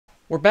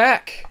We're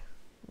back.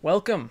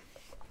 Welcome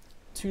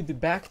to the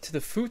Back to the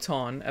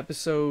Futon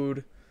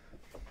episode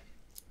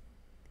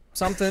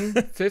something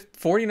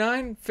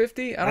 49,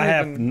 50.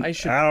 I don't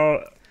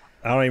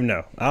even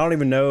know. I don't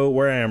even know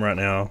where I am right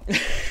now.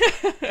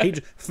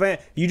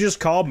 You just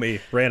called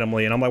me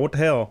randomly, and I'm like, what the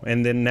hell?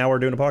 And then now we're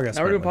doing a podcast.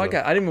 Now we're doing a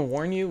podcast. I didn't even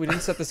warn you. We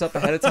didn't set this up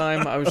ahead of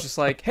time. I was just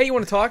like, hey, you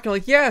want to talk? And you're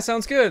like, yeah,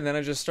 sounds good. And then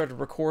I just started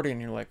recording,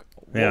 and you're like,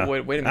 yeah.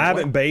 wait a minute. I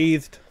haven't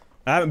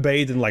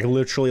bathed in like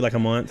literally like a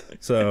month,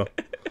 so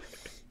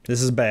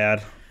this is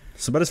bad.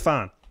 So, but it's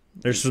fine.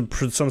 There's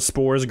some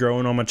spores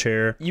growing on my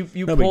chair. You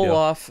pull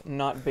off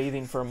not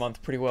bathing for a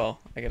month pretty well,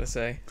 I gotta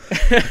say.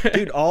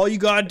 Dude, all you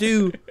gotta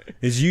do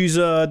is use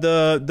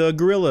the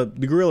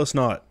gorilla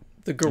snot.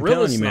 The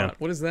gorilla snot.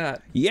 What is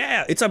that?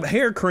 Yeah, it's a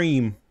hair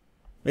cream.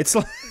 It's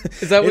like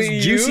is that what you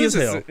juicy use?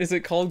 as hell. Is it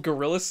called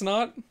gorilla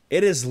snot?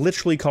 It is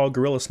literally called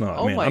gorilla snot.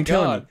 Oh man. my I'm god!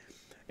 telling you.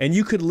 And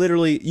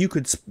you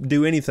could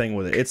do anything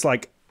with it. It's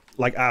like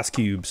ice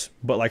cubes,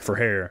 but like for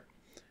hair.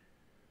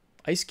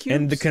 Ice cubes.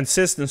 And the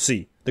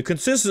consistency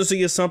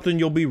is something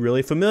you'll be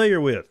really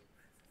familiar with.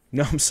 You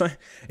know what I'm saying?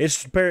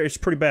 It's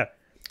pretty bad.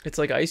 It's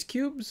like ice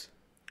cubes?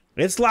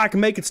 It's like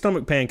making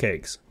stomach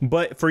pancakes,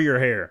 but for your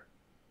hair.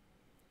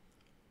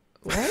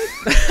 What?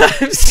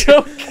 I'm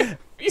so confused.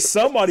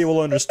 Somebody will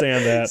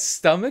understand that.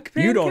 Stomach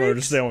pancakes? You don't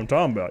understand what I'm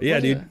talking about.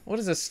 Yeah, dude. What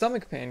is a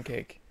stomach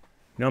pancake?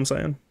 You know what I'm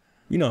saying?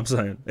 You know what I'm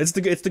saying? It's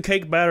the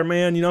cake batter,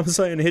 man. You know what I'm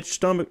saying? It hits your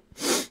stomach.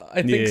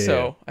 I think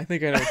so. I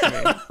think I know what you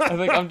mean. I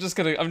think I'm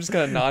just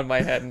gonna nod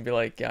my head and be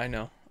like, yeah, I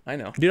know.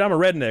 Dude, I'm a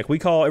redneck. We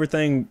call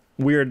everything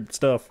weird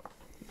stuff.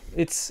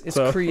 It's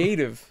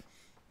creative.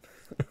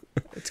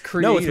 It's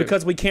creative. No, it's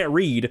because we can't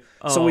read,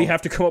 so we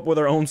have to come up with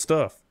our own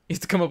stuff. You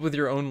have to come up with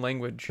your own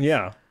language.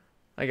 Yeah.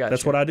 I got you.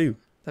 That's what I do.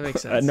 That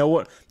makes sense. I know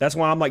what. That's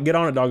why I'm like, get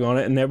on it, dog on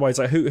it. And everybody's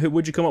like, who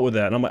would you come up with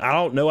that? And I'm like, I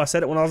don't know. I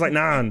said it when I was like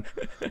 9.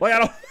 Like, I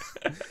don't.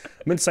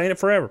 I've been saying it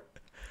forever.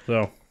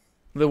 So.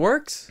 That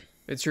works.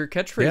 It's your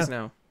catchphrase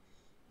now.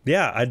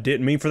 Yeah, I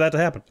didn't mean for that to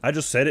happen. I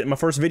just said it in my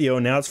first video,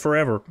 and now it's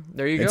forever.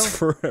 There you go. It's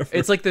forever.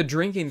 It's like the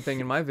drinking thing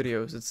in my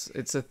videos.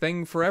 It's a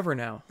thing forever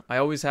now. I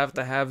always have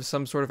to have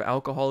some sort of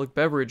alcoholic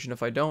beverage, and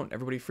if I don't,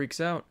 everybody freaks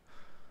out.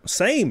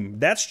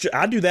 Same.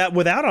 I do that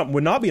with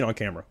not being on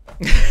camera.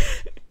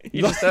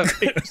 You just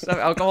have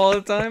alcohol all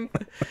the time?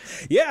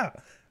 Yeah.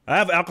 I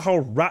have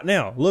alcohol right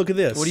now. Look at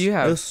this. What do you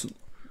have?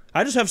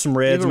 I just have some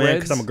reds, man,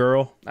 because I'm a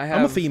girl.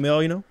 I'm a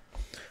female, you know.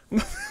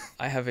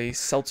 I have a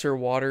seltzer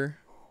water.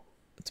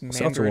 It's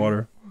Mandarin. Seltzer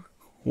water.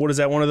 What is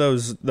that? One of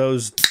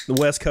those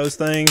West Coast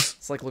things?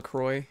 It's like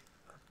LaCroix.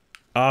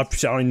 I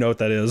don't even know what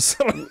that is.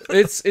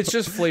 It's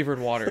just flavored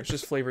water. It's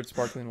just flavored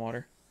sparkling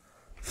water.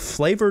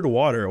 Flavored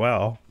water.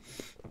 Wow.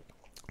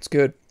 It's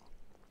good.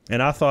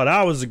 And I thought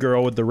I was the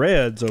girl with the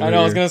reds over I know.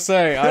 here. I was gonna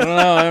say. I don't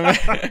know.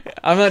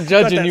 I'm not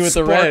judging you with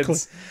the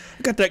reds.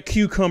 I got that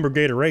cucumber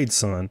Gatorade,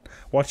 son.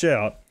 Watch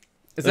out.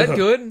 Is that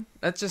good?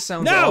 That just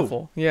sounds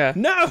awful. Yeah.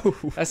 No.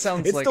 That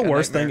sounds it's like the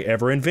worst thing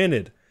ever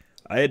invented.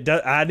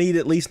 I need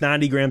at least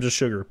 90 grams of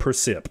sugar per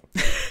sip,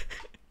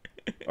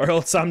 or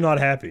else I'm not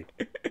happy.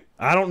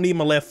 I don't need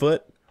my left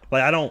foot.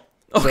 Like I don't.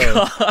 Oh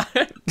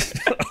God.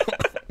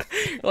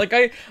 Like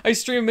I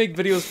stream and make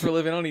videos for a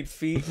living. I don't need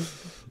feet.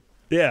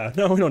 Yeah,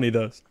 no, we don't need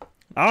those.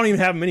 I don't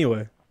even have them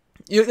anyway.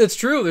 Yeah, that's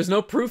true. There's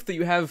no proof that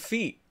you have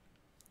feet.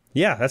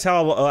 Yeah, that's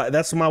how.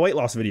 That's my weight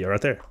loss video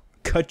right there.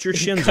 Cut your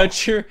shins off.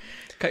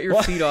 Cut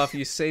your feet off.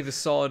 You save a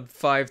solid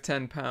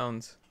 5-10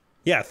 pounds.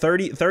 Yeah,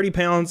 30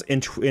 pounds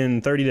in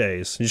 30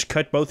 days. You just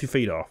cut both your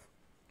feet off.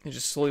 You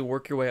just slowly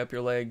work your way up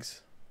your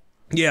legs.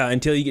 Yeah,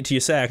 until you get to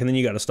your sack, and then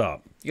you got to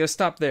stop. You got to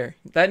stop there.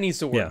 That needs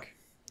to work.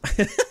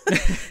 Yeah,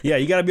 yeah,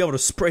 you got to be able to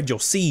spread your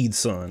seeds,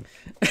 son.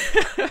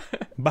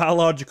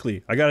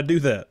 Biologically, I got to do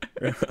that.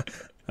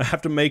 I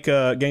have to make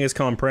Genghis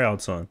Khan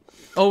proud, son.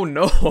 Oh,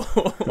 no.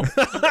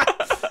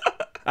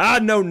 I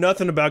know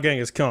nothing about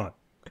Genghis Khan.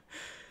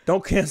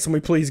 Don't cancel me,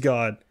 please,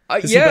 God.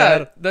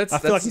 Yeah, I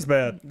feel like he's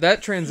bad.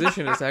 That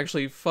transition is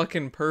actually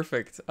fucking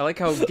perfect. I like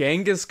how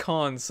Genghis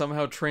Khan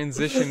somehow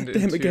transitioned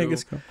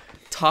into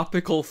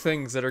topical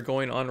things that are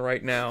going on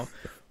right now,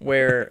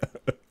 where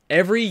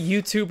every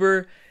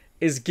YouTuber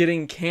is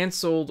getting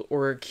canceled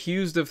or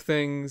accused of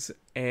things,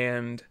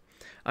 and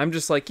I'm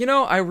just like,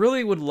 I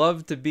really would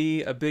love to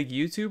be a big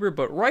YouTuber,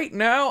 but right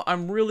now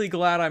I'm really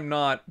glad I'm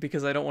not,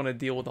 because I don't want to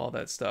deal with all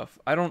that stuff.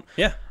 I don't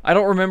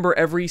remember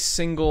every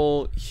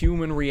single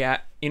human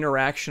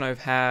interaction I've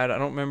had. I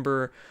don't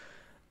remember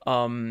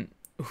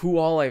who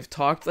all I've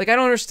talked. Like, I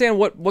don't understand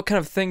what kind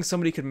of things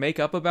somebody could make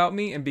up about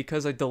me, and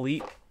because I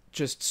delete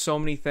just so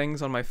many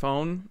things on my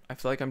phone, I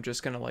feel like I'm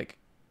just gonna like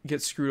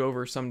get screwed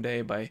over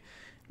someday by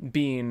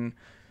being,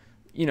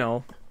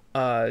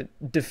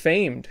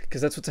 defamed,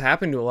 because that's what's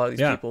happened to a lot of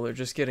these people. They're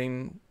just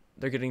getting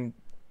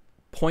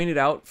pointed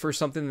out for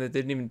something that they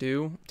didn't even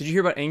do. Did you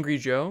hear about Angry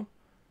Joe?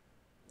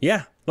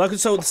 Yeah, like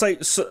it's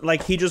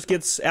like he just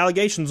gets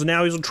allegations and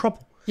now he's in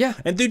trouble. Yeah,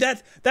 and dude,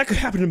 that could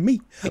happen to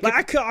me. Like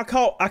I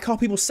call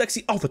people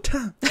sexy all the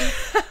time.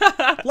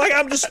 Like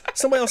I'm just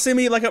somebody will send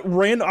me like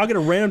I'll get a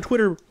random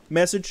Twitter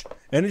message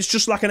and it's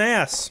just like an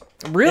ass.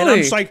 Really? And I'm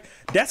just like,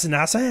 that's a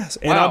nice ass.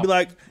 And Wow. I'll be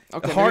like,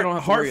 Okay,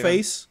 heart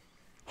face,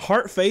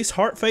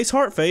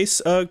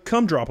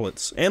 cum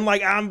droplets. And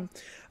like, I'm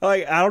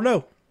like, I don't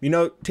know.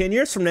 10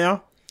 years from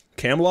now,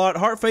 Camelot,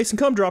 heart face, and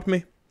cum drop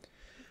me.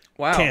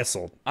 Wow.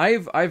 Canceled.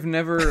 I've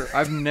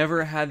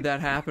never had that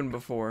happen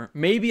before.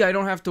 Maybe I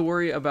don't have to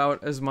worry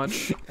about as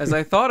much as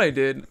I thought I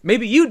did.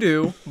 Maybe you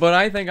do, but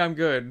I think I'm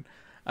good.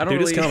 I don't.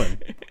 Dude, really... it's coming.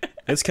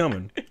 It's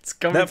coming. It's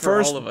coming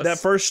for all of us. That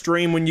first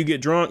stream when you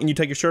get drunk and you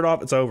take your shirt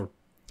off, it's over.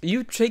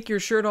 You take your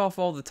shirt off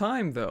all the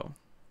time, though.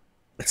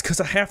 It's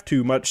because I have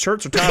to. My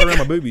shirts are tied around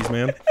my boobies,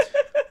 man.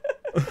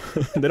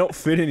 They don't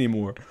fit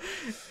anymore.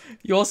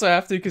 You also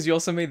have to because you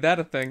also made that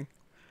a thing.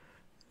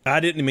 I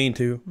didn't mean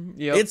to.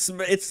 Yep.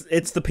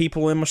 It's the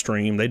people in my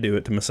stream. They do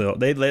it to myself.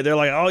 They're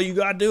like, oh, you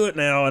gotta do it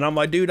now, and I'm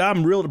like, dude,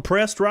 I'm real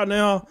depressed right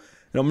now,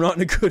 and I'm not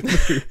in a good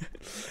mood.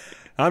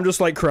 I'm just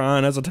like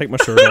crying as I take my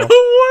shirt off.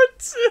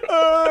 What?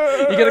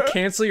 You gotta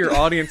cancel your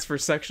audience for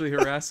sexually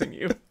harassing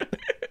you.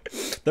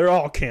 They're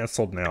all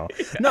canceled now.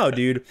 No,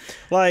 dude.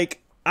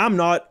 Like, I'm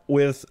not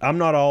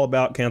all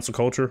about cancel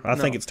culture. I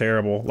think it's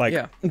terrible. Like,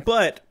 yeah.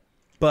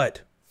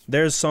 But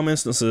there's some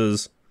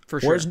instances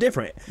where it's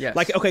different. Yes.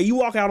 Like, okay, you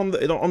walk out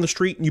on the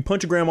street and you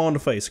punch a grandma in the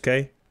face,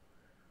 okay?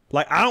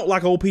 Like, I don't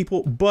like old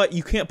people, but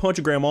you can't punch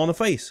a grandma in the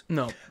face.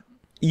 No.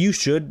 You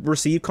should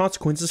receive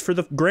consequences for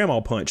the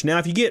grandma punch.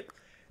 Now,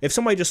 if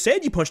somebody just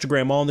said you punched a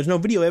grandma and there's no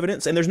video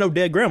evidence and there's no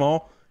dead grandma,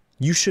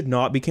 you should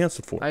not be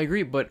canceled for it. I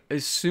agree, but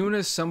as soon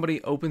as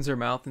somebody opens their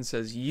mouth and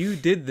says, you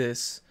did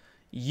this,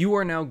 you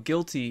are now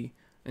guilty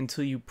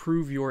until you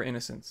prove your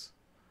innocence.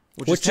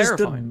 Which is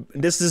terrifying.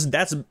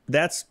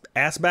 That's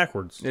ass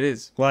backwards. It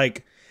is.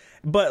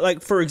 But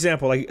like, for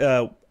example, like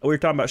we were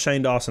talking about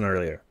Shane Dawson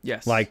earlier.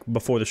 Yes. Like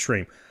before the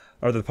stream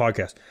or the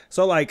podcast.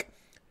 So like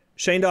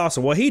Shane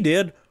Dawson, what he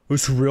did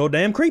was real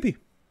damn creepy.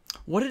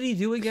 What did he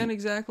do again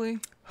exactly?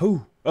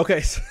 Who?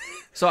 Okay.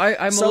 So I'm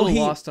a little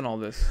lost in all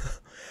this.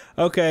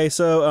 Okay,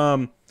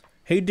 so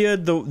he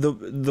did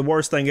the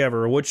worst thing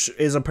ever, which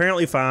is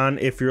apparently fine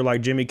if you're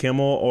like Jimmy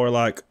Kimmel or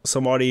like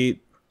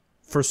somebody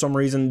for some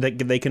reason that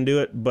they can do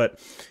it, but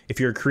if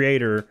you're a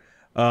creator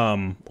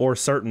or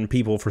certain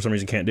people for some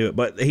reason can't do it.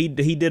 But he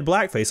did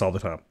blackface all the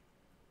time.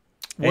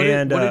 What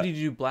did he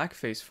do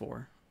blackface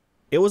for?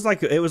 It was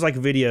like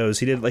videos.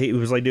 He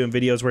was like doing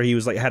videos where he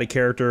was like had a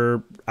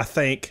character, I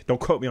think, don't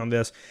quote me on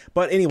this,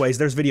 but anyways,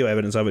 there's video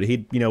evidence of it.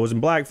 He was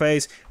in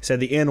blackface, said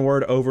the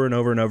N-word over and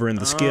over and over in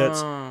the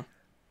skits.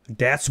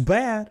 That's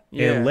bad.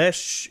 Yeah.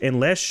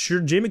 Unless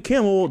you're Jimmy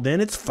Kimmel, then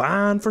it's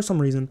fine for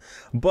some reason.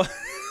 But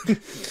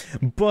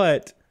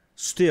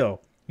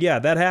still, yeah,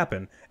 that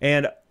happened.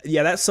 And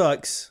yeah, that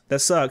sucks. That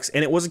sucks.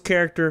 And it was a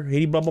character.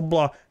 He blah blah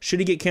blah. Should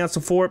he get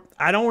canceled for it?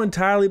 I don't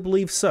entirely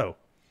believe so.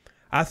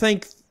 I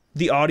think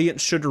the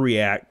audience should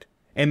react,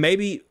 and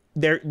maybe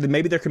there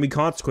can be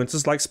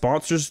consequences, like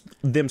sponsors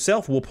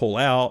themselves will pull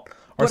out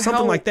or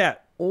something like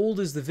that. How old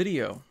is the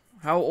video?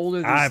 How old are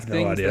these I have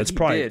no idea.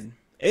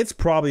 It's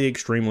probably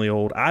extremely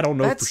old. I don't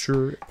know for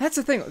sure. That's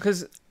the thing,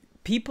 because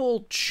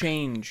people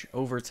change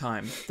over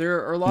time.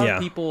 There are a lot of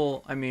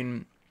people. I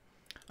mean,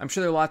 I'm sure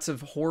there are lots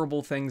of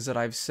horrible things that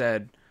I've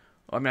said.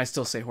 I mean, I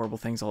still say horrible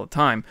things all the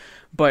time,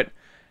 but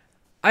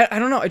I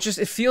don't know. It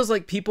feels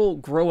like people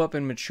grow up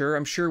and mature.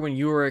 I'm sure when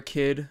you were a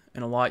kid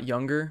and a lot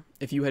younger,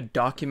 if you had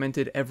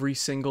documented every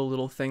single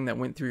little thing that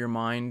went through your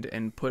mind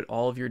and put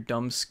all of your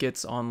dumb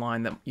skits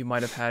online that you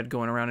might have had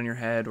going around in your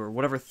head or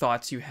whatever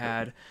thoughts you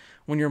had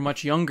when you're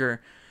much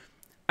younger,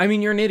 I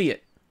mean, you're an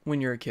idiot when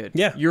you're a kid.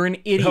 Yeah. You're an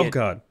idiot. Oh,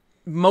 God.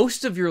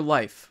 Most of your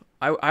life,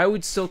 I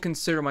would still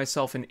consider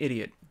myself an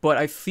idiot, but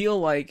I feel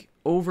like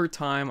over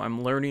time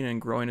I'm learning and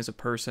growing as a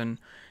person.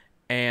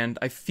 And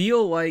I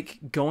feel like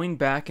going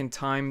back in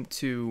time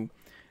to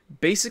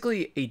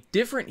basically a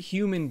different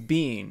human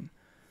being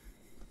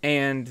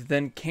and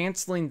then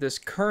canceling this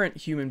current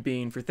human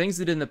being for things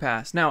they did in the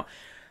past. Now,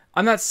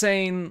 I'm not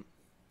saying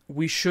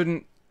we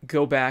shouldn't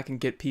go back and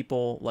get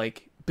people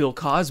like Bill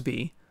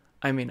Cosby.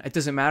 I mean, it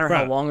doesn't matter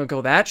how long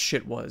ago that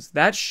shit was.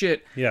 That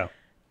shit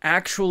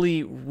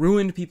actually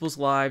ruined people's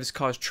lives,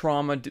 caused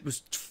trauma. It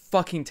was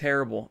fucking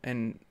terrible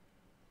and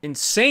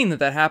insane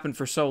that happened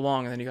for so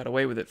long and then you got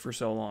away with it for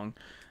so long.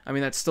 I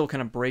mean, that still kind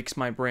of breaks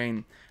my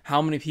brain.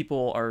 How many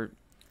people are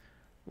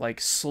like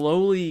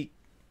slowly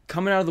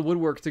coming out of the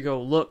woodwork to go,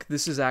 look,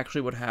 this is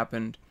actually what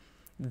happened.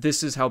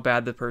 This is how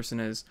bad the person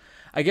is.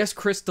 I guess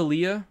Chris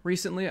D'Elia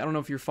recently, I don't know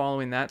if you're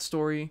following that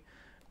story,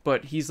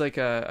 but he's like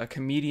a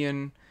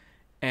comedian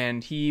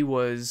and he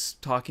was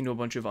talking to a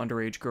bunch of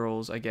underage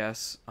girls, I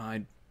guess.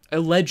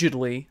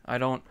 Allegedly, I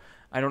don't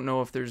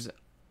know if there's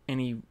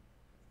any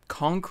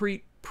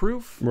concrete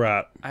proof.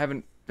 Right. I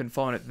haven't been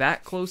following it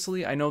that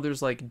closely. I know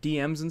there's like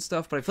DMs and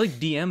stuff, but I feel like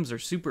DMs are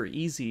super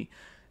easy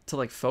to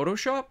like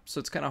Photoshop, so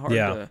it's kind of hard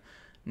to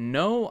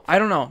know. I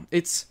don't know.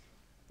 It's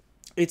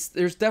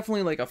there's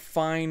definitely like a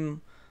fine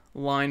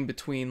line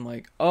between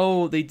like,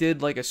 oh, they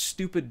did like a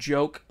stupid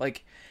joke.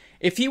 Like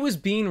if he was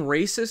being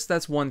racist,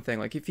 that's one thing.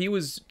 Like if he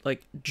was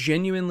like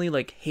genuinely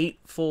like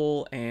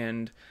hateful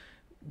and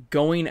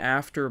going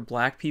after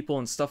black people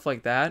and stuff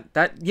like that,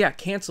 yeah,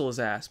 cancel his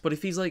ass. But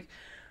if he's like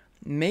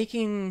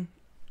making,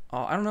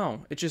 I don't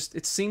know,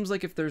 it seems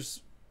like if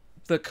there's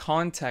the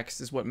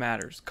context is what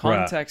matters.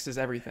 Context is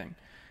everything.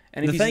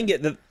 And if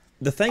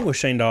the thing with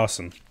Shane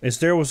Dawson is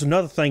there was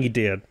another thing he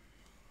did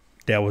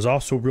that was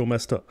also real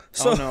messed up.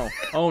 So,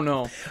 oh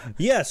no.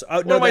 Yes.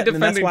 What am I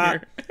defending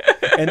here?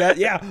 And that,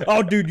 yeah.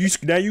 Oh, dude,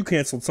 now you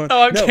canceled, son.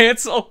 Oh, I'm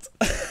canceled.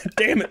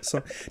 Damn it,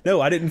 son.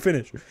 No, I didn't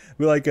finish.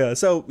 We're like,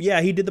 so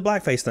yeah, he did the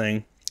blackface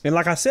thing, and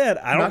like I said,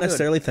 I don't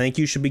necessarily think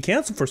you should be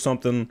canceled for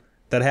something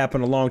that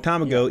happened a long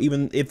time ago,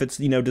 even if it's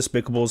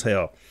despicable as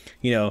hell.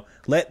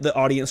 Let the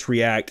audience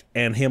react,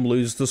 and him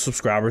lose the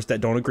subscribers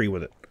that don't agree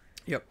with it.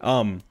 Yep.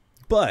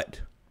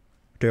 But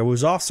there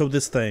was also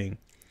this thing.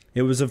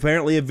 It was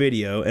apparently a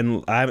video,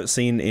 and I haven't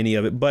seen any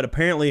of it, but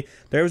apparently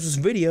there was this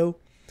video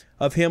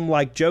of him,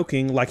 like,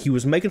 joking, like he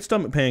was making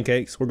stomach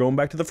pancakes. We're going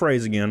back to the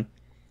phrase again.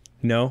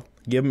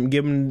 Give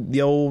him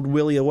the old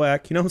Willie a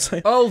whack. You know what I'm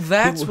saying? Oh,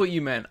 that's what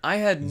you meant. I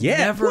had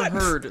never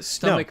heard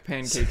stomach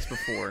pancakes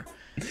before.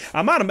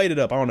 I might have made it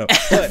up. I don't know.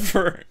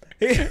 Ever.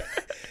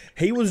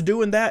 He was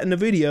doing that in the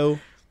video,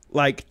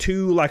 like,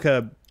 to, like,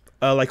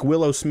 like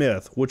Willow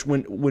Smith, which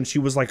when she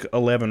was, like,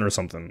 11 or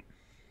something.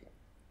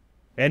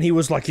 And he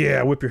was like,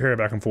 yeah, whip your hair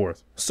back and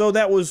forth. So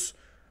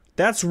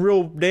that's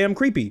real damn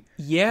creepy.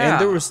 Yeah.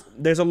 And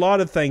there's a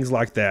lot of things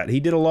like that. He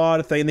did a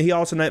lot of things. He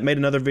also made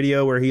another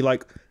video where he,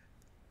 like,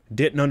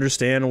 didn't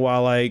understand why,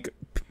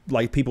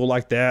 like people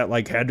like that,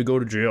 like, had to go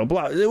to jail.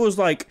 Blah. It was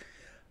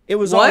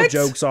all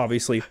jokes,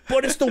 obviously.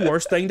 But it's the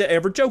worst thing to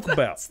ever joke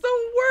about. It's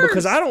the worst.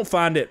 Because I don't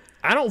find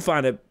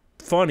it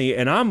funny,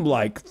 and I'm,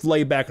 like,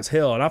 laid back as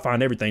hell, and I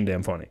find everything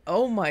damn funny.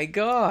 Oh, my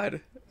God.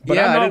 But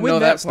yeah, I didn't know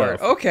that part.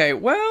 Stuff. Okay,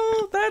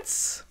 well,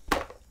 that's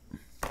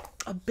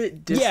a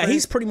bit different. Yeah,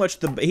 he's pretty much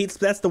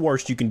that's the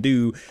worst you can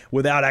do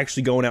without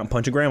actually going out and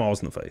punching grandmas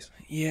in the face.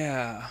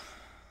 Yeah.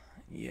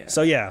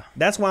 So yeah,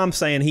 that's why I'm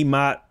saying he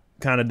might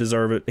kind of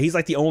deserve it. He's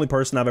like the only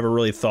person I've ever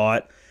really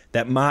thought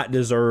that might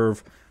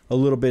deserve a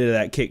little bit of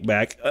that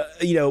kickback.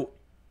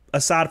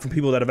 Aside from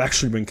people that have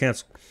actually been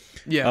canceled.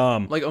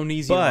 Yeah, like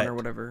Onision or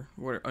whatever.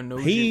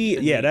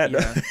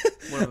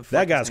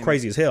 That guy's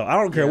crazy as hell. I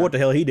don't care what the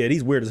hell he did.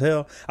 He's weird as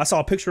hell. I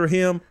saw a picture of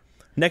him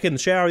naked in the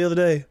shower the other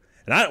day,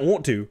 and I didn't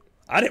want to.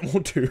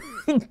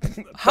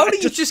 How do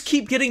you just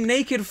keep getting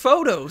naked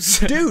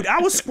photos? Dude, I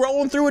was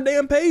scrolling through a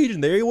damn page,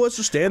 and there he was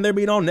just standing there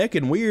being all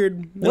naked and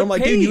weird. And I'm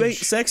like, dude, you ain't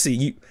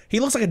sexy. He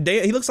looks like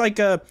he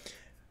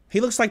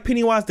looks like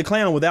Pennywise the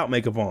Clown without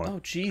makeup on. Oh,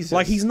 Jesus.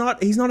 Like, he's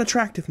not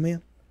attractive,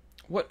 man.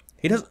 What?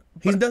 He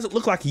doesn't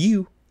look like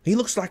you. He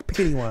looks like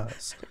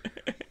Pennywise.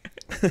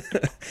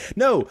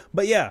 No,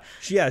 but yeah,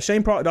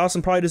 Shane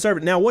Dawson probably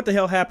deserved it. Now, what the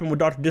hell happened with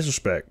Dr.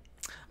 Disrespect?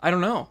 I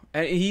don't know.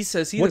 He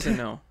says he doesn't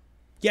know.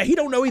 Yeah, he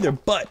don't know either,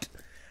 but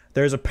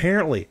there's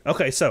apparently...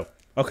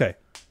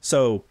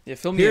 So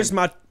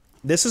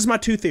this is my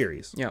two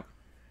theories. Yeah.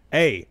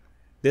 A,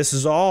 this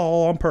is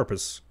all on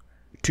purpose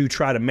to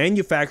try to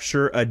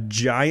manufacture a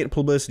giant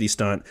publicity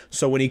stunt,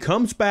 so when he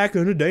comes back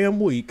in a damn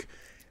week,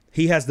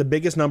 he has the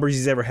biggest numbers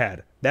he's ever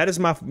had. That is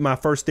my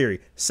first theory.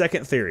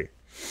 Second theory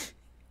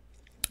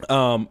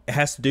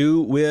has to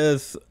do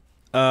with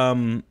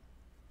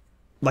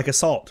like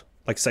assault,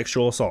 like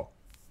sexual assault.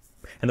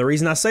 And the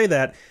reason I say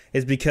that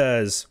is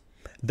because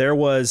there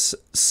was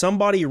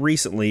somebody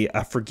recently,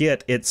 I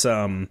forget, it's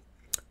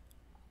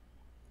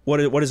what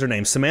is her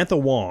name? Samantha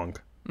Wong,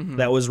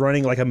 that was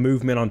running like a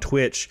movement on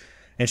Twitch,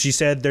 and she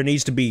said there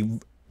needs to be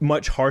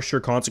much harsher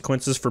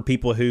consequences for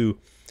people who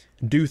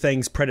do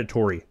things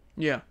predatory.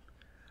 Yeah.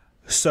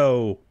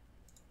 So,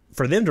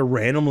 for them to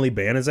randomly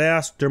ban his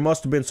ass, there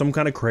must have been some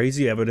kind of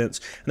crazy evidence.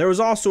 And there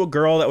was also a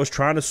girl that was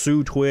trying to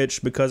sue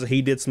Twitch because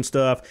he did some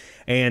stuff,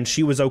 and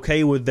she was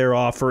okay with their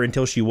offer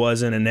until she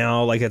wasn't, and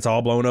now, like, it's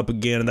all blown up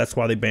again, and that's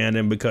why they banned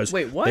him, because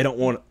they don't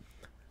want...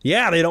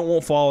 Yeah, they don't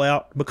want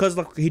fallout, because,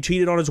 like, he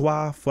cheated on his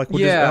wife. Like, oh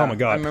my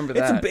God. I remember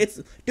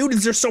that. Dude,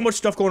 there's so much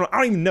stuff going on. I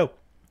don't even know.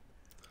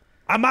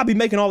 I might be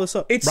making all this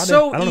up. It's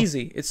so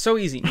easy. It's so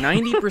easy.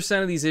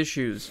 90% of these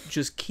issues,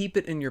 just keep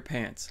it in your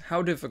pants.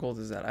 How difficult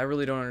is that? I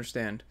really don't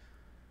understand.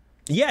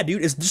 Yeah,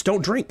 dude, it's just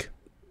don't drink.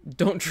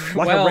 Don't drink.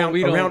 Like well,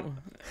 we don't.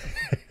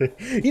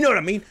 You know what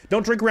I mean?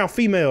 Don't drink around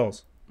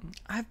females.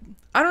 I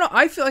don't know.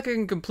 I feel like I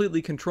can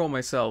completely control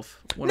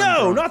myself.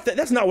 No, not that.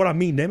 That's not what I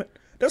mean. Damn it.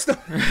 That's not.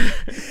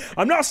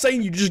 I'm not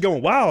saying you just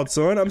going wild,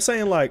 son. I'm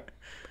saying, like,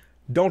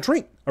 don't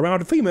drink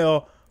around a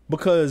female,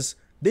 because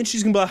then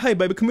she's gonna be like, "Hey,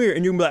 baby, come here,"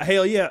 and you're gonna be like,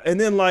 "Hell yeah!" And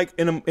then, like,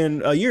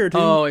 in a year or two,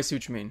 oh, I see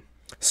what you mean.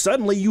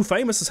 Suddenly, you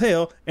famous as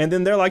hell, and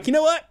then they're like, "You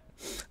know what?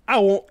 I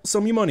want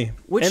some of your money."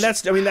 And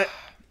that's, I mean, that.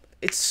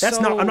 That's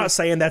not. I'm not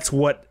saying that's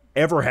what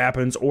ever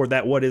happens or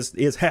that what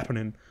is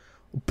happening,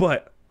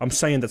 but I'm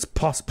saying that's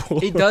possible.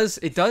 It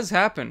does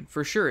happen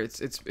for sure.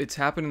 It's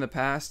happened in the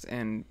past,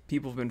 and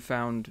people have been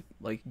found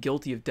like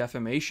guilty of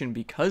defamation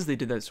because they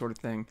did that sort of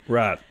thing.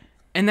 Right.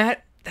 And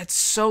that's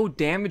so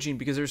damaging,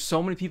 because there's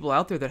so many people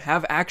out there that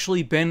have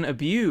actually been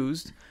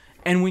abused,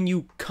 and when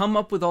you come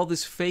up with all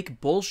this fake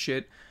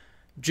bullshit,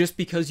 just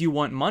because you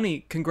want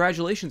money,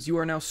 congratulations, you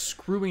are now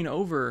screwing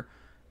over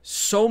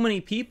so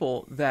many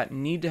people that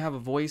need to have a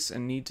voice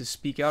and need to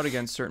speak out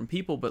against certain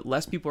people, but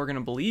less people are going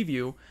to believe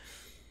you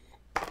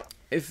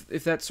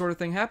if that sort of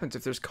thing happens,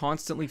 if there's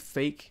constantly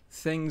fake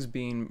things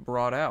being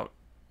brought out.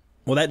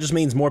 Well, that just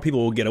means more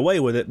people will get away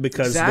with it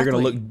because they're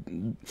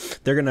going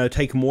to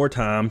take more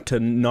time to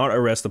not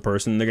arrest the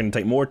person. They're going to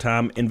take more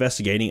time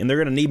investigating, and they're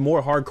going to need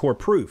more hardcore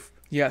proof.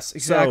 Yes,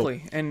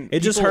 exactly. So and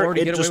it just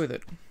already get away with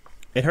it.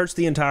 It hurts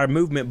the entire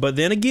movement. But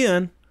then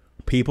again,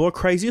 people are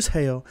crazy as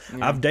hell.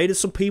 Yeah. I've dated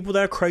some people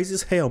that are crazy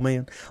as hell,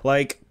 man.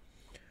 Like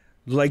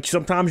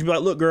sometimes you be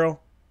like, look,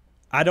 girl,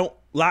 I don't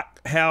like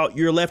how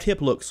your left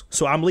hip looks,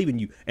 so I'm leaving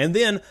you. And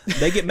then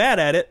they get mad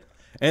at it,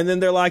 and then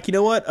they're like, you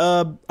know what?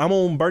 I'm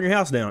going to burn your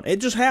house down. It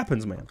just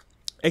happens, man.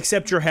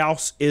 Except your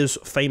house is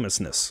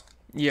famousness.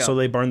 Yeah. So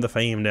they burn the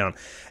fame down.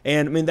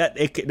 And, I mean,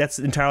 that's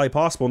entirely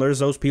possible. And there's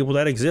those people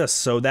that exist.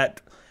 So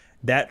that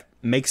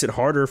makes it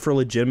harder for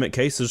legitimate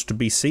cases to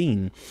be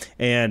seen.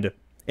 And,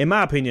 in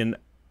my opinion,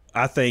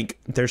 I think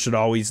there should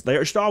always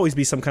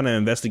be some kind of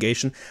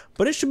investigation,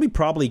 but it should be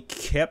probably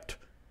kept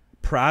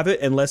private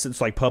unless it's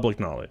like public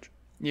knowledge.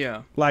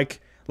 Yeah. Like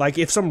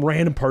if some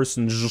random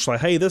person is just like,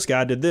 hey, this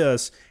guy did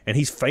this and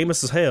he's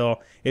famous as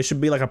hell, it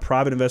should be like a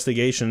private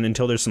investigation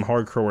until there's some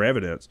hardcore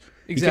evidence.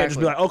 Exactly. You can't just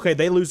be like, okay,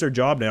 they lose their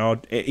job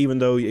now, even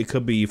though it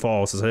could be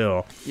false as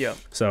hell. Yeah.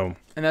 So,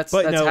 and that's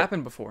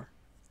happened before.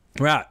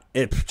 Right.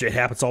 It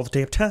happens all the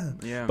damn time.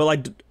 Yeah. But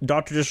like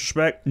Dr.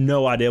 Disrespect,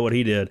 no idea what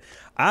he did.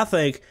 I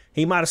think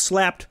he might have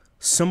slapped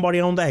somebody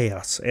on the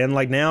ass, and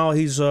like now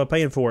he's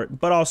paying for it.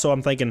 But also,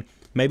 I'm thinking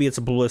maybe it's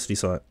a publicity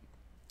stunt.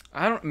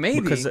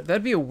 Maybe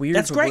that'd be a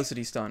weird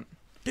publicity stunt.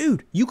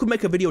 Dude, you could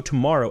make a video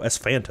tomorrow as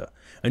Fanta,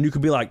 and you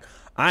could be like,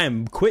 I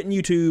am quitting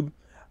YouTube.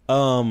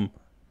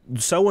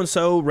 So and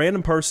so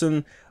random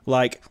person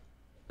like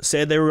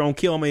said they were gonna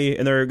kill me,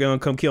 and they're gonna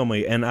come kill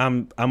me, and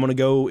I'm gonna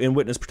go in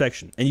witness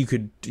protection. And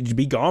you'd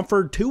be gone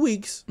for 2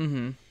 weeks,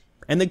 and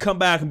then come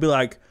back and be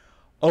like,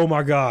 oh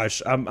my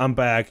gosh, I'm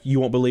back. You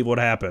won't believe what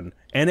happened.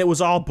 And it was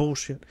all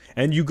bullshit.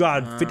 And you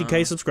got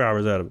 50K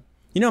subscribers out of it.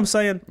 You know what I'm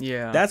saying?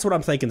 Yeah. That's what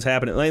I'm thinking is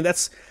happening. Like,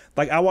 that's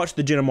like I watched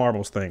the Jenna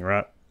Marbles thing,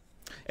 right?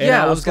 And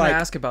yeah, I was gonna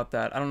ask about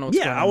that. I don't know what's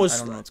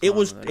going on.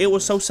 It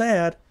was so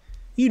sad.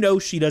 You know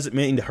she doesn't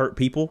mean to hurt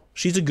people.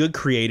 She's a good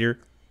creator.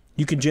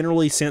 You can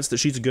generally sense that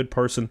she's a good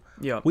person.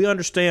 Yeah. We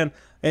understand.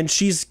 And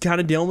she's kind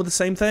of dealing with the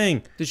same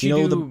thing. Did she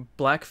do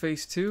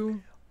blackface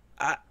too?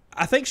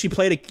 I think she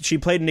played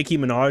Nicki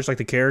Minaj, like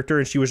the character,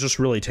 and she was just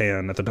really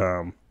tan at the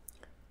time.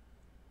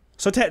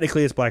 So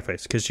technically it's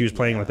blackface because she was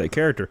playing like that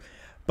character.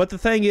 But the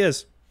thing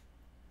is,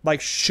 like,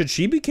 should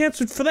she be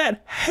canceled for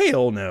that?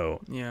 Hell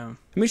no. Yeah.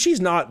 I mean,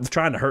 she's not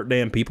trying to hurt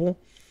damn people.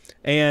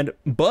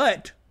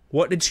 But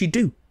what did she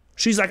do?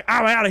 She's like,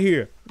 I'm out of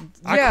here.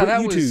 I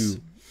quit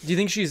YouTube. Do you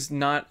think she's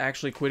not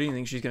actually quitting? You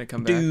think she's going to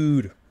come back?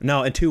 Dude,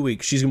 no, in 2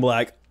 weeks, she's going to be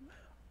like,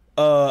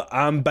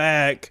 I'm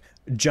back.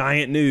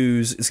 Giant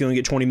news. It's going to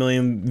get 20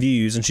 million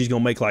views, and she's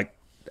going to make like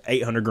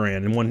 800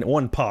 grand in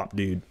one pop,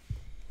 dude.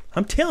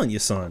 I'm telling you,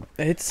 son.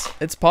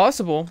 It's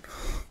possible.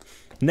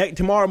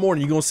 Tomorrow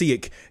morning, you're going to see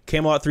it.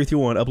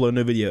 Camelot331 upload a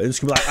new video. And it's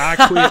going to be like,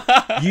 I quit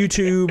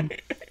YouTube.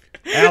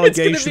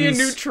 Allegations. It's going to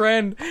be a new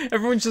trend.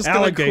 Everyone's just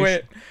going to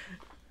quit.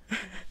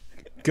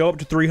 Go up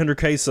to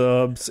 300K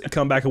subs.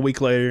 Come back a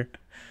week later.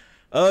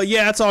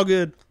 Yeah, it's all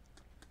good.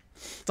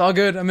 It's all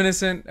good. I'm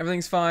innocent.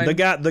 Everything's fine. The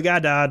guy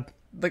died.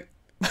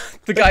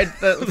 The guy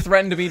that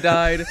threatened to be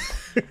died.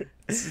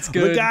 It's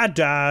good. The guy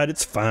died.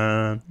 It's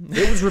fine.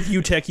 It was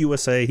Review Tech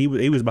USA. He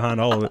was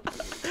behind all of it.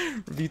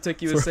 Review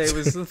Tech USA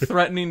was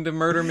threatening to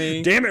murder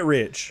me. Damn it,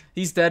 Rich.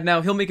 He's dead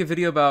now. He'll make a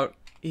video about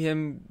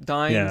him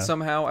dying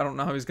somehow. I don't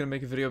know how he's going to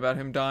make a video about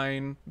him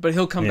dying. But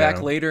he'll come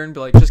back later and be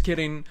like, just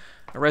kidding.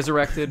 I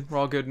resurrected. We're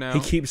all good now. He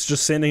keeps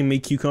just sending me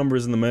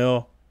cucumbers in the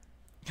mail.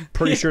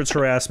 Pretty sure it's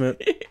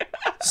harassment.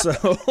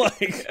 So,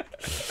 like,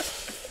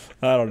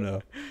 I don't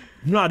know.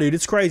 Nah, dude,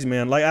 it's crazy,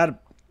 man. Like,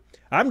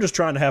 I'm just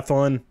trying to have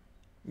fun.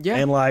 Yeah.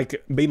 And,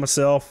 like, be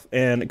myself.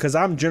 And because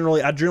I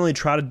generally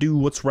try to do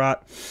what's right.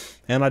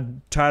 And I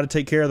try to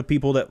take care of the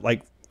people that,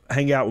 like,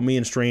 hang out with me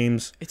in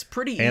streams. It's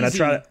pretty easy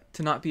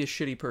to not be a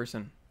shitty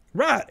person.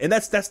 Right. And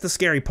that's the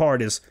scary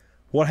part is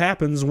what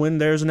happens when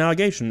there's an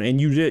allegation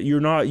and you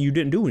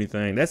didn't do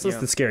anything. That's just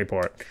the scary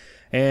part.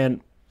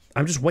 And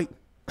I'm just waiting.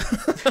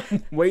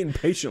 Waiting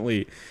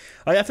patiently.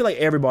 Like, I feel like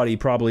everybody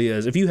probably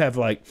is. If you have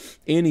like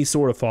any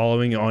sort of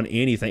following on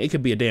anything, it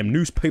could be a damn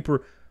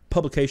newspaper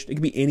publication. It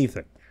could be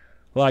anything.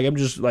 Like, I'm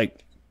just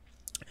like,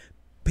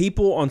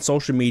 people on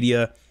social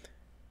media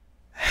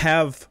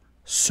have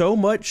so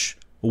much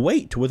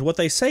weight with what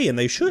they say, and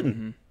they shouldn't.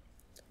 Mm-hmm.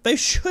 They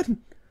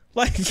shouldn't.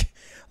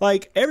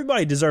 Like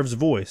everybody deserves a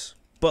voice,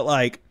 but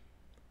like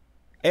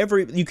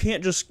you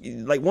can't just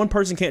like one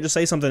person can't just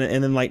say something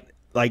and then like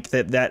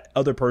that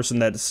other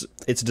person it's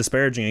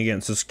disparaging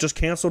against is just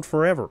canceled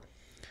forever.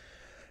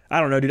 I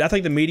don't know, dude. I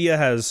think the media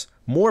has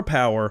more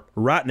power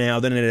right now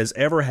than it has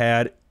ever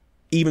had,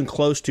 even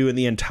close to in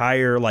the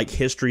entire like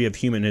history of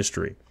human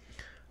history.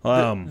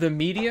 The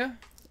media?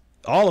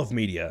 all of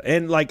media.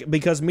 And like,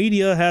 because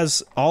media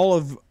has all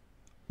of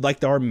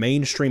like our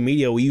mainstream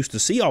media we used to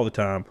see all the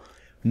time.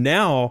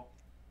 Now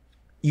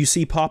you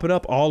see popping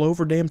up all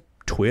over damn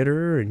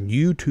Twitter and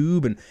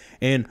YouTube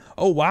and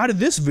oh, why did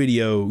this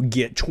video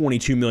get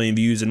 22 million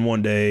views in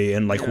one day?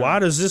 And like, why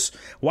does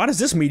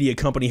this media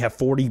company have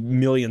 40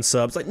 million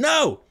subs? Like,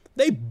 no,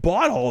 they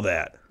bought all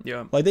that.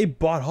 Yeah. Like, they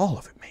bought all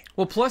of it, man.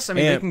 Well, plus, I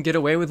mean, they can get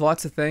away with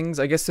lots of things.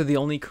 I guess they're the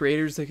only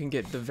creators that can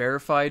get the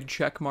verified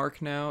check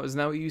mark now. Isn't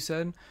that what you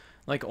said?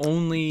 Like,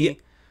 only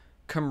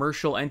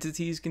commercial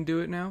entities can do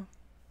it now?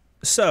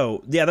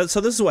 So, yeah,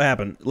 so this is what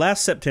happened.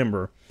 Last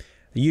September,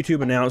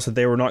 YouTube announced that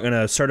they were not going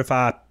to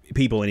certify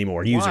people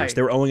anymore, users. Why?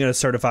 They were only going to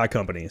certify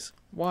companies.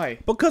 Why?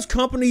 Because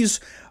companies,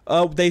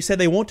 they said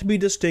they want to be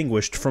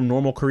distinguished from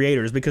normal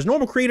creators, because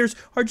normal creators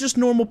are just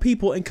normal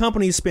people, and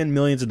companies spend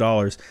millions of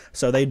dollars,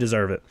 so they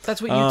deserve it.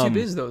 That's what YouTube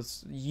is, though.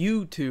 It's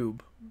YouTube,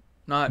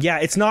 not... Yeah,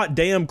 it's not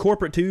damn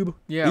corporate tube,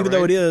 even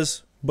though it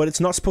is, but it's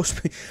not supposed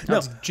to be. No,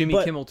 it's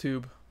Jimmy Kimmel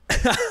tube.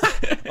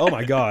 Oh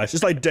my gosh,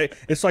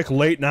 it's like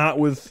late night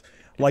with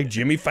like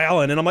Jimmy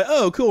Fallon, and I'm like,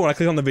 oh cool. And I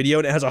click on the video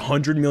and it has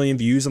 100 million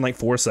views in like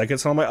 4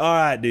 seconds. So I'm like, all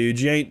right, dude,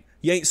 you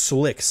ain't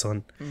slick,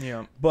 son.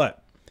 Yeah.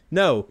 But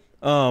no,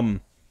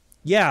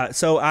 yeah.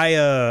 So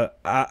I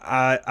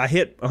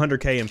hit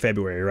 100K in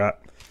February, right?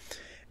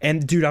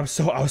 And dude, I was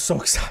so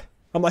excited.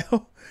 I'm like,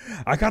 oh,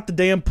 I got the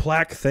damn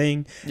plaque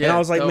thing, and I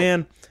was like,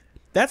 man,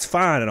 that's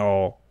fine and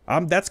all.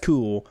 That's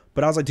cool,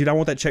 but I was like, dude, I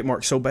want that check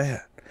mark so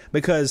bad,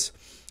 because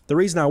the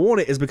reason I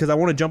want it is because I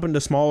want to jump into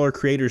smaller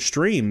creators'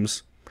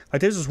 streams. Like,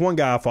 there's this one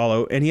guy I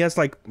follow, and he has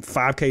like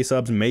 5K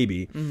subs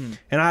maybe, and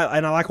I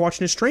like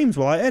watching his streams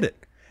while I edit.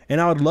 And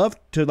I would love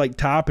to like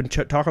type and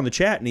talk on the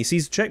chat, and he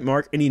sees the check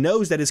mark, and he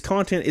knows that his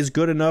content is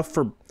good enough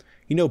for,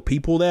 you know,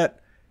 people that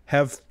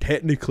have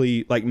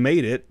technically like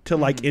made it to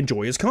like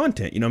enjoy his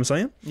content. You know what I'm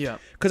saying? Yeah.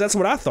 Because that's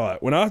what I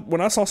thought when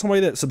I saw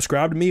somebody that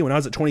subscribed to me when I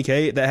was at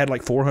 20K that had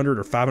like 400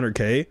 or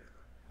 500K.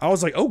 I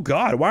was like, oh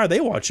God, why are they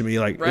watching me?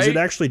 Like, is it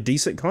actually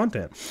decent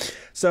content?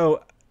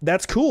 So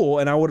that's cool,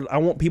 and I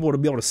want people to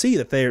be able to see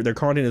that their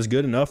content is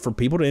good enough for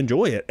people to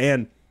enjoy it,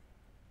 and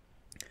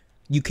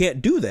you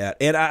can't do that.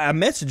 And I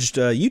messaged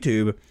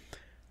YouTube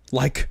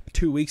like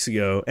 2 weeks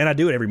ago, and I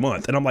do it every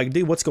month, and I'm like,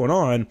 dude, what's going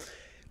on?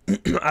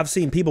 I've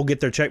seen people get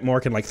their check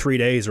mark in like 3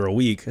 days or a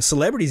week.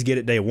 Celebrities get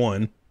it day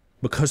one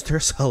because they're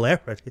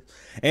celebrities,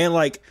 and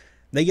like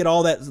they get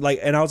all that, like,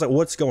 and I was like,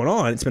 what's going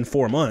on? It's been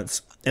 4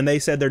 months, and they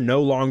said they're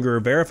no longer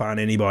verifying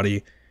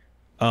anybody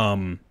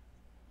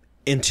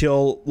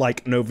until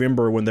like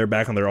November, when they're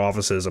back in their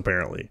offices,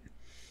 apparently,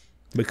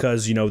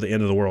 because, you know, the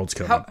end of the world's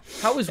coming.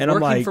 How is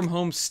working from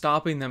home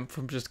stopping them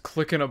from just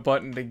clicking a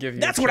button to give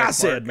you that's a what I check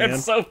said, mark? man.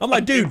 So I'm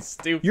like, dude,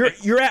 stupid.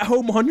 you're at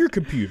home on your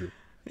computer.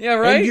 Yeah,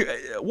 right.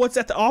 And what's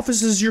at the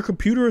office is your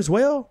computer as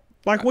well.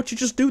 Like, what you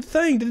just do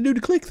the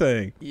click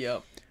thing.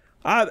 Yep.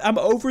 I'm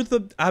over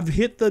I've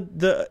hit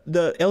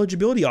the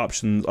eligibility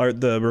options, or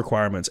the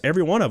requirements,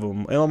 every one of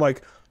them, and I'm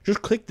like,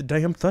 just click the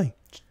damn thing.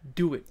 Just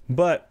do it.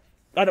 But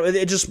I don't.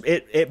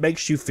 It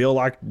makes you feel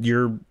like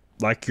you're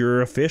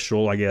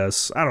official, I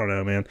guess. I don't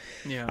know, man.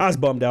 Yeah. I was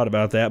bummed out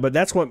about that, but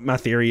that's what my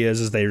theory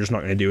is they're just not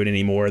going to do it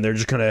anymore, and they're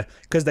just gonna,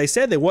 because they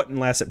said they wasn't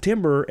last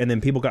September, and then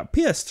people got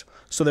pissed,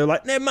 so they're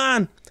like, never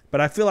mind.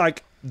 But I feel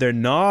like they're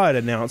not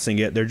announcing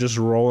it; they're just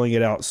rolling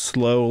it out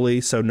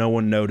slowly so no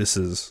one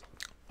notices.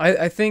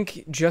 I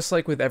think just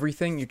like with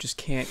everything, you just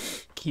can't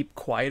keep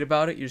quiet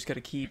about it. You just got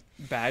to keep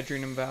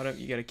badgering them about it.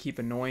 You got to keep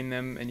annoying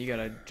them, and you got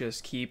to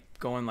just keep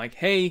going like,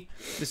 hey,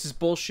 this is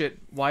bullshit.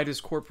 Why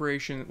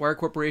are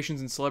corporations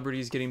and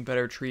celebrities getting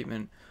better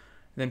treatment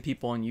than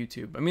people on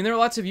YouTube? I mean, there are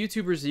lots of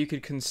YouTubers that you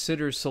could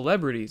consider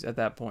celebrities at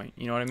that point.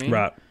 You know what I mean?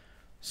 Right.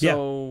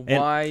 So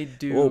why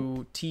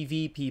do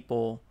TV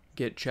people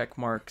get check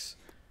marks,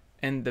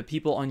 and the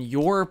people on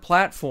your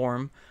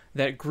platform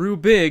that grew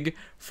big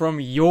from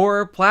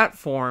your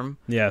platform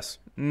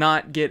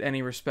not get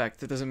any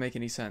respect? That doesn't make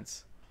any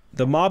sense.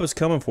 The mob is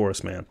coming for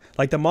us, man.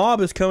 Like, the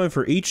mob is coming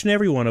for each and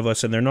every one of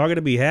us, and they're not going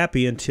to be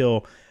happy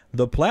until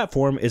the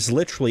platform is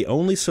literally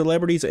only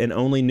celebrities and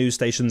only news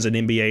stations and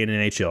NBA and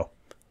NHL.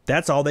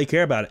 That's all they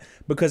care about it,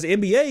 because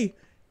NBA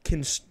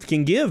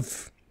can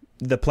give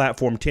the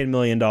platform $10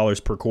 million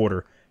per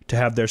quarter to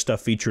have their stuff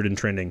featured and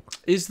trending.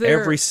 Is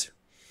there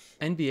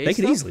NBA? They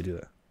could easily do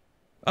that.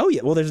 Oh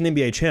yeah, well, there's an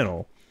NBA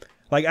channel.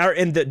 Like,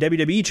 in the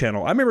WWE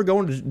channel, I remember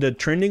going to the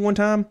trending one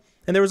time,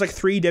 and there was like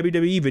 3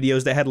 WWE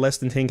videos that had less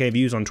than 10K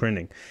views on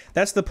trending.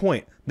 That's the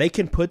point. They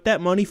can put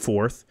that money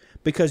forth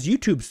because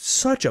YouTube's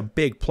such a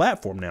big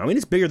platform now. I mean,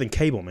 it's bigger than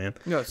cable, man.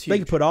 No, it's huge. They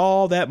can put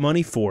all that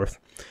money forth,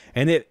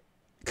 and it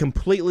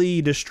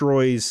completely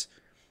destroys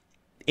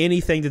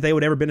anything that they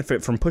would ever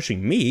benefit from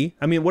pushing me.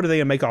 I mean, what are they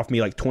going to make off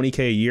me? Like 20K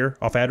a year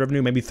off ad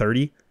revenue, maybe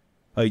 30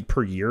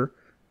 per year.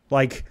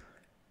 Like,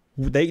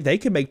 they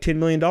could make $10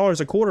 million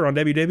a quarter on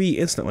WWE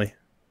instantly.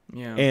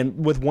 Yeah.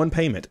 And with one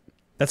payment.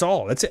 That's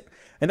all. That's it.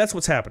 And that's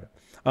what's happening.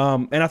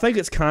 And I think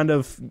it's kind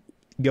of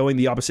going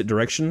the opposite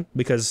direction,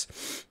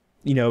 because,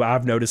 you know,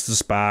 I've noticed a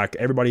spike.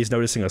 Everybody's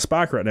noticing a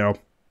spike right now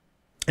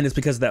And it's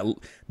because that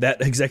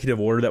executive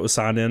order that was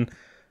signed in,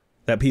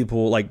 that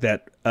people like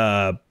that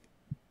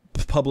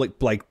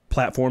public like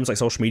platforms like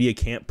social media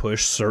can't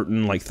push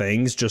certain like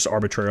things just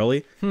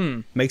arbitrarily.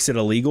 Makes it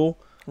illegal.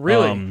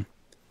 Really?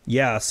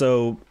 Yeah,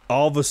 so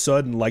all of a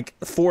sudden, like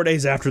 4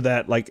 days after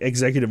that like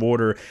executive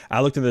order,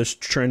 I looked at this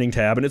trending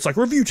tab and it's like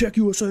Review Check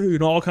USA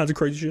and all kinds of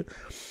crazy shit.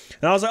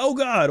 And I was like, oh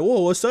god,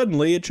 whoa,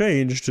 suddenly it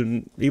changed.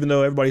 And even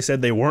though everybody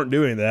said they weren't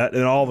doing that,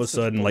 and all of a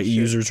sudden like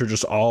users are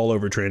just all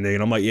over trending.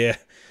 And I'm like, yeah,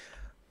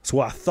 that's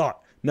what I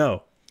thought.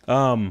 No.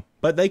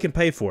 But they can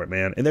pay for it,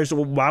 man. And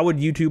why would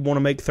YouTube want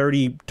to make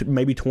 30 to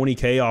maybe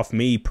 20K off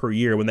me per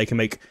year when they can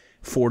make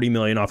 40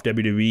 million off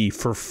WWE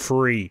for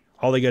free?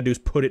 All they gotta do is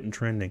put it in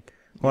trending.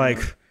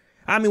 Like,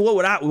 I mean,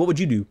 what would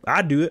you do?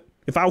 I'd do it.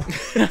 If I was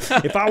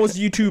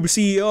YouTube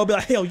CEO, I'd be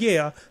like, hell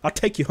yeah, I'll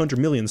take you 100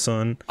 million,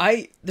 son.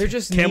 They're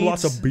just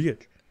Camelot's a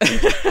bitch.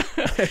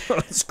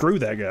 Screw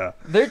that guy.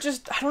 They're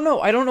just, I don't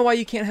know. I don't know why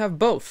you can't have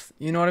both.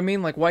 You know what I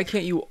mean? Like, why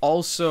can't you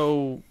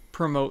also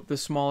promote the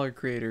smaller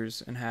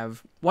creators and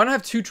why not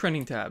have 2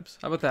 trending tabs?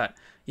 How about that?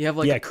 You have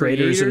like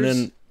creators and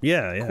then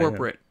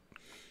corporate.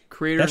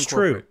 Creator and corporate. That's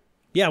true.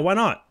 Yeah, why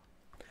not?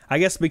 I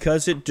guess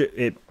because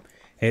it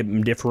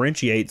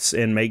differentiates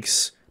and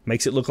makes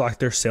it look like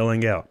they're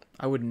selling out.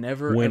 I would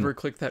never ever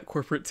click that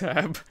corporate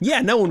tab.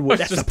 Yeah, no one would.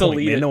 That's just the point,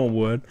 delete man. it. No one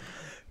would.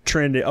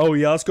 Trending. Oh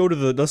yeah, let's go to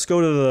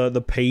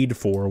the paid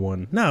for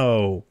one.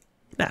 No.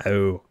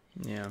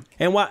 Yeah.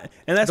 And why?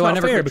 And that's not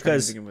fair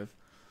because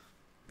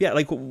yeah,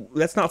 like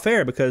that's not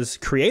fair because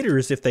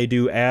creators, if they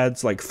do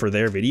ads like for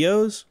their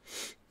videos,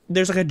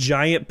 there's like a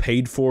giant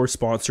paid for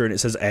sponsor and it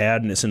says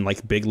ad and it's in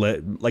like big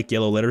like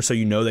yellow letters so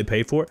you know they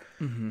pay for it.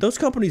 Those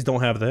companies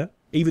don't have that,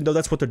 even though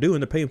that's what they're doing.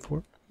 They're paying for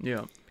it.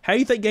 Yeah. How do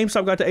you think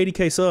GameStop got to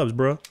 80K subs,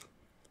 bro?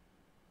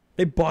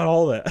 They bought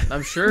all that.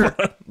 I'm sure.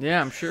 Yeah,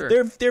 I'm sure.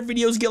 Their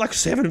videos get like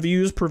 7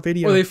 views per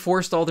video. Or they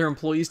forced all their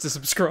employees to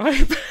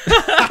subscribe.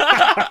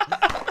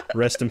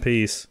 Rest in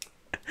peace.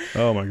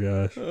 Oh my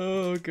gosh.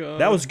 Oh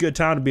god. That was a good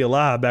time to be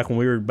alive back when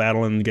we were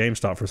battling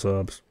GameStop for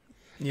subs.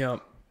 Yeah.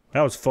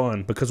 That was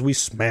fun because we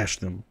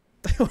smashed them.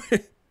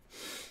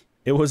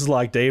 It was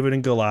like David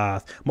and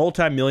Goliath.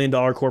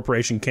 Multi-million-dollar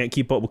corporation can't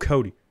keep up with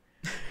Cody.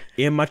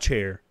 In my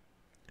chair.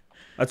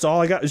 That's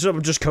all I got.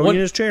 Just Cody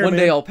in his chair, One man.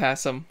 day I'll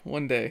pass him.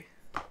 One day.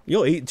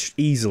 You'll eat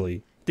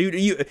easily.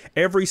 Dude,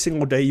 every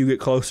single day you get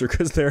closer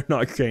because they're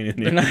not gaining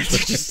any. They're not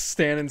just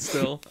standing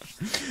still.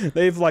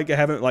 They've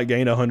haven't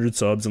gained 100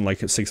 subs in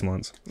like 6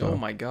 months. So. Oh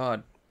my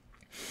god.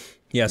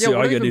 Yeah, so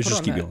all you gotta do is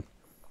just keep going.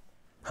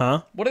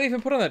 Huh? What do they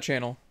even put on that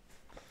channel?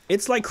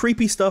 It's like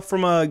creepy stuff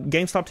from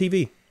GameStop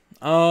TV.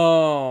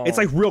 Oh. It's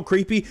like real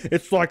creepy.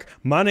 It's like,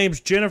 my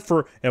name's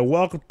Jennifer and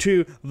welcome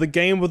to the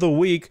game of the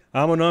week.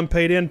 I'm an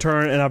unpaid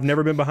intern and I've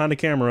never been behind a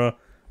camera.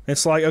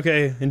 It's like,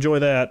 okay, enjoy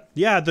that.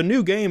 Yeah, the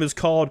new game is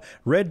called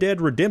Red Dead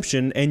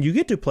Redemption and you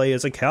get to play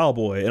as a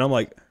cowboy. And I'm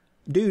like,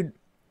 dude,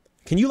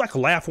 can you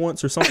laugh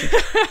once or something?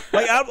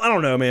 I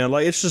don't know, man.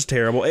 Like, it's just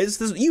terrible. It's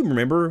this, you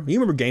remember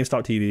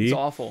GameStop TV? It's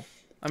awful.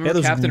 I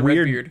remember Captain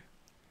Redbeard.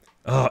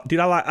 Oh, dude,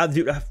 I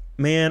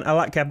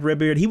like Captain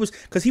Redbeard. He was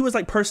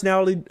like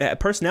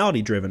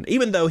personality driven.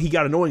 Even though he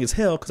got annoying as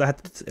hell because I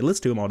had to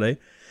listen to him all day.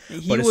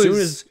 But as soon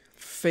as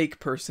fake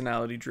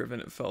personality driven,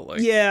 it felt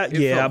like.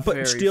 Yeah,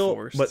 but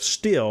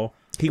still,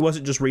 he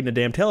wasn't just reading a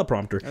damn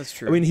teleprompter. That's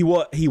true. I mean, he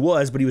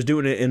was, but he was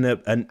doing it in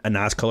a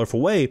nice,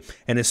 colorful way.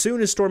 And as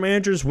soon as store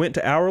managers went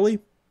to hourly,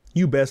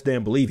 you best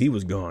damn believe he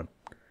was gone.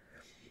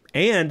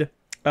 And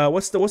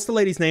what's the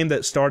lady's name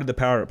that started the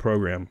Power Up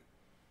program?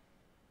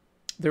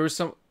 There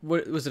was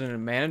was it a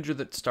manager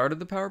that started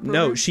the Power program?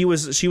 No, she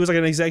was like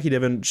an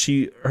executive, and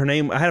her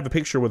name, I have a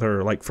picture with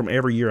her like from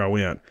every year I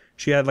went.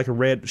 She had like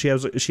red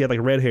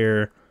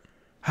hair.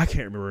 I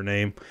can't remember her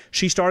name.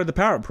 She started the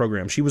Power Up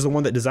program. She was the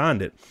one that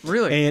designed it.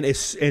 Really?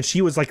 And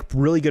she was like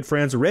really good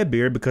friends with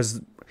Redbeard because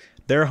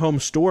their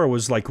home store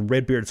was like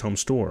Redbeard's home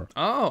store.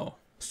 Oh.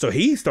 So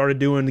he started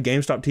doing the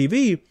GameStop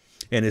TV,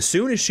 and as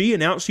soon as she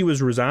announced she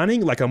was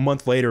resigning, like a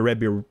month later,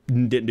 Redbeard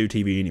didn't do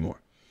TV anymore.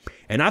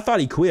 And I thought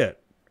he quit.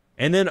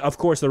 And then, of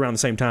course, around the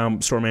same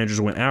time, store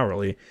managers went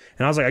hourly.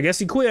 And I was like, I guess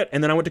he quit.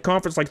 And then I went to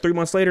conference like 3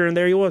 months later, and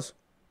there he was.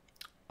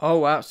 Oh,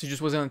 wow. So he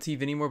just wasn't on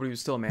TV anymore, but he was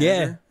still a manager?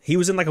 Yeah. He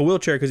was in like a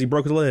wheelchair because he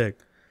broke his leg.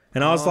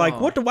 And I was like,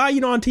 why are you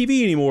not on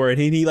TV anymore?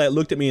 And he like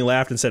looked at me and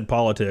laughed and said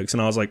politics.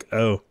 And I was like,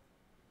 oh,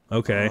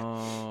 okay.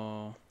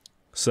 Oh.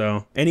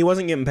 So, and he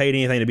wasn't getting paid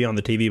anything to be on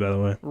the TV, by the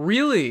way.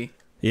 Really?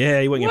 Yeah,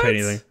 he wasn't getting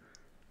paid anything.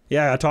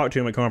 Yeah, I talked to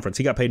him at conference.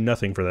 He got paid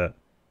nothing for that.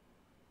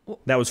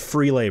 That was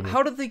free labor.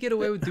 How did they get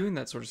away with doing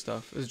that sort of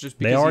stuff? Is it just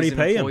because he's an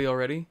employee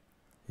already?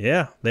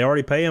 Yeah, they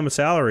already pay him a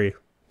salary,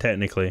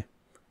 technically.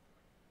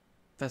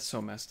 That's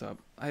so messed up.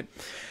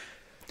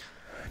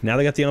 Now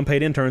they got the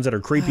unpaid interns that are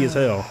creepy as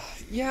hell.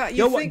 Yeah,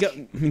 go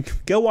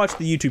watch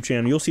the YouTube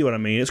channel. You'll see what I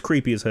mean. It's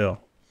creepy as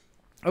hell.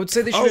 I would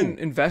say they should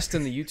invest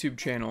in the YouTube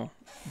channel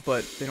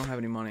but they don't have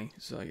any money,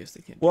 so I guess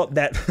they can't. Well,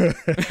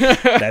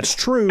 that's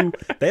true.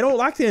 They don't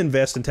like to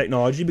invest in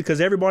technology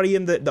because everybody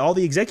in all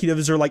the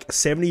executives are like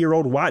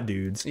 70-year-old white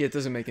dudes. Yeah, it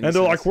doesn't make any sense.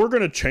 And they're like, we're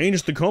going to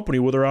change the company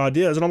with our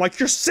ideas. And I'm like,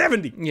 you're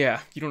 70. Yeah,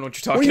 you don't know what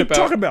you're talking about. What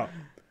are you talking about?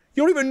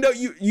 You don't even know.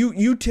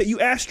 You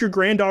asked your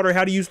granddaughter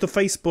how to use the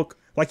Facebook.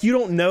 Like, you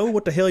don't know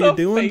what the hell you're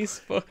doing.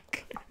 Facebook.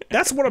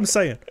 That's what I'm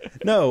saying.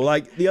 No,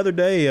 like the other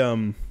day,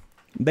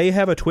 they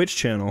have a Twitch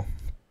channel,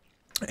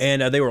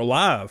 and they were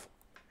live,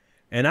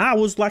 and I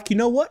was like, you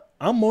know what?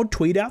 I'm gonna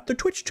tweet out the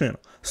Twitch channel.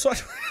 So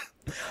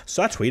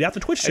I tweet out the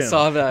Twitch channel. I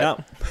saw that.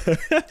 Now,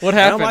 what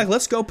happened? I'm like,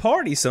 let's go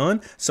party,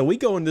 son. So we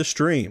go in this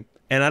stream,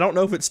 and I don't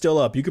know if it's still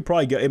up. You could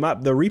probably get it.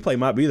 The replay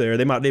might be there.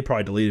 They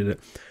probably deleted it.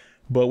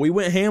 But we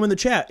went ham in the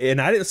chat,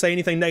 and I didn't say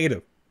anything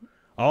negative.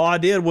 All I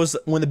did was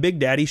when the Big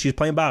Daddy, she's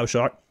playing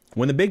BioShock,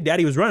 when the Big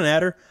Daddy was running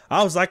at her,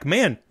 I was like,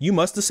 man, you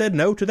must have said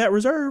no to that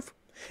reserve.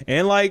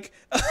 And like,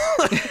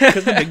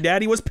 because the Big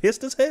Daddy was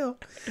pissed as hell.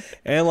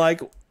 And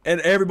like,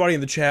 and everybody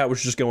in the chat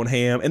was just going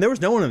ham. And there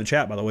was no one in the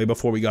chat, by the way,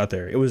 before we got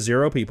there. It was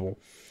 0 people.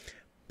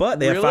 But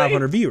they have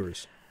 500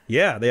 viewers.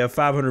 Yeah, they have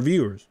 500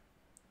 viewers.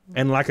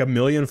 And like 1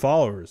 million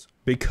followers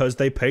because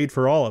they paid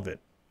for all of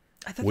it.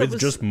 I thought with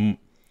just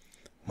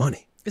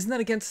money. Isn't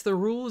that against the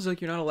rules? Like,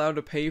 you're not allowed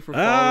to pay for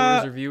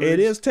followers or viewers? It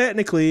is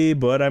technically,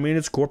 but I mean,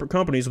 it's a corporate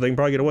company, so they can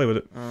probably get away with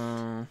it.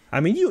 I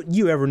mean,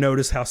 you ever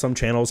notice how some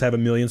channels have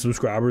 1 million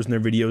subscribers and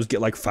their videos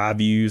get like 5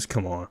 views?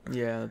 Come on.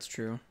 Yeah, that's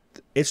true.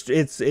 It's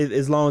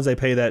as long as they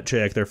pay that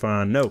check, they're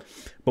fine. No,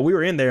 but we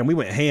were in there and we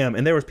went ham,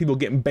 and there was people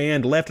getting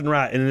banned left and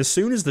right. And as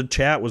soon as the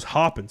chat was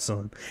hopping,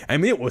 son, I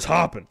mean, it was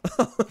hopping.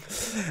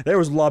 There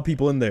was a lot of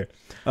people in there.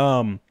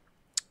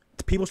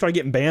 People started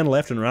getting banned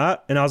left and right,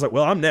 and I was like,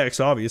 well, I'm next,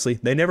 obviously.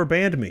 They never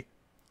banned me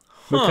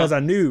because I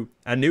knew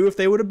if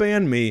they would have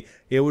banned me,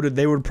 they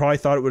would probably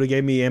thought it would have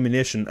gave me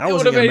ammunition. I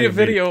would have made a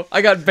video.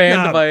 I got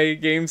banned by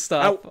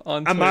GameStop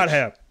on Twitch. I might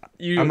have.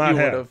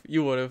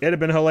 You would have. It'd have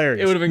been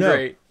hilarious. It would have been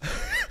great.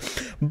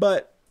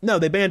 But no,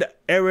 they banned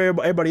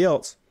everybody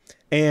else.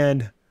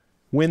 And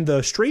when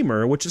the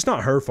streamer, which is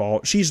not her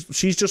fault, she's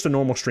just a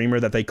normal streamer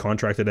that they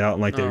contracted out,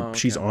 and like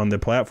she's on the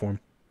platform.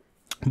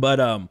 But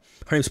her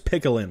name's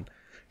Piccolin.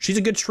 She's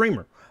a good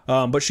streamer,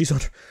 but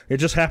it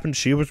just happened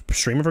she was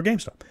streaming for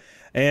GameStop.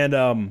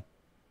 And,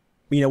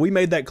 we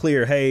made that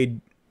clear. Hey,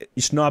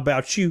 it's not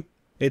about you.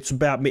 It's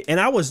about me. And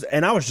I was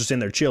just in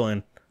there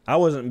chilling. I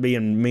wasn't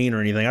being mean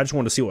or anything. I just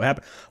wanted to see what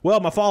happened. Well,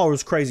 my follower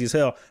was crazy as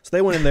hell. So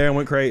they went in there and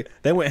went crazy.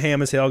 They went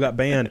ham as hell, got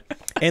banned.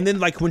 And then,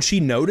 like, when she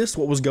noticed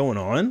what was going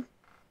on,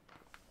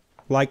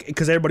 like,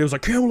 because everybody was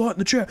like, Camelot in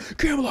the chat.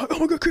 Camelot, oh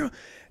my God, Camelot.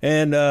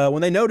 And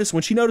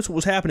when she noticed what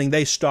was happening,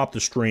 they stopped the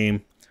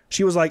stream.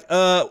 She was like,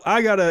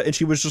 and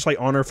she was just like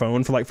on her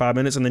phone for like 5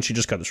 minutes, and then she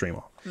just cut the stream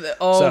off.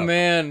 Oh,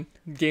 man.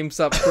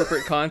 GameStop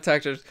corporate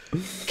contactors.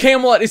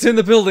 Camelot is in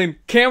the building.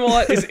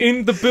 Camelot is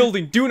in the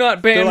building. Do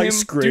not ban him.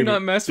 Screaming. Do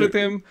not mess with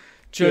him.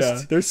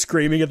 They're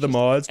screaming at the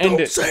mods.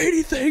 Don't say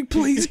anything,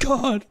 please,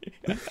 God.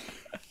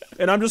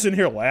 And I'm just in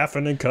here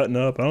laughing and cutting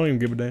up. I don't even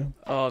give a damn.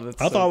 Oh,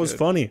 that's I thought it was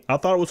funny. I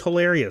thought it was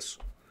hilarious.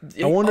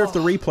 I wonder if the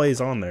replay's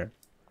on there.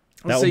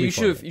 So you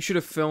should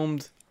have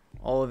filmed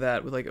all of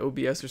that with like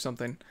OBS or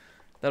something.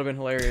 That would have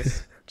been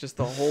hilarious. Just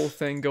the whole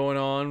thing going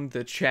on,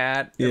 the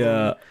chat.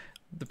 Yeah.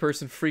 The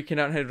person freaking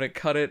out and having to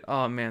cut it.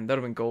 Oh, man, that would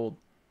have been gold.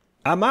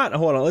 I might,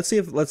 hold on, let's see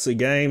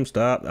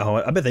GameStop. Oh,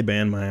 I bet they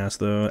banned my ass,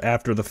 though,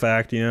 after the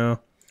fact,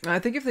 I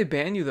think if they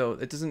ban you, though,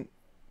 it doesn't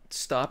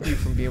stop you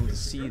from being able to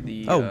see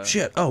the... Oh,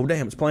 shit. Oh,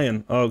 damn, it's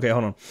playing. Oh, okay,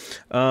 hold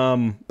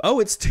on.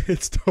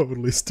 It's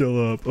totally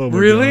still up. Oh, my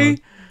really?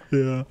 God.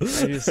 Yeah.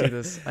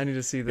 I need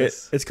to see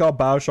this. It's called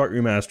BioShock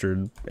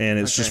Remastered, and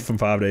it's just from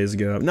 5 days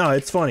ago. No,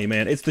 it's funny,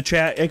 man. It's the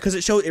chat, because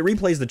it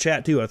replays the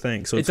chat too, I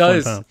think. So it's it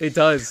does. It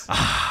does.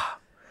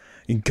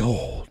 In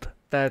gold.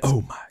 That's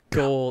my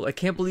gold. God. I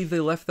can't believe they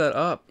left that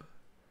up.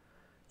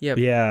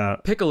 Yeah.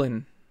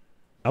 Piccolin.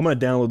 I'm gonna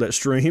download that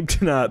stream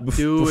tonight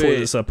before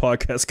this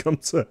podcast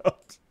comes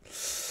out.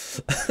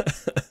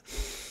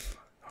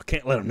 I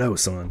can't let them know,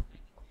 son.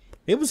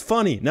 It was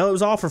funny. No, it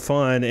was all for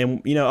fun.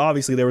 And,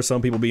 obviously there were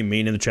some people being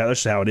mean in the chat.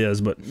 That's just how it is.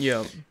 But,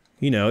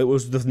 it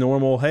was the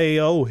normal, hey,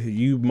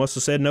 you must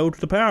have said no to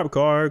the power-up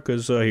card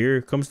because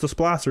here comes the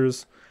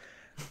splicers.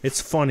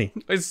 It's funny.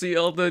 I see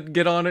all the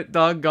get on it,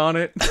 doggone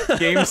it,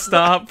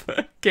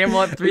 GameStop,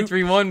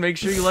 Camelot331. Make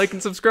sure you like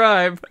and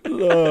subscribe.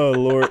 Oh,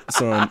 Lord,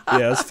 son.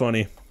 Yeah, it's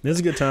funny. It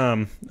was a good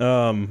time.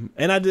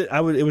 And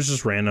it was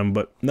just random,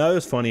 but no, it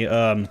was funny.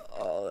 Oh,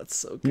 that's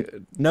so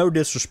good. No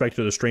disrespect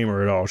to the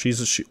streamer at all.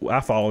 I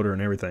followed her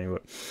and everything,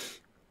 but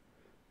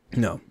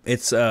no,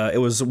 it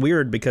was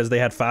weird because they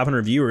had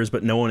 500 viewers,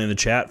 but no one in the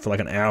chat for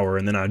like an hour,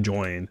 and then I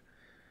joined,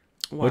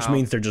 which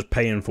means they're just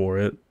paying for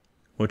it,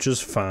 which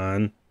is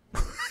fine,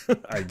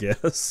 I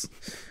guess.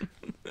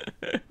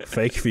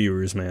 Fake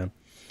viewers, man.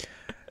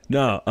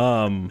 No,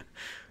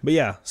 but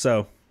yeah,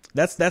 so.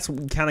 That's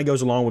kind of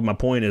goes along with my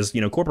point is,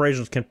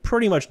 corporations can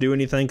pretty much do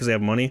anything because they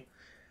have money.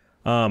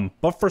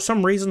 But for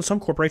some reason, some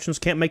corporations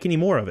can't make any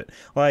more of it.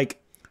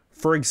 Like,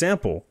 for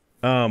example,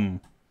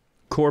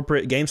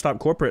 GameStop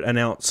corporate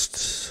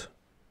announced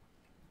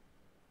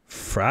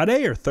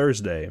Friday or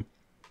Thursday.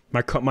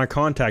 My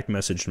contact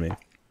messaged me.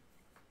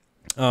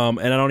 And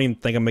I don't even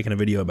think I'm making a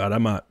video about it. I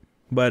might.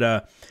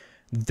 But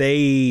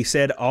they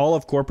said all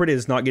of corporate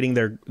is not getting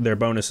their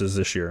bonuses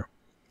this year.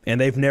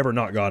 And they've never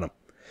not got them.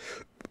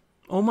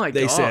 Oh my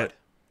God.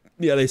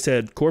 They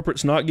said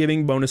corporate's not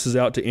giving bonuses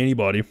out to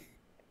anybody.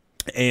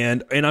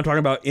 And I'm talking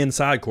about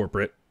inside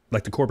corporate.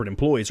 Like the corporate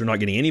employees are not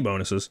getting any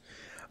bonuses.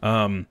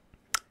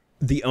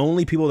 The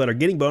only people that are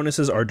getting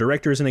bonuses are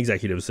directors and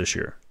executives this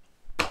year.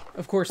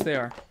 Of course they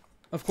are.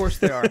 Of course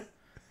they are.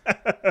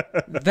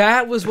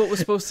 That was what was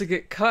supposed to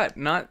get cut,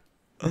 not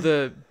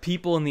the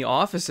people in the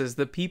offices,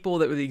 the people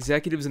that were the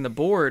executives and the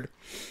board.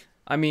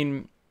 I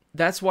mean,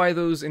 that's why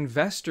those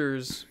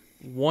investors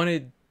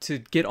wanted to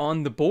get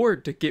on the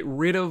board, to get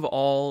rid of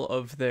all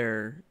of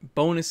their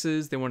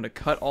bonuses. They wanted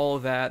to cut all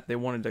of that. They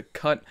wanted to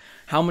cut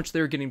how much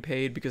they were getting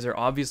paid because they're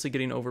obviously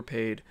getting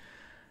overpaid.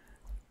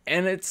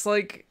 And it's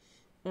like,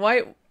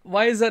 why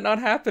is that not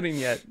happening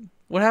yet?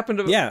 What happened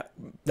to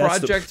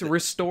Project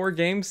Restore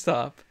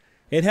GameStop?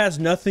 It has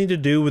nothing to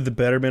do with the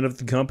betterment of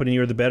the company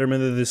or the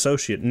betterment of the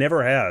associate.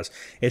 Never has.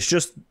 It's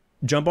just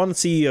jump on the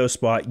CEO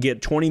spot, get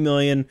a $20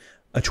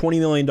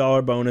 million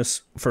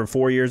bonus for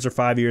 4 years or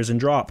 5 years and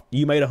drop.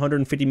 You made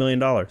 $150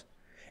 million.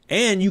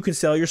 And you can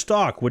sell your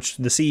stock, which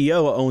the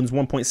CEO owns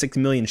 1.6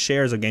 million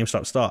shares of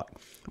GameStop stock,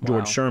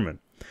 George Sherman.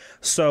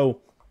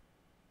 So,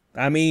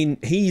 I mean,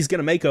 he's going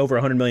to make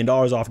over $100 million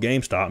off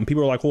GameStop. And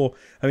people are like, well,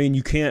 I mean,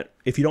 you can't,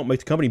 if you don't make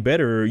the company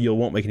better, you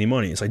won't make any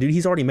money. It's like, dude,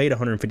 he's already made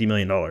 $150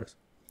 million.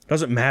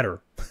 Doesn't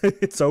matter.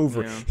 It's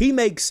over.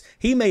 Yeah.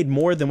 He made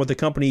more than what the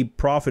company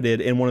profited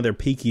in one of their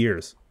peak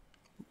years.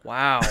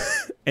 Wow.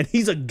 And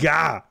he's a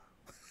guy.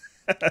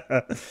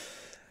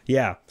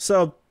 Yeah.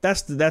 So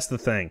that's the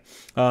thing.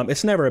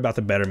 It's never about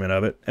the betterment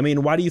of it. I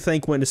mean, why do you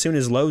think as soon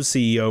as Lowe's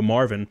CEO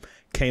Marvin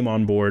came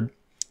on board,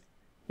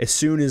 as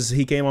soon as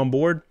he came on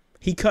board,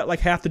 he cut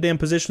like half the damn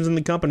positions in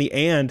the company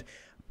and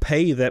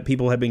pay that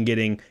people have been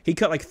getting. He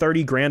cut like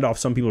 30 grand off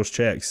some people's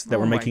checks that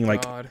were making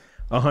like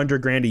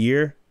 100 grand a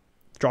year.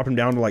 Drop them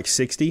down to like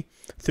 60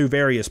 through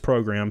various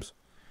programs,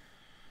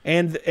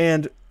 and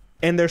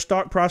their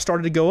stock price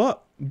started to go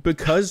up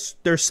because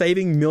they're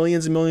saving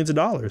millions and millions of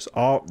dollars,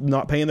 all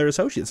not paying their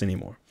associates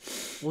anymore.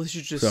 Well, they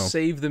should just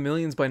save the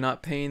millions by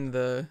not paying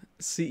the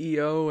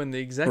CEO and the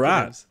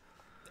executives.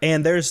 Right.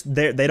 And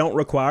they don't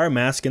require a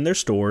mask in their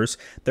stores.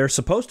 They're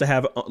supposed to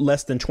have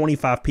less than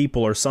 25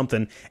 people or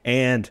something.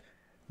 And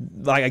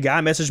like a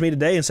guy messaged me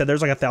today and said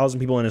there's like 1,000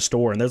 people in his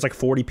store and there's like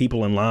 40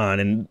 people in line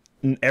and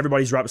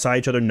everybody's right beside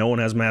each other. No one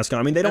has masks on.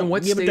 I mean, they don't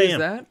give a damn. What state is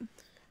that?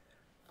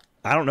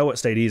 I don't know what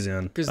state he's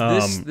in.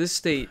 Because this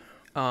state,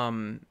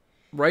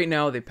 right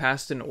now they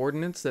passed an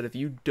ordinance that if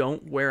you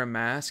don't wear a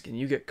mask and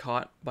you get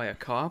caught by a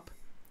cop,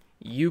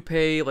 you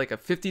pay like a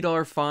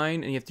 $50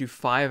 fine and you have to do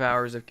 5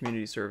 hours of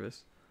community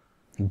service.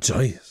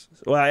 Jeez.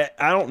 Well,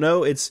 I don't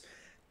know.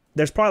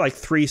 There's probably like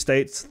 3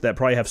 states that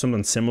probably have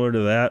something similar to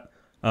that.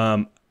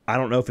 I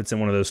don't know if it's in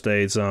one of those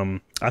states.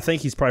 I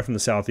think he's probably from the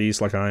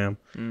Southeast like I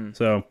am.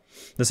 So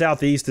the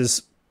Southeast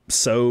is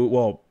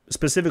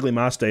specifically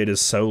my state is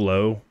so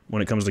low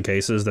when it comes to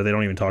cases that they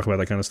don't even talk about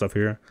that kind of stuff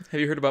here. Have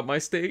you heard about my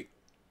state?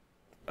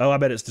 Oh, I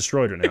bet it's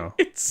destroyed right now.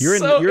 It's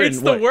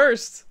the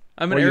worst.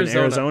 I'm in Arizona.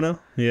 In Arizona?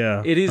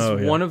 Yeah. It is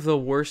one of the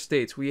worst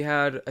states. We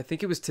had, I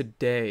think it was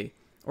today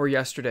or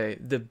yesterday,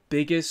 the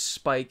biggest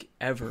spike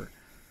ever.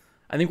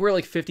 I think we're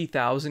like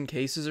 50,000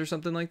 cases or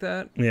something like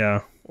that.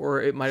 Yeah.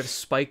 Or it might have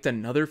spiked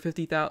another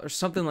 50,000 or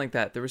something like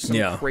that. There was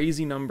some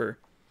crazy number.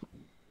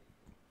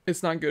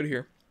 It's not good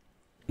here.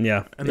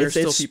 Yeah. And there's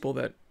still people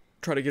that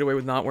try to get away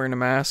with not wearing a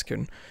mask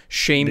and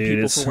shame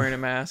people for wearing a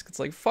mask. It's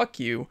like, fuck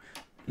you.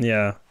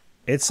 Yeah.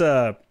 It's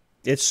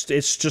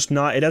just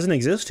not, it doesn't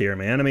exist here,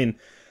 man. I mean,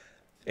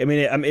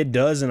 it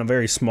does in a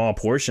very small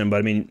portion, but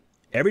I mean,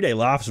 everyday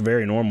life is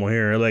very normal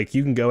here. Like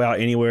you can go out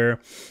anywhere.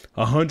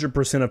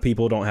 100% of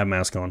people don't have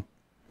masks on.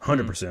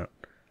 100%.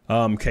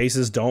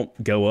 Cases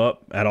don't go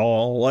up at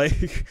all.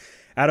 Like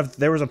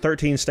there was a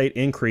 13 state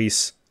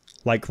increase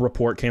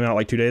report came out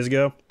like 2 days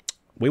ago.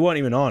 We weren't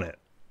even on it.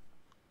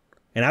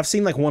 And I've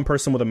seen like one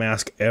person with a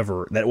mask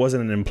ever that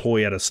wasn't an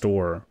employee at a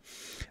store.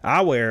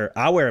 I wear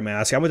a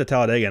mask. I went to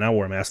Talladega and I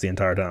wore a mask the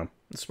entire time.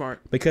 That's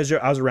smart. Because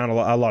I was around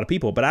a lot of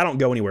people, but I don't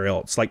go anywhere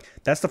else. Like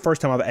that's the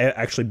first time I've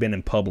actually been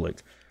in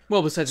public.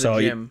 Well, besides the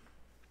gym.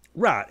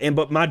 Right.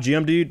 But my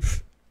gym, dude,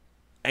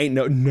 ain't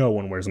no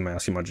one wears a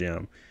mask in my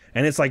gym.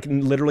 And it's like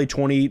literally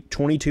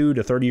 22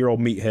 to 30-year-old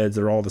meatheads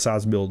that are all the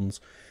size of buildings.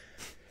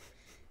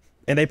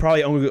 And they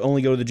probably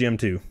only go to the gym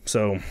too.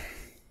 So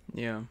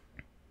yeah.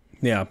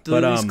 Yeah. Do they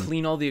at least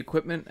clean all the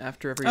equipment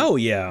after every... Oh,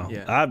 yeah.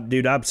 I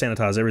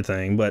sanitize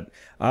everything, but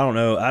I don't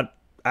know.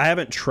 I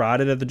haven't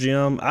tried it at the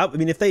gym. I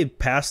mean, if they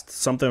passed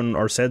something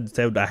or said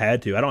I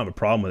had to, I don't have a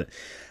problem with it.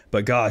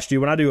 But gosh, dude,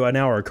 when I do an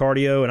hour of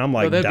cardio and I'm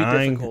like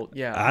dying,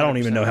 yeah, I don't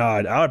even know how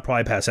I would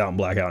probably pass out and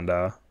black out and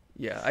die.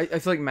 Yeah, I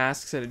feel like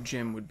masks at a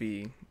gym would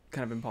be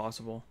kind of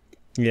impossible.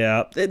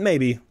 Yeah, it may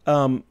be.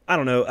 I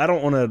don't know. I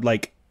don't want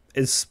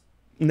to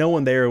no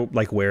one there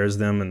wears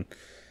them, and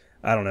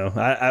I don't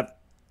know.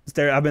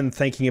 I've been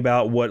thinking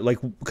about what, like,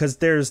 because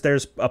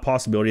there's a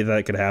possibility that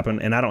it could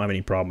happen, and I don't have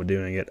any problem with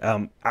doing it.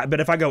 But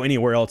if I go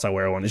anywhere else, I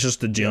wear one. It's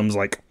just the gym's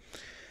like,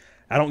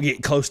 I don't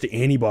get close to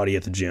anybody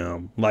at the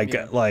gym. Like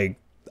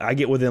I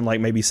get within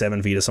like maybe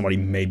 7 feet of somebody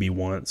maybe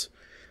once.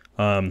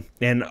 And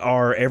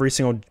every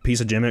single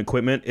piece of gym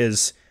equipment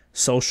is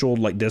social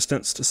like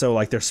distanced, so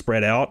like they're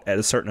spread out at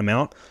a certain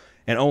amount,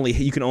 and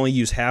you can only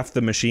use half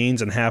the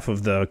machines and half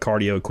of the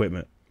cardio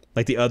equipment.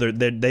 Like the other,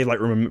 they like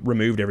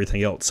removed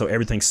everything else, so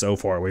everything's so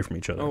far away from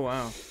each other. Oh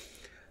wow!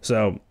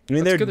 So I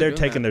mean, they're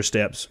taking their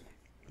steps,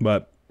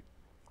 but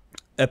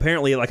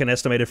apparently, like an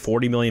estimated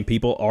 40 million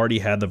people already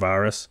had the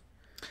virus.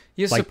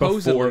 Yeah, like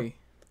supposedly.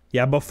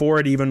 Before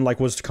it even like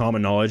was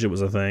common knowledge, it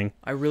was a thing.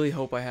 I really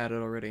hope I had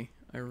it already.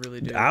 I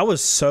really do. I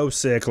was so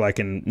sick like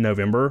in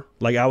November.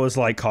 Like I was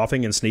like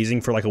coughing and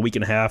sneezing for like a week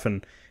and a half,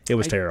 and it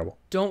was terrible.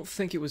 Don't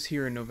think it was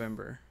here in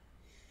November.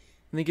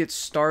 I think it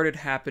started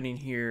happening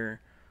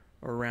here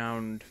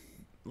around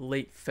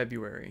late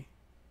February.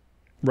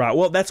 Right.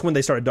 Well, that's when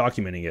they started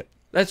documenting it.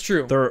 That's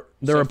true. The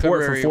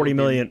report for 40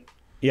 million.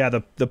 Yeah,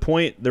 the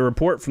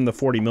report from the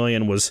 40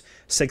 million was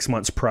 6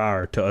 months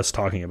prior to us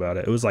talking about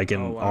it. It was like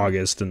in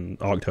August and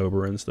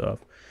October and stuff.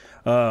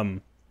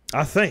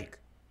 I think.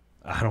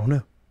 I don't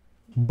know.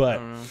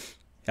 But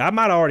I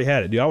might have already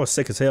had it, dude. I was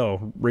sick as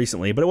hell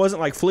recently, but it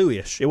wasn't like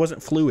flu-ish. It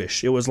wasn't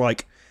flu-ish. It was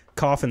like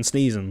coughing,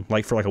 sneezing,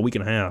 like for like a week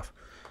and a half.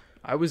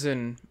 I was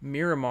in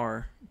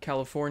Miramar,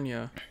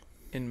 California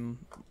in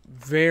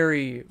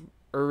very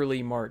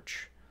early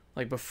March.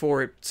 Like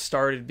before it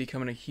started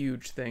becoming a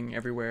huge thing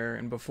everywhere,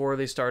 and before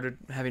they started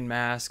having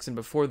masks, and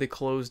before they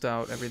closed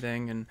out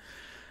everything. And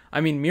I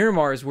mean,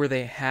 Miramar is where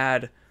they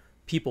had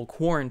people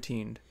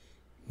quarantined.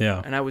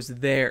 Yeah. And I was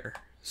there.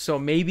 So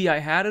maybe I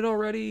had it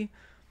already.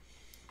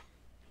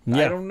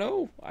 Yeah. I don't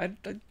know.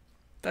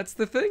 That's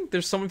the thing.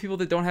 There's so many people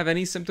that don't have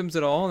any symptoms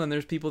at all, and then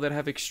there's people that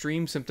have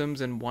extreme symptoms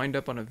and wind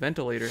up on a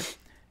ventilator.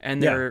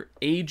 And their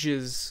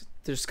ages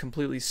just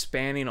completely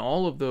spanning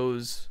all of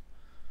those.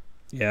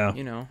 Yeah.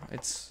 You know,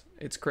 it's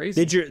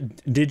crazy.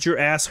 Did your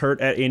ass hurt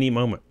at any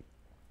moment?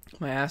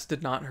 My ass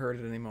did not hurt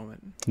at any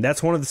moment.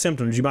 That's one of the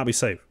symptoms. You might be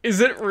safe.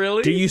 Is it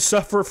really? Do you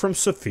suffer from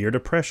severe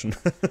depression?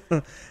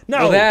 No.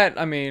 Well,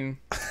 that, I mean...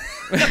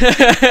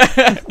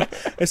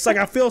 It's like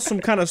I feel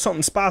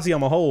something spicy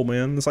on my hole,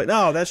 man. It's like,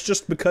 no, that's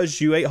just because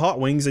you ate hot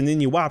wings and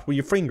then you wiped with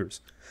your fingers.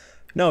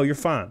 No, you're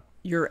fine.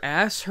 Your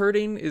ass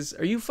hurting is...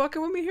 Are you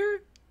fucking with me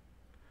here?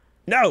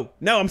 No,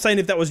 I'm saying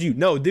if that was you.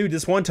 No, dude,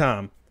 this one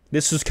time...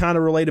 This is kind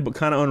of related, but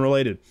kind of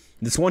unrelated.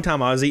 This one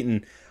time I was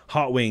eating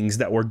hot wings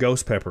that were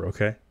ghost pepper,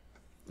 okay?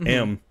 Mm-hmm.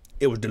 And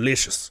it was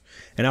delicious.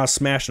 And I was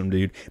smashing them,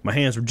 dude. My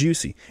hands were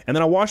juicy. And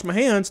then I washed my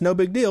hands, no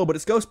big deal, but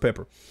it's ghost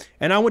pepper.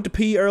 And I went to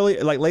pee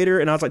later,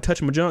 and I was like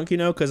touching my junk, you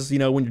know, because, you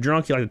know, when you're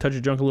drunk, you like to touch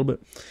your junk a little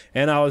bit.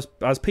 And I was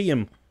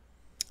peeing.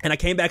 And I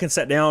came back and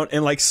sat down,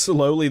 and like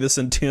slowly this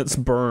intense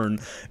burn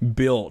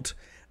built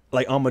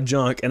like on my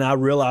junk, and I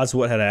realized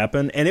what had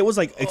happened, and it was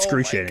like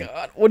excruciating. Oh my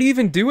God. What do you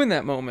even do in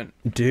that moment?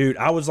 Dude,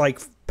 I was like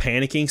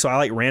panicking, so I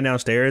like ran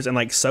downstairs and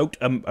like soaked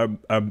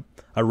a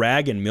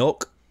rag in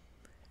milk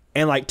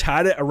and like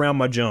tied it around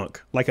my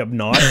junk, like a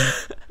knot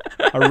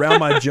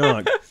around my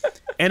junk.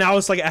 And I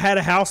was like, I had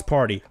a house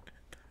party,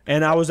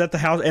 and I was at the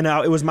house, and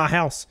it was my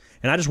house,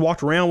 and I just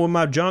walked around with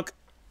my junk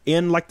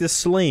in like this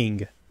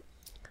sling.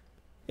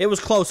 It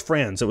was close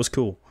friends. It was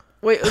cool.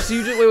 Wait, so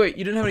you wait,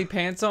 you didn't have any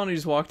pants on? You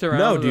just walked around?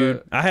 No,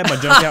 dude. I had my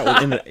junk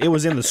out. It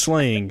was in the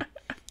sling.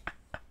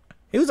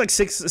 It was like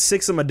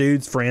six of my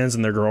dudes' friends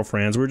and their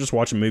girlfriends. We were just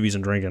watching movies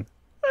and drinking.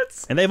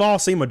 And they've all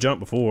seen my junk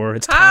before.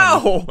 It's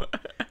how?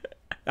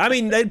 I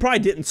mean, they probably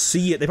didn't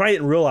see it. They probably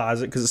didn't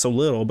realize it because it's so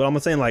little. But I'm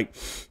saying, like,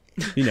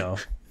 you know.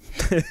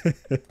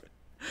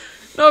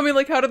 No, I mean,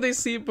 like, how did they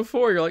see it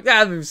before? You're like,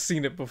 they've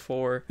seen it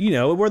before. You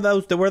know, we're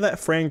that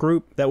friend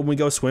group that when we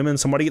go swimming,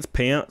 somebody gets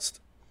pantsed.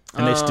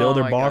 And they steal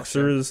their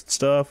boxers and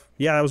stuff.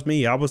 Yeah, that was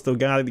me. I was the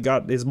guy that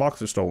got his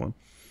boxers stolen.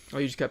 Oh,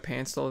 you just got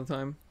pantsed all the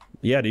time?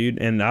 Yeah, dude.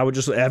 And I would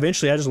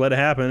eventually I just let it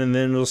happen, and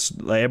then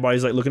just, like,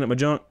 everybody's like looking at my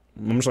junk.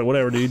 I'm just like,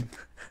 whatever, dude.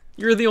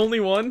 You're the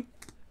only one?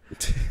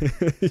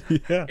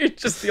 Yeah. You're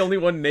just the only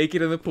one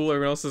naked in the pool.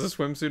 Everyone else has a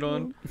swimsuit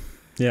on?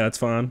 Yeah, it's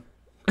fine.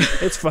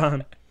 It's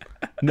fine.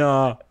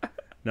 Nah,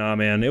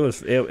 man. It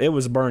was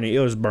burning. It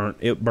was burnt.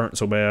 It burnt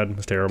so bad. It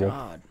was terrible.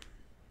 God.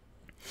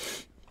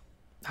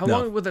 How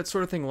long would that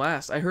sort of thing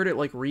last? I heard it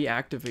like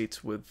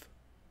reactivates with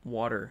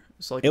water.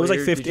 So like it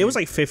was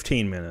like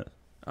 15 minutes.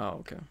 Oh,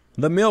 okay.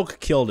 The milk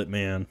killed it,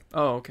 man.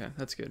 Oh, okay.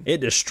 That's good. It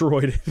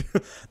destroyed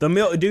it. The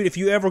milk, dude, if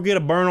you ever get a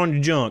burn on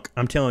your junk,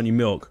 I'm telling you,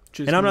 milk.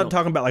 And I'm not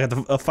talking about like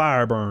a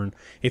fire burn.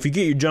 If you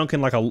get your junk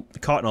in like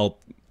caught in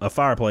a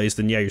fireplace,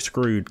 then yeah, you're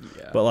screwed.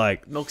 Yeah. But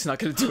like milk's not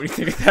going to do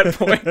anything at that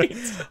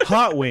point.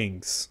 Hot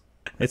wings.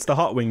 It's the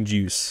hot wing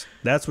juice.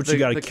 That's what you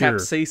got to cure. The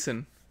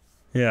capsaicin.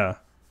 Yeah.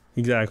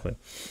 Exactly.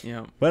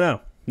 Yeah. But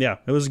no. Yeah,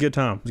 it was a good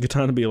time. It was a good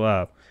time to be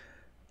alive.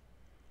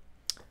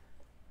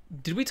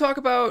 Did we talk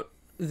about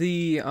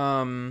the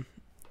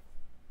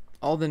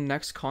all the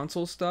next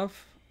console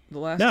stuff the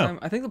last time?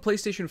 I think the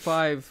PlayStation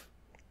 5,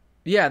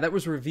 yeah, that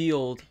was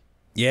revealed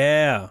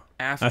Yeah.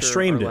 After I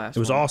streamed it. our last It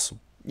was one. awesome.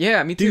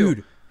 Yeah, me too.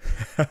 Dude.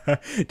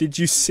 Did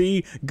you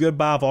see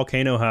Goodbye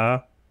Volcano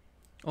High?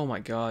 Oh my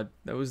god,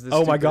 that was the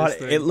Oh my god,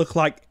 thing. it looked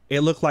like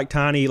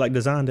Tiny like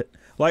designed it.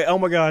 Like, oh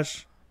my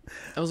gosh.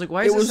 I was like,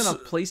 why is this in a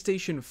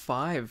PlayStation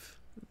 5?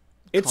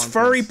 It's conference?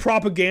 furry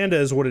propaganda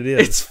is what it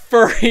is. It's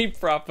furry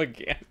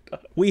propaganda.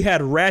 We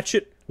had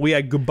Ratchet, we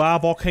had Goodbye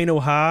Volcano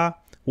High,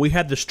 we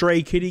had the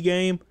Stray Kitty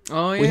game.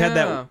 Oh yeah. We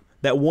had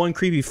that one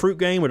creepy fruit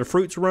game where the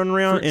fruits running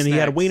around Fruit and snacks. he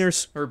had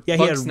wieners. Or yeah, he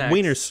bug had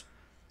snacks.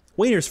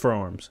 wieners for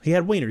arms. He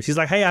had wieners. He's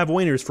like, hey, I have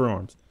wieners for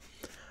arms.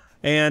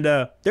 And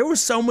there were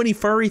so many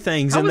furry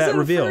things in that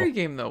reveal. How was that a furry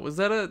game though?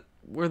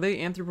 Were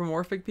they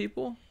anthropomorphic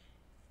people?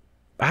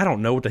 I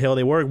don't know what the hell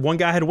they were. One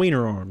guy had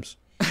wiener arms.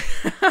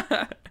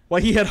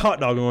 Like he had hot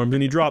dog arms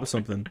and he dropped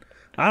something.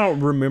 I don't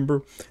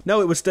remember.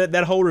 No, it was that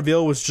whole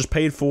reveal was just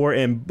paid for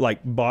and like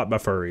bought by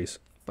furries.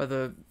 By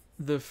the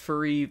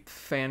furry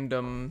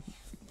fandom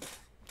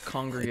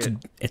congregate.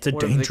 It's a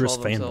dangerous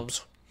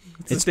fandom.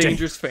 It's a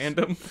dangerous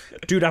fandom.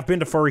 Dude, I've been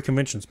to furry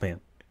conventions,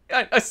 man.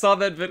 I saw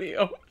that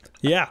video.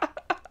 Yeah.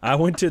 I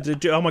went to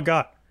the... Oh, my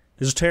God.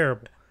 This is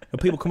terrible.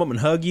 And people come up and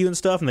hug you and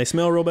stuff, and they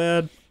smell real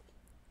bad.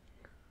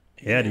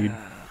 Yeah, dude.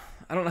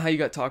 I don't know how you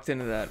got talked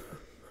into that.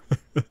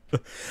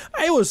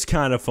 It was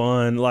kind of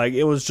fun. Like,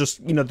 it was just,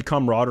 you know, the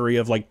camaraderie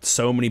of, like,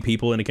 so many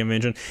people in a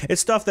convention.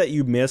 It's stuff that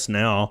you miss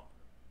now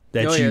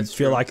that you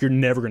feel true. like you're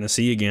never going to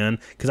see again.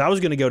 Because I was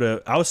going to go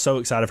to... I was so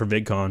excited for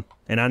VidCon,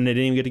 and I didn't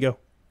even get to go.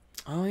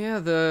 Oh yeah,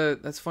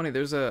 that's funny.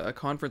 There's a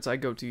conference I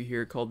go to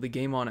here called the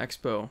Game On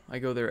Expo. I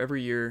go there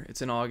every year.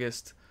 It's in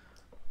August.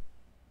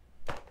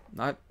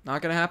 Not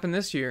gonna happen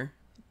this year.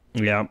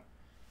 Yeah,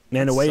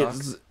 man. The way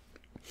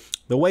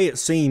it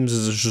seems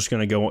is it's just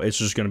gonna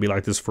be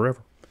like this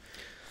forever.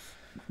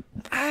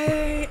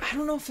 I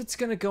don't know if it's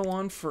gonna go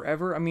on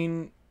forever. I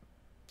mean,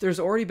 there's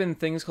already been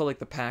things called like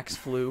the PAX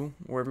flu,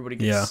 where everybody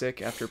gets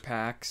sick after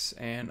PAX,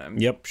 and I'm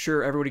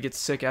sure everybody gets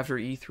sick after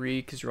E3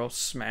 because you're all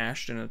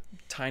smashed in a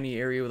tiny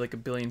area with like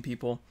 1 billion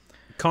people.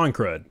 Con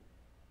crud.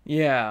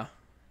 Yeah,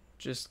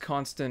 just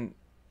constant.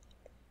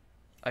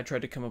 I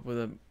tried to come up with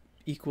a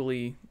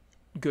equally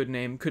good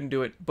name, couldn't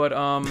do it, but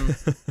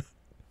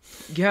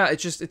yeah,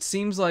 it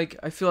seems like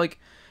I feel like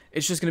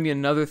it's just gonna be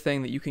another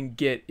thing that you can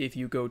get if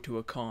you go to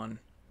a con.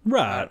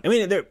 Right. I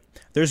mean,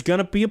 there's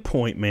gonna be a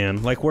point,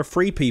 man. Like, we're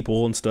free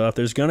people and stuff.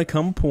 There's gonna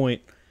come a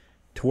point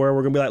to where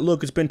we're gonna be like,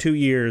 look, it's been 2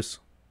 years.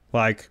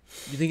 Like,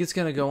 you think it's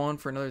gonna go on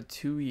for another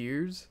 2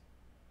 years?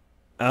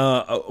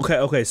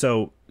 Okay.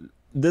 So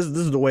this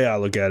is the way I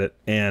look at it,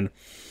 and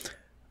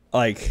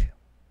like,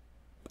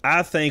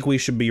 I think we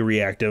should be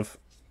reactive,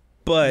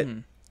 but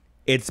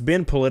it's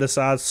been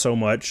politicized so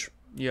much.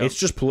 Yeah.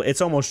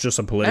 It's almost just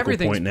a political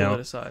point now.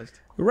 Everything's politicized.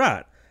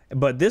 Right.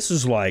 But this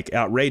is like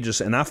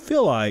outrageous, and I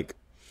feel like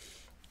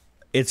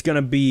it's going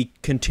to be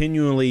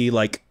continually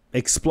like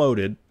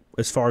exploded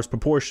as far as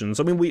proportions.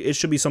 I mean, it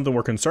should be something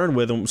we're concerned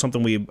with and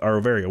something we are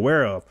very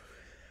aware of.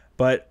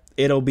 But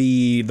it'll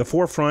be the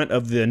forefront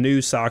of the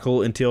news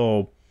cycle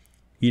until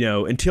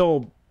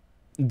the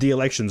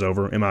election's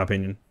over, in my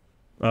opinion.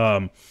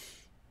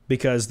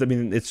 Because I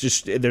mean, it's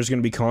just there's going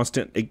to be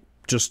constant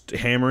just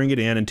hammering it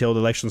in until the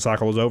election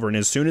cycle is over, and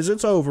as soon as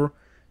it's over,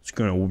 it's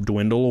going to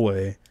dwindle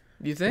away.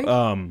 You think?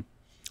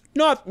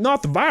 Not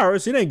the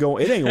virus. It ain't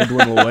going to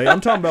dwindle away.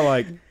 I'm talking about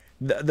like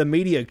the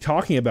media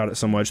talking about it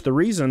so much. The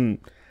reason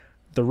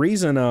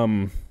everybody's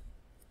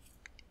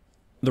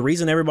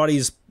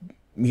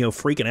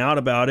freaking out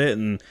about it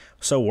and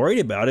so worried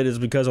about it is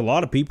because a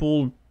lot of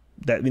people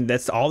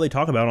that's all they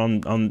talk about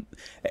on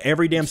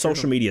every damn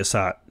social media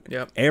site.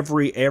 Yep.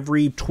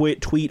 Every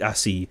tweet I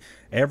see,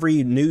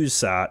 every news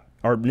site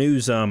or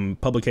news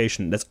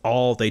publication, that's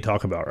all they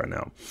talk about right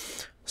now.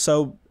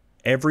 So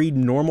every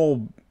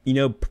normal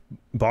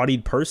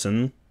bodied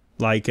person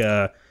like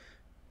are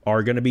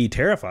going to be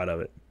terrified of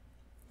it.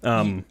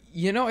 I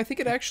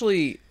think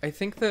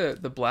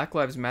the Black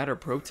Lives Matter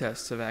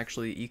protests have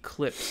actually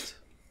eclipsed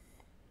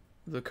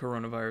the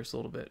coronavirus a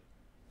little bit.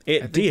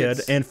 It did,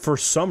 and for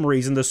some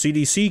reason the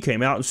CDC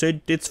came out and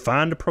said it's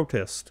fine to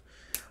protest.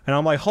 And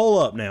I'm like,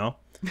 hold up now.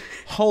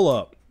 Hold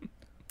up.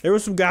 There were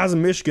some guys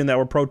in Michigan that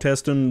were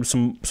protesting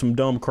some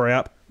dumb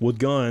crap with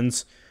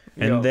guns,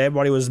 and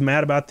everybody was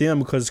mad about them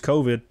because of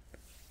COVID.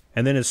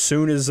 And then as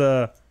soon as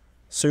this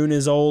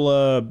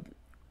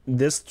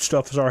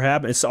stuff started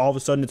happening, it's all of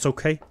a sudden it's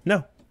okay.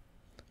 No.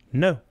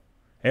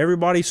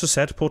 Everybody's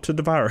susceptible to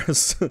the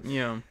virus.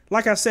 Yeah.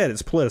 Like I said,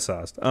 it's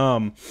politicized.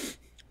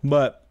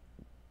 But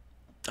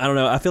I don't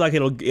know. I feel like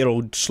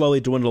it'll slowly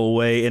dwindle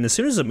away, and as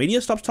soon as the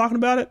media stops talking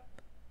about it,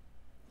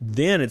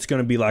 then it's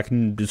going to be like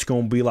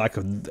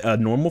a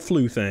normal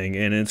flu thing,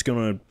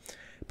 and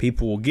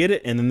people will get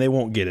it, and then they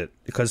won't get it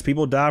because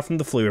people die from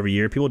the flu every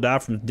year. People die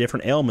from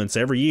different ailments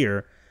every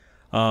year.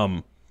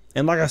 And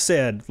like I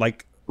said,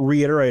 like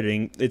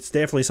reiterating, it's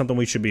definitely something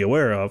we should be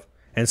aware of,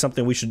 and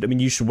something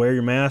you should wear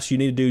your mask. You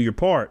need to do your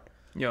part.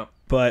 Yeah.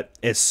 But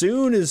as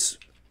soon as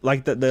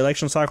like the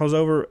election cycle is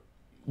over,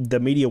 the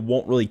media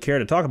won't really care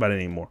to talk about it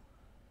anymore.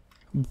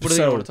 What do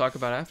they want to talk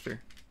about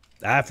after?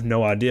 I have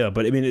no idea,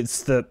 but I mean,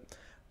 it's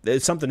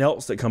it's something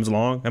else that comes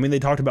along. I mean, they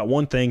talked about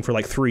one thing for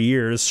like 3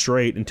 years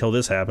straight until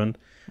this happened.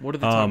 What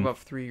did they talk about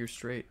for 3 years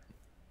straight?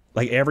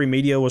 Like every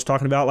media was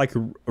talking about like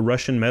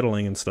Russian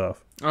meddling and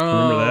stuff. Oh,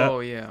 remember that? Oh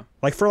yeah.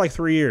 Like for like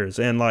 3 years,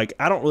 and like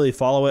I don't really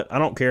follow it. I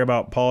don't care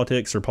about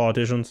politics or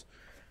politicians.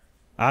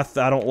 I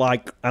don't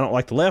like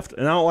the left,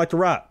 and I don't like the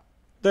right.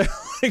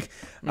 Like,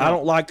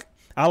 no.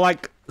 I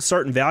like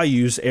certain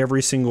values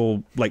every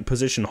single like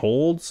position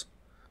holds.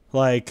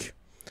 Like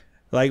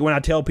when I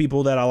tell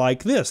people that I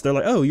like this, they're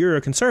like, "Oh, you're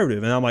a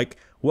conservative," and I'm like,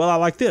 "Well, I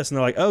like this," and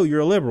they're like, "Oh,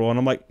 you're a liberal," and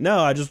I'm like,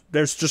 "No,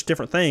 there's just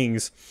different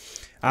things."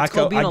 It's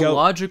called being a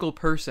logical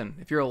person.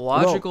 If you're a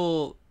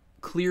logical,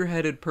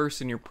 clear-headed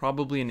person, you're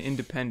probably an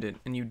independent,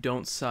 and you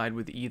don't side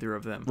with either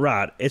of them.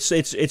 Right.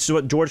 It's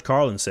what George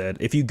Carlin said.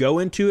 If you go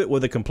into it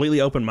with a completely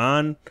open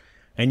mind,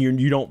 and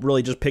you don't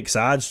really just pick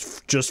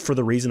sides just for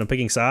the reason of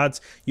picking sides,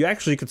 you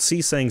actually could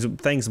see things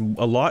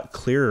a lot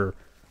clearer,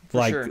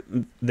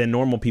 than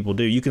normal people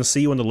do. You can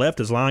see when the left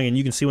is lying, and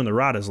you can see when the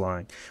right is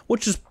lying,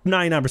 which is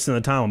 99% of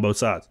the time on both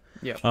sides.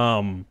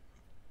 Yeah.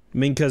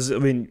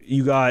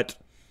 You got.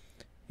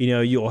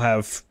 You'll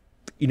have,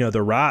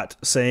 the right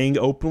saying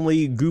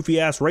openly goofy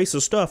ass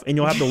racist stuff, and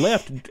you'll have the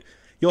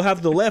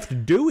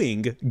left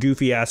doing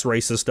goofy ass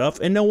racist stuff,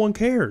 and no one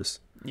cares.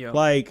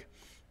 Yeah.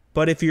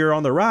 But if you're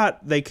on the right,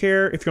 they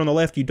care. If you're on the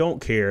left, you don't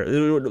care.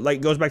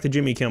 It goes back to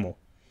Jimmy Kimmel.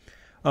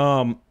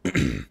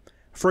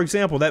 For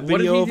example, that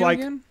video of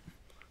again?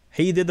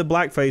 He did the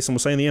blackface and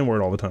was saying the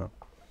N-word all the time,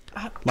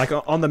 like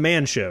on the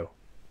Man Show.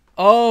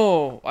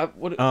 Oh,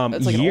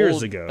 that's like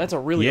years ago. That's a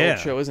really old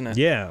show, isn't it?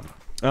 Yeah.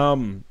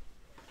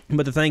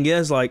 But the thing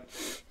is, like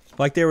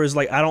there was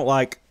I don't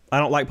like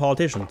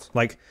politicians.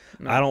 I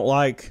don't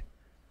like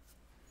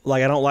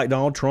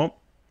Donald Trump.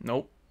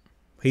 Nope.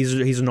 He's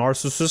a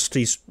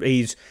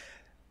narcissist.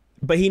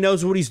 But he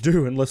knows what he's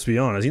doing. Let's be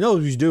honest. He knows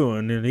what he's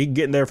doing, and he's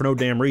getting there for no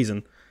damn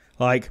reason.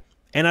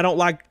 And I don't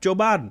like Joe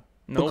Biden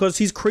because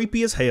he's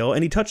creepy as hell,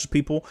 and he touches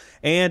people,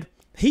 and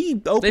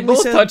he openly they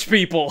both touch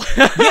people.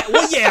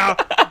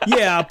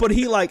 Yeah, but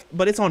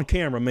but it's on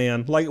camera,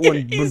 man. Like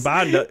when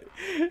Biden,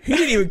 he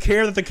didn't even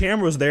care that the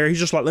camera was there. He's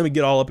just like, let me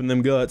get all up in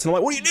them guts. And I'm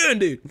like, what are you doing,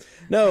 dude?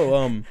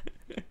 No,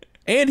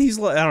 and he's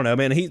like, I don't know,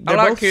 man. I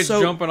like kids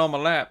jumping on my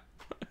lap.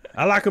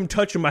 I like him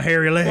touching my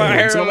hairy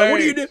legs. I'm like, what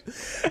are you doing?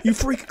 You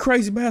freaking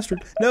crazy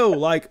bastard.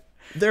 No,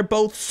 they're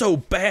both so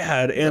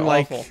bad, and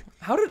they're awful.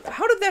 How did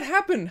that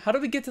happen? How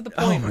did we get to the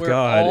point where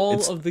all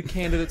of the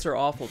candidates are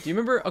awful? Do you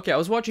remember? Okay, I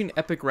was watching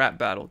Epic Rap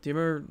Battle. Do you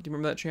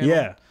remember that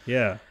channel?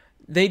 Yeah.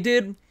 They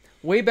did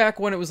way back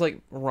when it was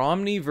like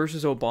Romney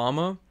versus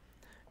Obama.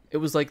 It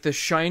was like the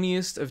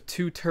shiniest of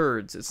two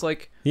turds. It's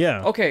like,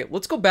 okay,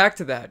 let's go back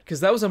to that,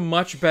 because that was a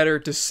much better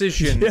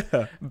decision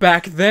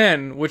back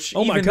then, which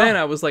even then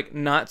I was like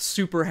not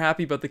super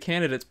happy about the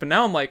candidates. But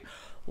now I'm like,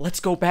 let's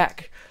go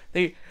back.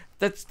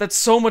 That's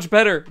so much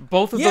better.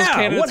 Both of those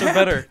candidates are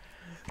better.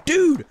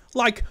 Dude,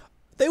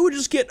 they would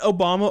just get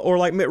Obama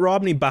or Mitt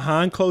Romney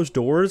behind closed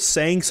doors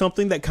saying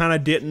something that kind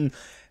of didn't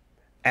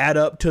add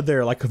up to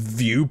their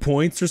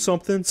viewpoints or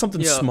something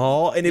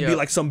small, and it'd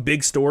be some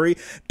big story.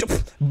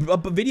 A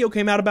video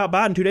came out about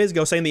Biden 2 days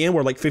ago saying the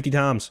N-word 50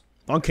 times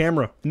on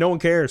camera. No one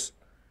cares.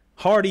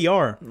 Hard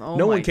ER.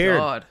 No one cared.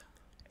 God.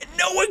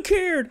 No one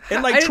cared.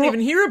 And I didn't even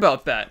hear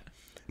about that.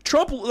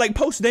 Trump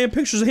posts damn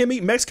pictures of him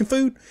eating Mexican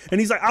food, and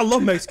he's like, I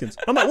love Mexicans.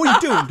 I'm like, what are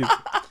you doing, dude?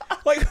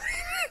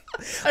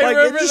 I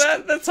remember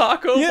the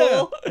taco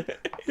bowl.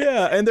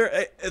 Yeah, and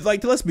they're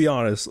let's be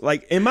honest.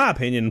 In my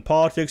opinion,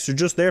 politics are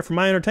just there for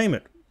my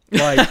entertainment.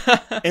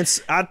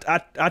 And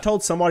I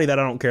told somebody that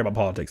I don't care about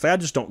politics. I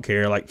just don't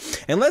care.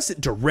 Unless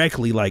it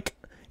directly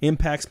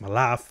impacts my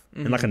life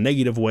in a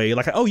negative way.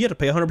 Oh, you have to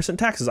pay 100%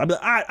 taxes. I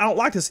don't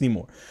like this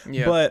anymore.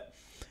 Yeah. But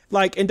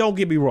and don't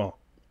get me wrong.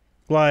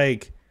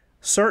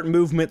 Certain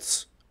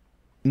movements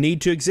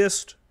need to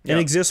exist and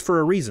exist for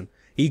a reason.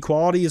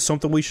 Equality is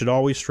something we should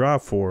always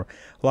strive for.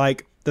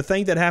 The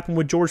thing that happened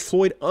with George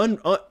Floyd,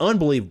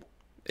 unbelievable.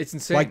 It's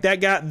insane. That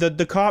guy,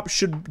 the cops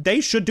should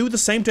do the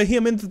same to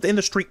him in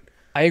the street.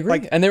 I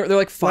agree. And there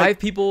were five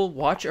people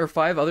or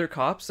 5 other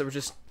cops that were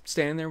just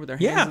standing there with their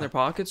hands in their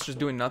pockets, just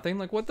doing nothing.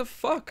 What the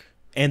fuck?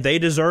 And they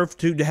deserve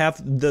to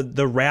have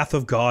the wrath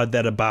of God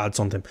that abides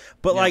on them.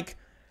 But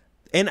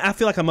and I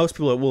feel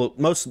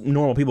most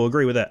normal people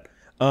agree with that.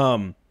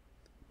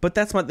 But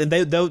that's my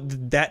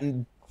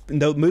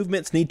the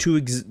movements need to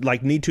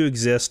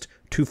exist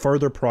to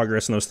further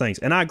progress in those things,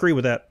 and I agree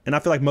with that, and I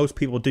feel most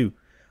people do.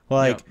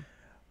 But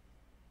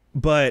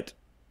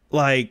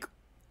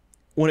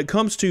when it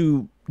comes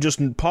to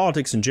just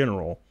politics in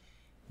general,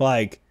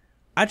 I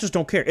just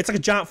don't care. It's like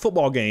a giant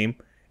football game,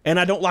 and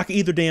I don't like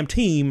either damn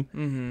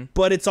team.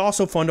 But it's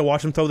also fun to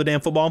watch them throw the damn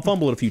football and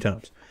fumble it a few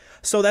times.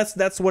 So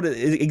that's what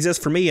it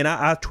exists for me, and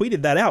I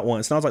tweeted that out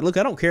once, and I was like, look,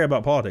 I don't care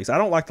about politics. I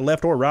don't like the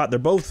left or right. They're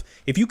both,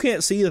 if you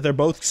can't see that they're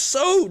both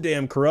so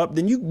damn corrupt,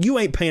 then you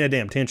ain't paying a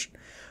damn attention.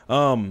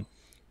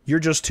 You're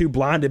just too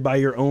blinded by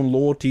your own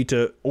loyalty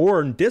to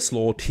or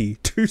disloyalty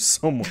to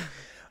someone.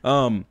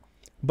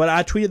 But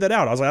I tweeted that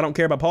out. I was like, I don't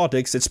care about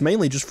politics. It's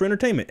mainly just for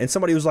entertainment. And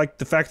somebody was like,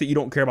 the fact that you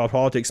don't care about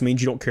politics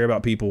means you don't care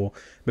about people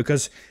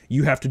because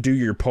you have to do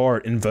your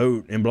part and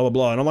vote and blah, blah,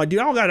 blah. And I'm like, dude,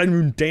 I don't got to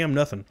do damn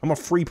nothing. I'm a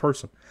free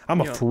person.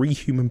 I'm a free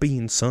human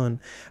being, son.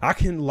 I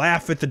can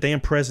laugh at the damn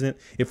president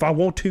if I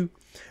want to.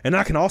 And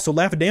I can also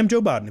laugh at damn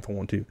Joe Biden if I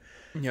want to.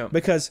 Yeah.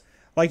 Because,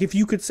 like, if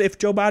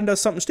Joe Biden does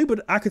something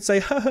stupid, I could say,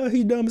 haha,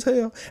 he's dumb as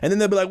hell. And then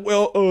they'll be like,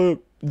 well,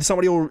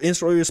 somebody will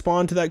instantly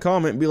respond to that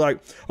comment and be like,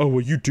 oh,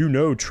 well, you do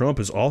know Trump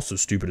is also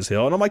stupid as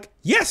hell. And I'm like,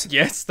 yes.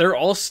 Yes, they're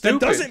all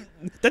stupid.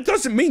 That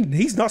doesn't mean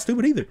he's not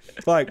stupid either.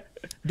 Like,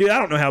 dude, I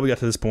don't know how we got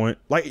to this point.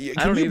 Like,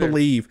 can you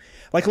believe?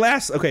 Like,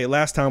 last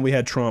time we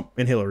had Trump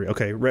and Hillary.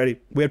 Okay, ready?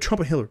 We have Trump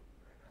and Hillary.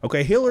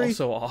 Okay, Hillary.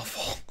 Also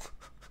awful.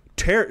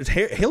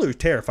 Hillary's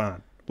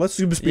terrifying. Let's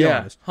just be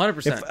honest.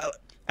 100%.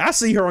 I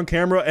see her on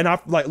camera and I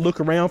like look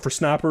around for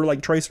sniper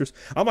like tracers.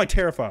 I'm like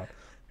terrified.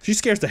 She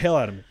scares the hell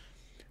out of me.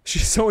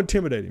 She's so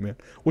intimidating, man.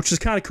 Which is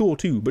kind of cool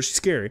too, but she's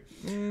scary.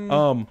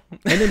 And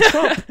then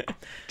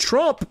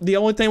Trump. The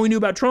only thing we knew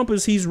about Trump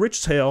is he's rich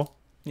as hell.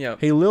 Yeah.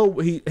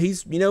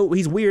 He's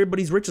he's weird, but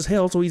he's rich as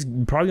hell, so he's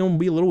probably gonna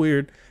be a little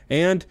weird.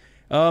 And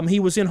he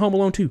was in Home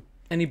Alone 2.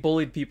 And he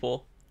bullied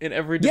people in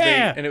every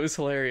debate, and it was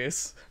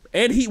hilarious.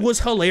 And he was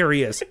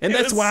hilarious, and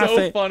that's why so I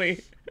think funny.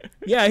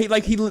 Yeah,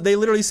 they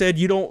literally said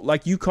you don't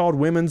like you called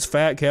women's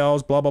fat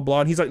cows, blah blah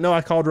blah, and he's like, no,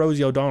 I called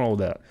Rosie O'Donnell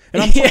that,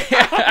 and I'm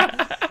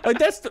like,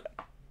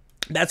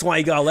 that's why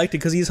he got elected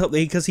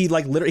because he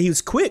like literally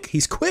he's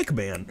quick,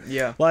 man.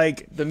 Yeah,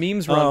 like the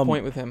memes were on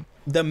point with him.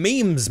 The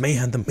memes,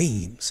 man, the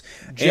memes.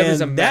 Jeb is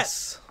a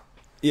mess.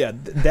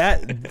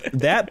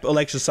 That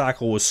election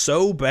cycle was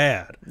so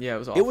bad. Yeah, it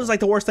was awful. It was like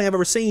the worst thing I've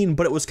ever seen,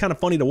 but it was kind of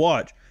funny to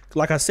watch.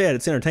 Like I said,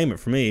 it's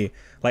entertainment for me.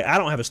 Like I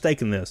don't have a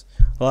stake in this.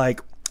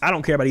 Like. I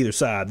don't care about either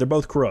side. They're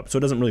both corrupt, so it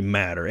doesn't really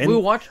matter. And we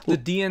watched the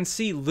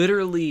DNC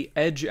literally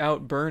edge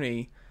out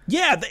Bernie.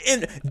 Yeah,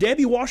 and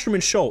Debbie Wasserman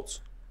Schultz,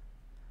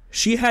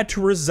 she had to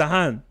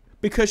resign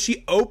because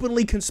she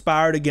openly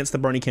conspired against the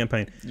Bernie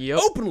campaign. Yep.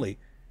 Openly.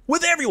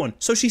 With everyone.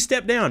 So she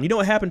stepped down. You know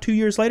what happened 2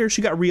 years later?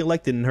 She got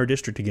reelected in her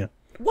district again.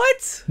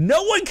 What?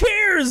 No one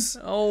cares.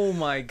 Oh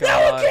my god.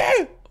 No one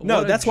cares.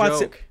 No, that's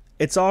why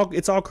it's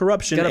all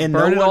corruption. You gotta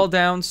burn it all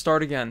down,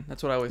 start again.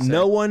 That's what I always say.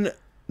 No one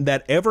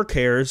that ever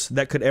cares,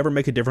 that could ever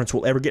make a difference,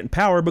 will ever get in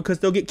power because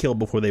they'll get killed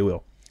before they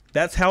will.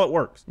 That's how it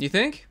works. You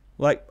think?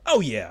 Like,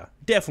 oh yeah,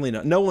 definitely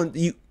not. No one,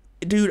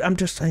 dude, I'm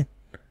just saying.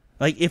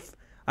 Like, if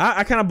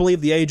I kind of believe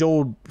the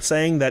age-old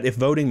saying that if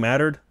voting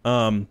mattered,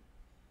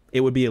 it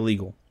would be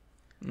illegal.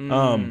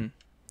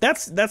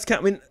 That's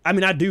kind. I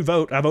mean, I do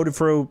vote. I voted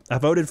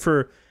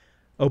for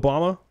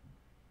Obama,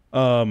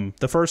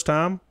 the first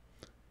time,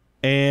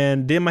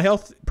 and then my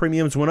health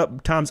premiums went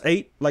up times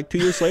 8 like 2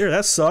 years later.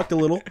 That sucked a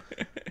little.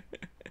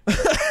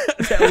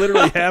 That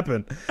literally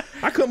happened.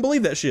 I couldn't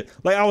believe that shit.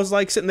 Like, I was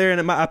like sitting there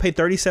and I paid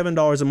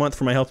 $37 a month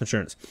for my health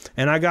insurance,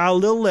 and I got a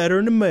little letter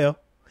in the mail,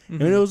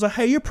 and it was like,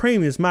 hey, your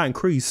premiums might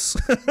increase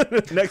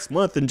next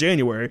month in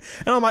January.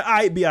 And I'm like, all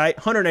right,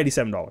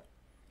 $187.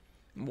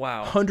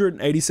 Wow.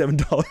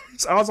 $187.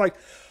 I was like,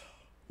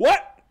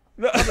 what?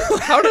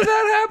 How did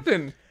that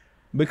happen?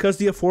 Because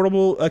the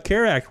Affordable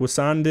Care Act was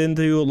signed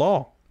into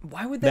law.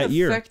 Why would that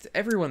affect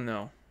everyone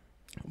though?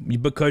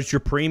 Because your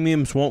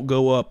premiums won't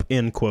go up,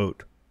 end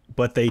quote.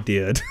 But they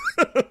did.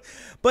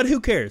 But who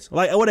cares?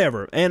 Like,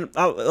 whatever. And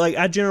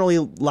I generally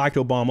liked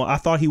Obama. I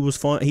thought he was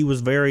fun. He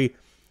was very,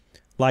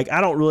 like,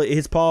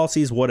 his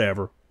policies,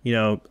 whatever. You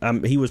know,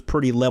 he was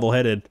pretty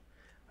level-headed.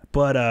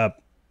 But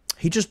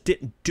he just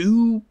didn't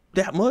do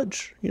that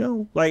much, you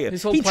know? Like,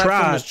 his whole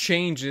platform was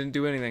changed and didn't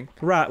do anything.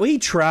 Right. Well, he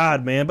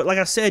tried, man. But like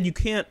I said, you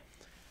can't,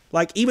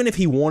 like, even if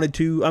he wanted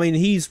to, I mean,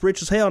 he's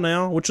rich as hell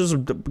now, which is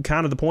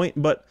kind of the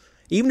point. But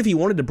even if he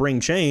wanted to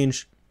bring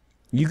change,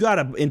 you got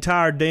an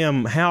entire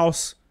damn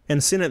House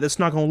and Senate that's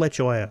not going to let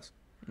your ass.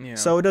 Yeah.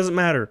 So it doesn't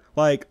matter.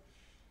 Like,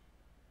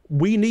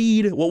 what we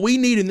need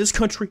in this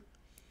country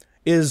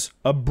is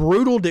a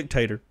brutal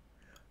dictator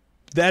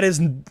that is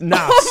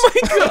nice. Oh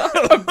my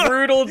god, a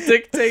brutal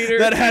dictator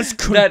that has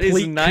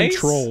complete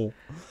control.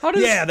 How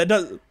does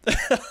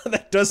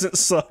that doesn't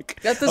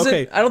suck. That doesn't.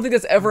 Okay. I don't think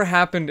that's ever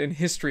happened in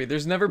history.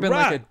 There's never been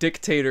like a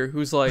dictator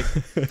who's like,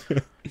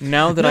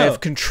 now that I have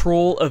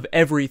control of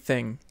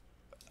everything,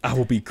 I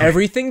will be great.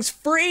 Everything's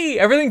free.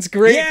 Everything's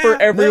great for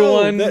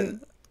everyone. No,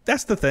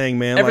 that's the thing,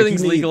 man.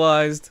 Everything's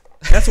legalized.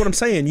 That's what I'm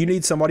saying. You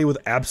need somebody with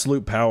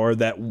absolute power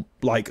that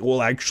like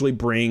will actually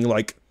bring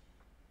like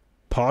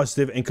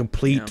positive and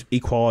complete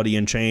equality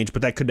and change,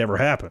 but that could never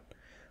happen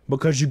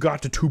because you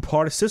got the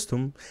two-party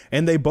system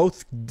and they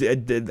both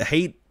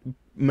hate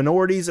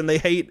minorities and they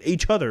hate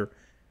each other.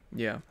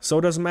 Yeah. So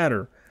it doesn't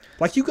matter.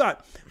 Like you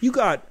got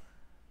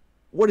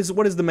what is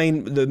the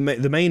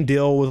main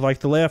deal with like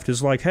the left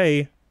is like,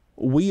 hey,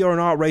 we are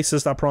not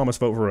racist, I promise,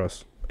 vote for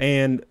us.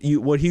 And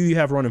who you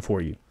have running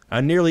for you?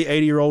 A nearly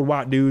 80-year-old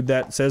white dude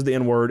that says the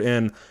N-word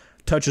and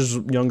touches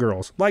young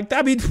girls. Like,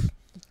 that'd be...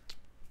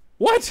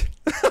 What?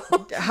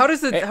 How do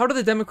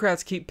the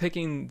Democrats keep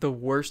picking the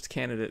worst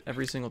candidate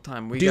every single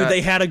time?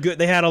 They had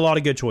a lot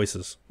of good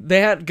choices.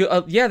 They had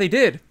good, yeah, they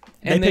did.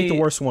 And they picked the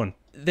worst one.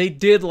 They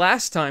did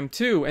last time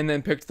too, and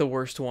then picked the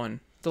worst one.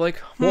 They're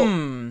like,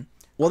 well,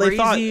 crazy they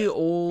thought...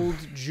 old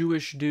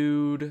Jewish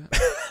dude,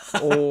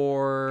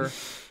 or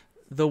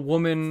the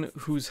woman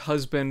whose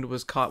husband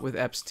was caught with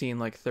Epstein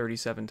like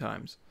 37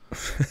 times.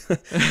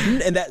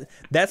 And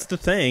that's the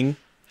thing.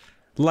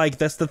 Like,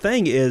 that's the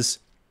thing is,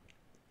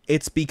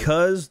 it's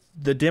because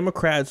the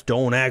Democrats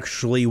don't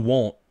actually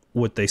want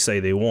what they say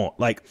they want.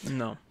 Like,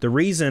 no. The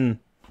reason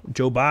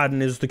Joe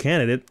Biden is the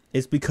candidate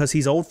is because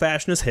he's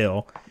old-fashioned as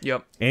hell.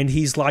 Yep. And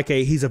he's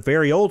a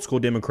very old-school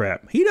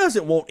Democrat. He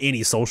doesn't want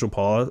any social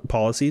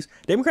policies.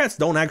 Democrats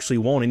don't actually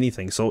want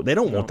anything, so they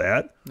don't want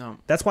that. No.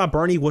 That's why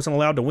Bernie wasn't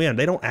allowed to win.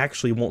 They don't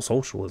actually want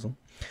socialism.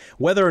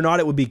 Whether or not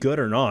it would be good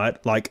or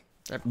not, like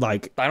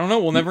I don't know.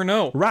 We'll never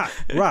know. Right.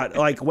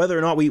 Like, whether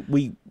or not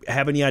we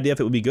have any idea if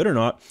it would be good or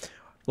not,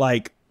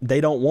 like, they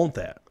don't want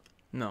that.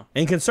 No.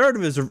 And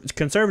conservatives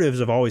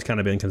have always kind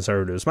of been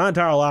conservatives. My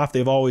entire life,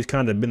 they've always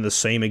kind of been the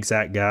same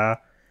exact guy.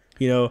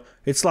 You know,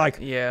 it's like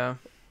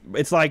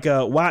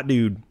a white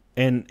dude,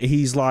 and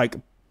he's like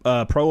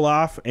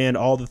pro-life and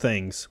all the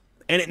things,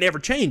 and it never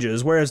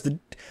changes. Whereas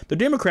the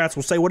Democrats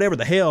will say whatever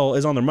the hell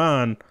is on their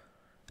mind.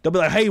 They'll be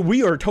like, "Hey,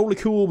 we are totally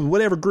cool with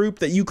whatever group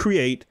that you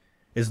create,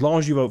 as long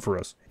as you vote for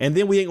us, and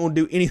then we ain't gonna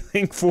do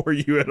anything for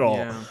you at all."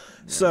 Yeah.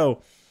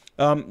 So,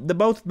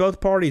 both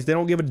parties, they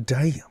don't give a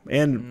damn,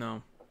 and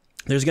no.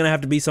 There's going to have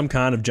to be some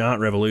kind of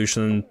giant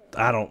revolution.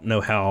 I don't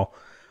know how.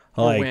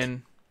 Like, or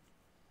when.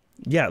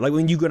 Yeah, like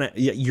when you're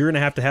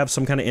gonna have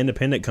some kind of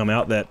independent come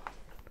out that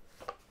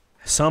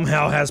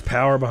somehow has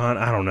power behind.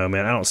 I don't know,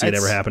 man. I don't see it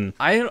ever happen.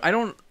 I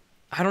don't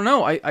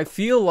know. I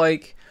feel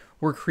like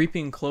we're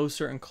creeping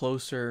closer and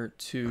closer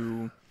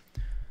to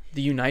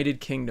the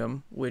United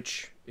Kingdom,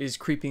 which is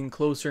creeping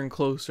closer and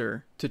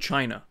closer to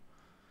China.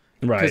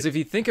 Right. Because if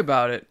you think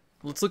about it,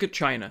 let's look at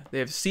China. They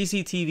have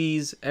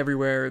CCTVs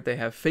everywhere. They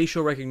have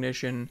facial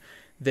recognition.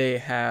 They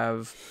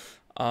have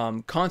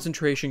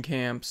concentration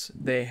camps.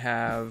 They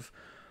have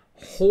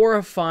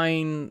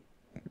horrifying,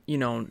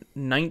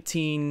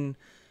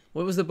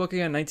 what was the book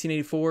again?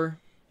 1984?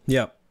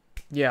 Yeah.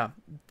 Yeah.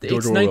 George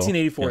It's Orwell.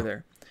 1984 Yeah.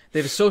 there. They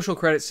have a social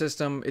credit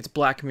system. It's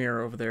Black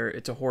Mirror over there.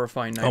 It's a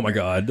horrifying nightmare. Oh my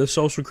God, the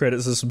social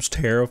credit system's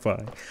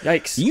terrifying.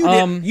 Yikes.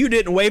 You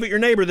didn't wave at your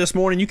neighbor this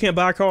morning. You can't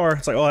buy a car.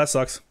 It's like, oh, that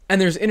sucks. And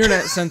there's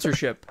internet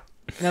censorship.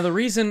 Now, the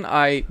reason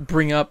I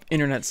bring up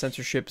internet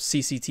censorship,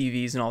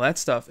 CCTVs, and all that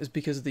stuff is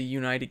because the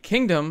United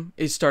Kingdom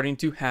is starting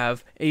to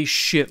have a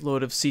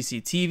shitload of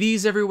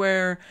CCTVs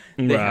everywhere.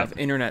 They have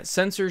internet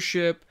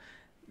censorship.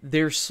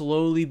 They're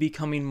slowly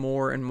becoming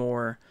more and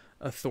more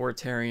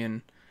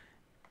authoritarian.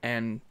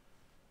 And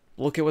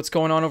look at what's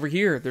going on over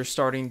here. They're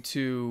starting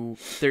to...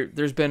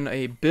 There's been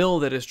a bill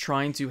that is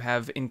trying to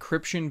have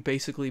encryption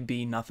basically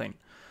be nothing.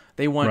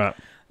 They want...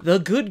 the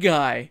good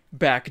guy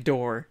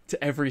backdoor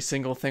to every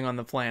single thing on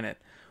the planet.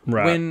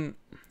 Right.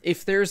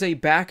 If there's a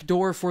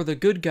backdoor for the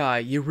good guy,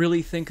 you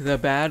really think the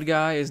bad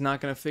guy is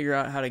not going to figure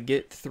out how to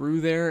get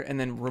through there and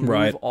then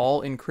remove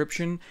all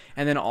encryption,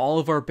 and then all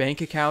of our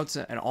bank accounts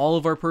and all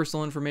of our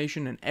personal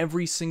information and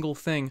every single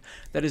thing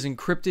that is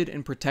encrypted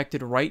and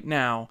protected right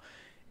now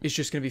is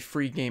just going to be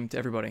free game to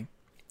everybody.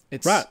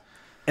 It's right.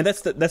 And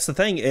that's the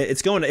thing.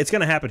 It's going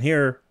to happen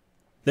here.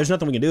 There's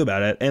nothing we can do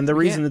about it. And the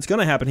reason it's going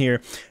to happen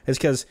here is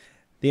because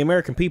the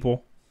American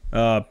people,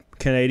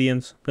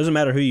 Canadians, doesn't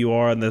matter who you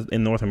are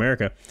in North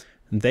America,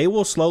 they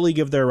will slowly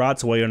give their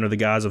rights away under the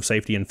guise of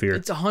safety and fear.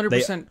 It's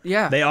 100%,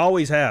 yeah. They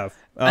always have.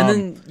 And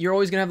then you're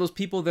always going to have those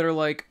people that are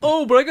like,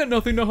 oh, but I got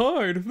nothing to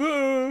hide.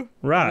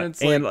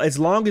 Right. And as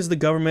long as the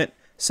government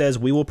says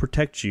we will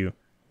protect you,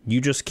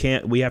 you just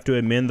can't. We have to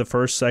amend the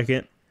First,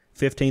 Second,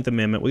 15th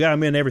Amendment. We got to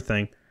amend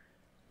everything.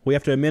 We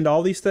have to amend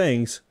all these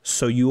things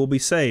so you will be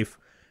safe.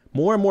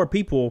 More and more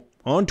people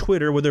on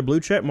Twitter with their blue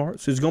check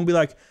marks is going to be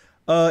like,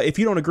 if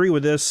you don't agree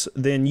with this,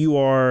 then you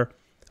are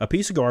a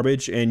piece of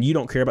garbage and you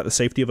don't care about the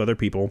safety of other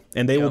people.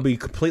 And they will be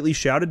completely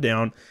shouted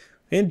down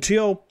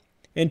until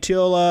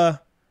the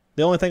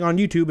only thing on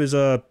YouTube is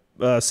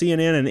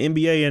CNN and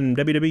NBA and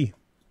WWE.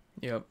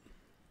 Yep.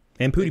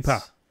 And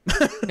PewDiePie.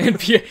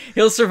 And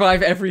he'll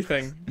survive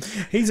everything.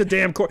 He's a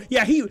damn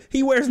yeah,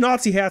 he wears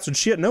Nazi hats and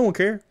shit. No one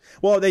cares.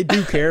 Well, they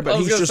do care, but I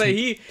was gonna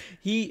say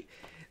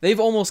they've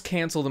almost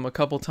canceled him a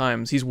couple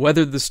times. He's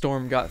weathered the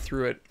storm, got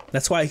through it.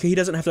 That's why he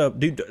doesn't have to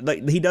do.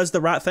 Like, he does the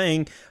right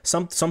thing.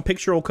 Some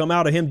picture will come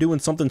out of him doing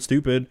something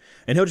stupid,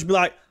 and he'll just be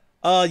like,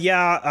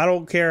 yeah, I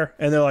don't care."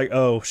 And they're like,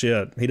 "Oh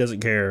shit, he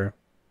doesn't care."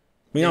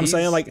 You know what I'm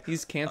saying? Like,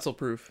 he's cancel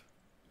proof.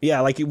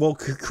 Yeah, like, well,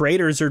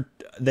 creators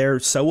they're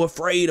so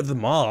afraid of the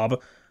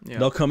mob. Yeah.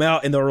 They'll come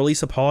out and they'll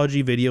release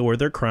apology video where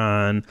they're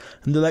crying,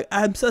 and they're like,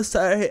 "I'm so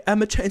sorry,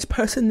 I'm a changed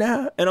person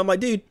now." And I'm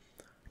like, dude,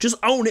 just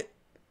own it.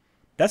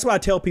 That's why I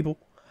tell people.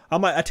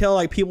 I tell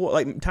like people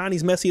like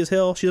Tiny's messy as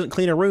hell. She doesn't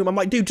clean her room. I'm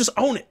like, dude, just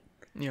own it.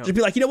 Yeah. Just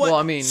be like, you know what?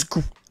 Well, I mean,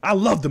 I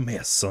love the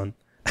mess, son.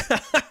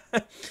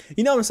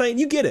 You know what I'm saying?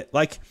 You get it.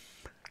 Like,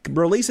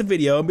 release a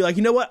video and be like,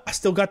 you know what? I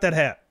still got that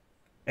hat,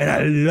 and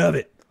I love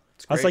it.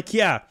 I was like,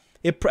 yeah,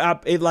 it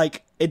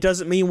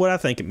doesn't mean what I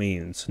think it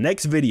means.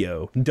 Next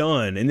video,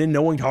 done, and then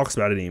no one talks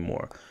about it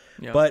anymore.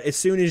 Yeah. But as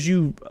soon as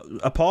you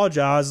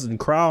apologize and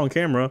cry on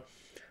camera,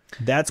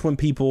 that's when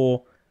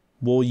people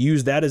will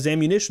use that as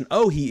ammunition.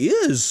 Oh, he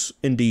is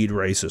indeed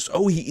racist.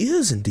 Oh, he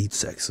is indeed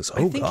sexist.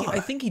 Oh, God. I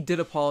think he did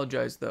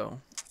apologize, though.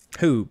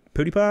 Who?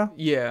 PewDiePie?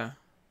 Yeah.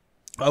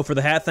 Oh, for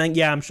the hat thing?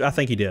 Yeah, I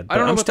think he did. I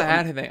don't know about the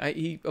hat thing.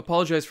 He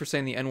apologized for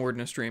saying the N-word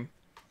in a stream.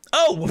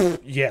 Oh,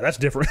 yeah, that's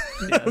different.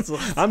 Yeah,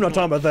 I'm not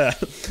talking about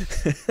that.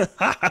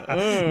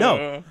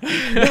 No,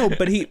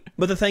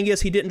 but the thing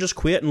is, he didn't just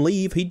quit and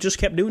leave. He just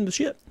kept doing the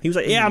shit. He was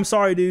like, yeah, I'm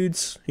sorry,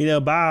 dudes.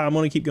 Bye. I'm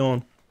going to keep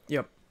going.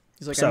 Yep.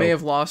 He's like, I may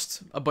have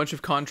lost a bunch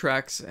of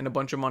contracts and a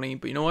bunch of money,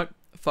 but you know what?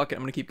 Fuck it.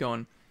 I'm going to keep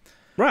going.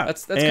 Right.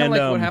 That's kind of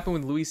like what happened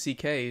with Louis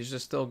C.K. He's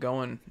just still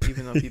going,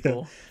 even though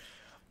people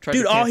tried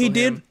Dude, to cancel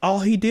him. all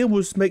he did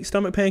was make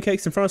stomach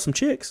pancakes in front of some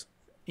chicks.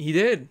 He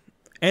did.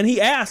 And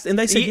he asked, and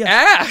they said he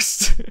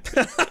asked.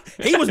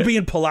 He was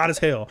being polite as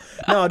hell.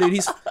 No,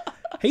 dude,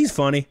 he's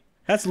funny.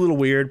 That's a little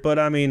weird, but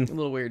I mean, a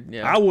little weird.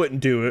 Yeah, I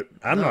wouldn't do it.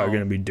 I'm not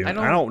gonna be doing.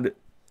 I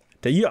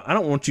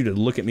don't want you to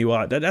look at me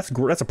while that's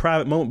a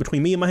private moment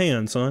between me and my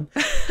hands, son.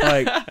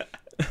 Like,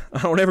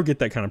 I don't ever get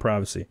that kind of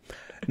privacy.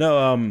 No,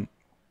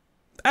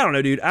 I don't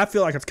know, dude. I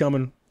feel like it's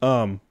coming.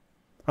 I'm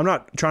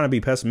not trying to be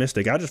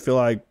pessimistic. I just feel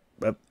like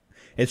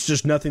it's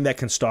just nothing that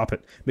can stop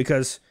it,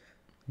 because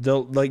the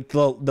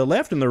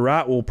left and the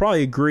right will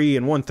probably agree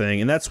in one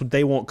thing, and that's what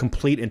they want: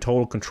 complete and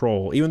total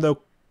control. Even though,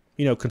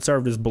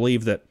 conservatives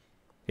believe that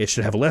it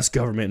should have less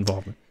government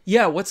involvement.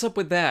 Yeah, what's up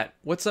with that?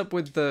 What's up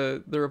with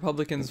the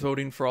Republicans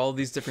voting for all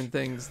these different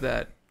things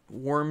that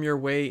worm your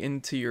way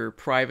into your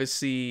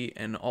privacy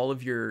and all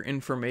of your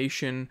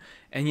information,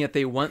 and yet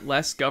they want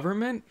less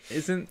government?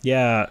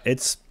 Yeah,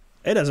 it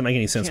doesn't make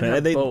any sense,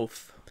 man.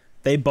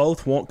 They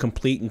both want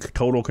complete and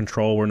total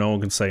control where no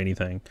one can say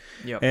anything.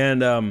 Yep.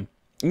 And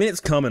I mean,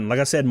 it's coming. Like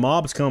I said,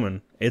 mob's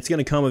coming. It's going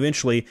to come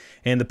eventually,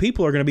 and the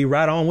people are going to be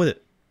right on with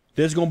it.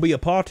 There's going to be a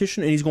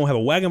politician, and he's going to have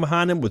a wagon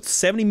behind him with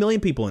 70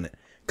 million people in it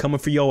coming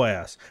for your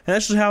ass. And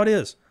that's just how it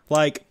is.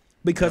 Like,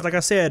 because like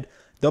I said,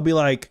 they'll be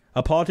like,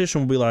 a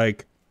politician will be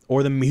like,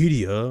 or the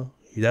media,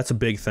 that's a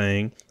big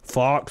thing,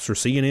 Fox or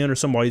CNN or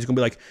somebody's going to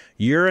be like,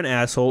 you're an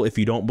asshole if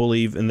you don't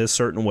believe in this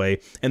certain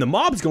way. And the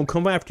mob's going to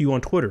come after you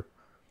on Twitter.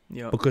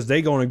 Yep. Because they're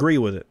going to agree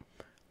with it.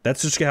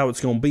 That's just how it's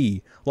going to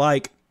be.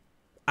 Like,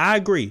 I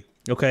agree.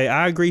 Okay,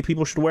 I agree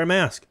people should wear a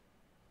mask.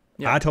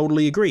 Yeah. I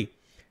totally agree.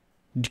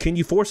 Can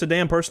you force a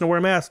damn person to wear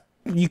a mask?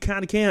 You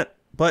kind of can't.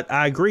 But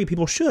I agree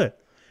people should.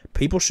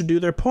 People should do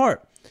their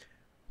part.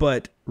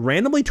 But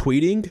randomly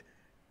tweeting,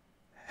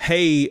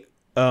 hey,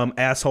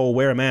 asshole,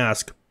 wear a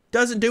mask,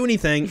 doesn't do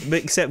anything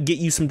except get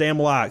you some damn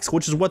likes,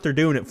 which is what they're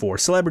doing it for.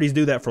 Celebrities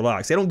do that for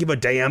likes. They don't give a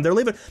damn.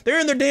 They're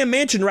in their damn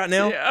mansion right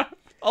now. Yeah.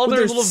 All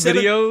their little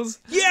videos.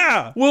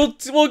 Yeah.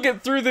 We'll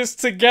get through this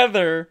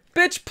together.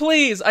 Bitch,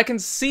 please. I can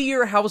see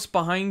your house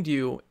behind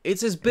you.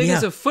 It's as big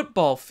as a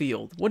football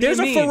field. What do you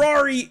mean? There's a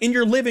Ferrari in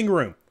your living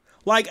room.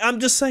 Like, I'm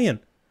just saying.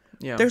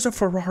 Yeah. There's a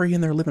Ferrari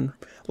in their living room.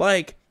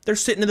 Like, they're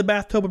sitting in the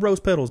bathtub with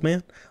rose petals,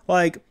 man.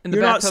 Like, and the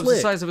bathtub's the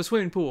size of a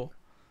swimming pool.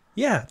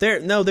 Yeah, they're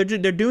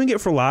doing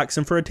it for likes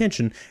and for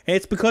attention. And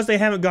it's because they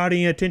haven't got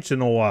any attention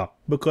in a while.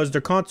 Because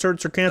their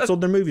concerts are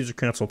canceled, their movies are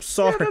canceled.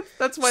 Sorry. Yeah,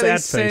 that's why they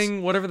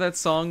sang whatever that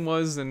song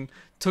was and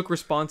took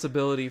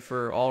responsibility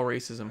for all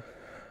racism.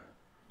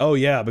 Oh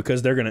yeah,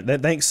 because they're gonna.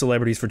 Thanks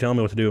celebrities for telling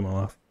me what to do in my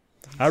life.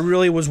 I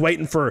really was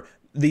waiting for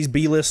these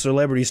B-list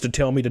celebrities to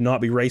tell me to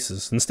not be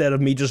racist instead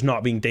of me just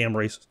not being damn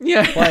racist.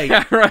 Yeah,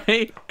 like,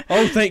 right.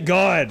 Oh, thank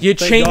God. You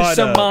changed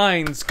some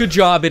minds. Good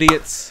job,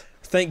 idiots.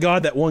 Thank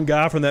God that one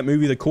guy from that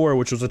movie, The Core,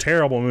 which was a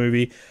terrible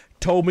movie,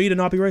 told me to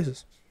not be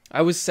racist.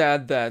 I was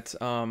sad that,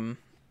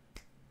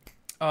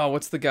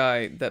 what's the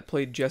guy that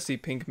played Jesse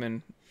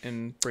Pinkman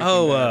in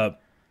Breaking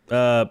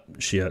Bad?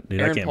 Shit, dude,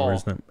 Aaron I can't Paul. remember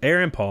his name.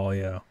 Aaron Paul,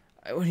 yeah.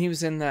 When he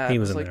was in that, he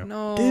was in like, there.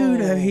 No,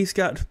 dude, he's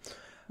got.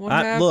 What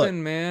happened, look,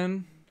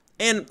 man?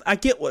 And I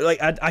get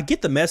I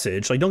get the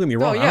message. Like, don't get me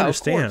wrong, I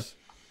understand.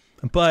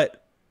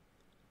 But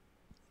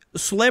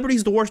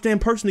celebrity's the worst damn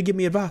person to give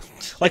me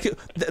advice. Like,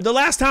 the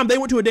last time they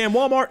went to a damn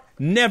Walmart,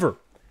 never.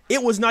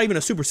 It was not even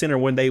a super center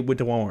when they went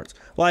to Walmarts.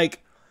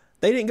 Like,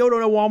 they didn't go to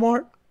a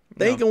Walmart.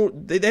 They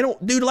don't.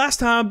 Dude, last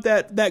time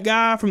that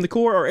guy from The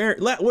Core or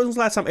Aaron, when was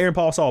the last time Aaron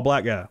Paul saw a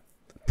black guy?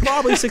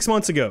 Probably 6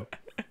 months ago.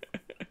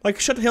 Like,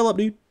 shut the hell up,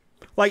 dude.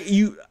 Like,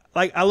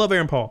 I love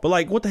Aaron Paul, but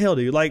like, what the hell,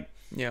 dude? Like,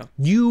 yeah,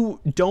 you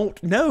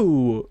don't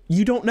know.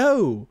 You don't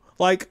know.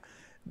 Like,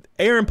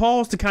 Aaron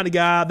Paul's the kind of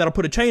guy that'll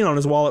put a chain on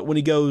his wallet when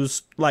he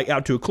goes like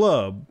out to a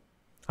club.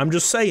 I'm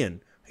just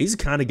saying. He's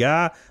the kind of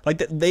guy like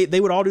that. They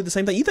would all do the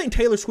same thing. You think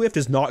Taylor Swift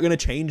is not going to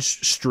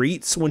change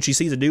streets when she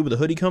sees a dude with a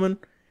hoodie coming?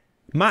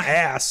 My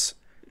ass.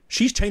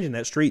 She's changing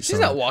that street. She's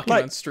not walking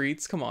on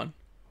streets. Come on.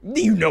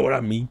 You know what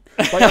I mean.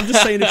 Like, I'm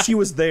just saying, if she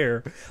was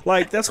there,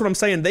 like, that's what I'm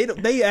saying.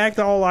 They act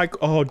all like,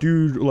 oh,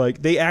 dude,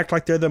 like, they act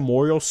like they're the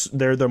moral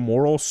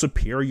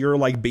superior,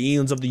 like,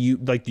 beings of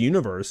the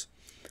universe,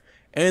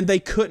 and they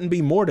couldn't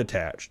be more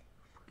detached.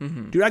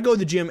 Mm-hmm. Dude, I go to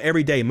the gym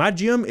every day. My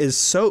gym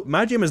is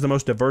the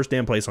most diverse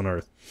damn place on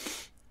earth.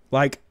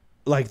 Like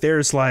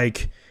there's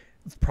like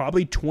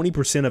probably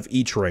 20% of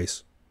each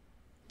race.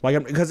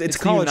 Like, because it's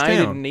the college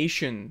United town.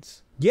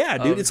 Nations. Yeah,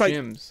 dude. It's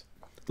gyms.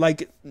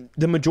 like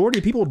the majority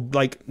of people,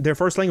 like, their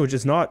first language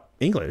is not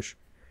English.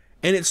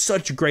 And it's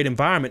such a great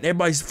environment.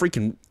 Everybody's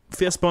freaking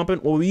fist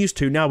bumping. Well, we used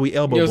to. Now we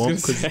elbow bump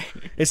because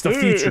it's the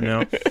future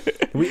now.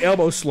 We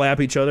elbow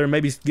slap each other and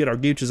maybe get our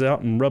gooches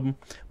out and rub them.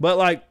 But,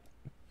 like,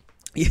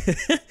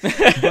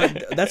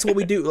 but that's what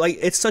we do. Like,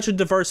 it's such a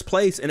diverse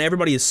place, and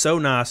everybody is so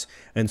nice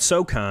and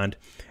so kind.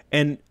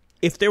 And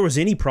if there was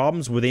any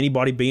problems with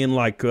anybody being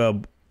like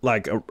a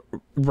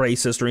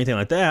racist or anything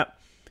like that,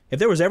 if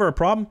there was ever a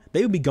problem,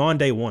 they would be gone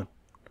day one.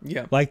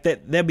 Yeah, like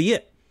that'd be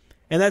it.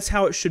 And that's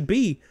how it should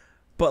be.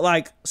 But,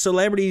 like,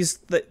 celebrities,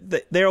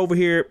 they're over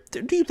here.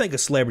 Do you think a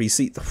celebrity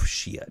sees... Oh,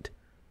 shit.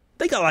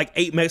 They got, like,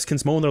 8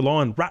 Mexicans mowing their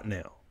lawn right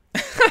now.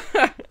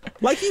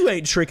 Like, you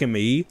ain't tricking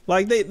me.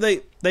 Like, they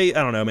I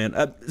don't know,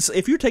 man.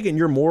 If you're taking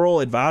your moral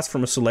advice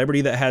from a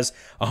celebrity that has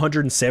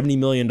 $170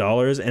 million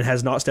and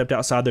has not stepped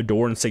outside their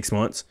door in 6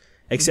 months,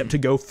 except to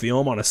go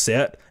film on a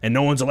set, and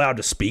no one's allowed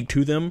to speak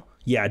to them,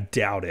 yeah, I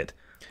doubt it.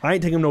 I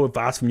ain't taking no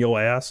advice from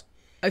your ass.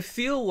 I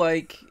feel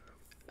like...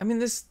 I mean,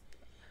 this...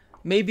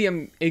 Maybe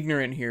I'm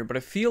ignorant here, but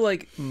I feel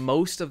like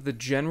most of the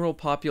general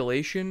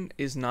population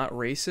is not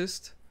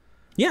racist.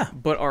 Yeah.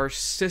 But our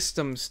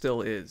system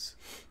still is.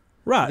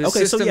 Right. The okay,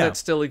 system so yeah. that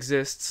still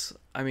exists.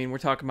 I mean, we're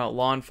talking about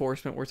law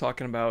enforcement. We're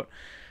talking about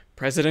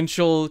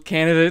presidential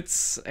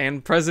candidates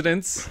and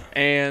presidents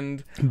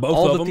and both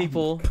all of the them.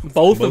 people.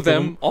 Both of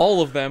them.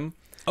 All of them.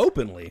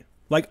 Openly.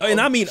 Like,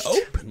 and I mean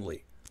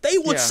openly. They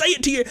would say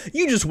it to you.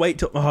 You just wait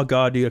till... Oh,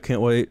 God, dude, I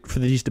can't wait for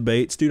these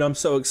debates. Dude, I'm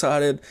so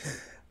excited.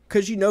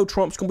 Because you know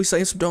Trump's going to be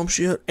saying some dumb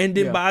shit. And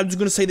then Biden's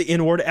going to say the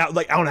N-word out,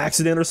 like, on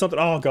accident or something.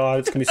 Oh, God,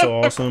 it's going to be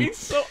so awesome.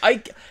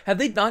 Have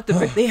they not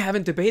debated? They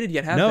haven't debated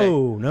yet, have they?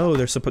 No,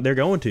 they're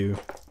going to.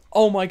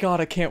 Oh, my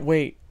God, I can't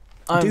wait.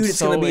 Dude,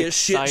 it's going to be a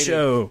shit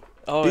show.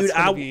 Oh, dude, it's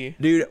going to be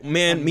dude,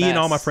 man, me and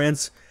all my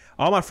friends,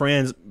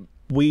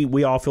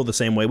 we all feel the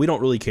same way. We don't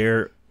really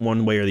care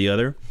one way or the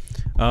other.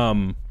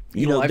 You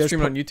know, live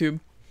stream on YouTube?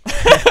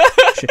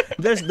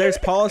 There's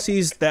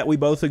policies that we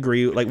both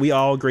agree, like we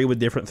all agree with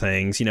different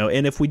things, you know,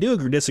 and if we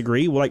do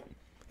disagree, well, like,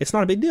 it's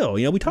not a big deal,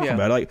 you know. We talk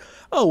about it, like,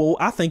 oh, well,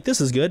 I think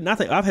this is good, and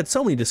I've had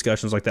so many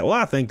discussions like that. Well,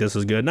 I think this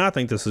is good, and I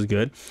think this is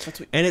good,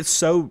 and it's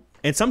so,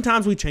 and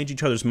sometimes we change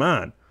each other's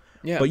mind.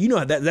 Yeah, but you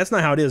know that's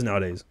not how it is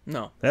nowadays.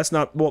 No, that's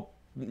not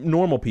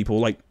normal people,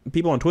 like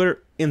people on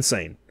Twitter,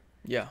 insane.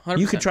 Yeah, 100%.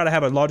 You could try to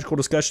have a logical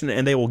discussion,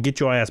 and they will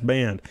get your ass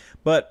banned,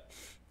 but.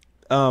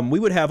 We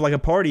would have like a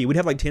party. We'd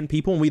have like 10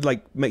 people, and we'd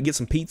like get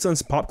some pizza and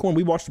some popcorn.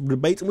 We'd watch the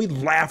debates, and we'd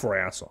laugh our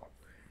ass off.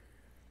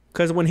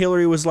 Because when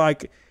Hillary was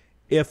like,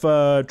 if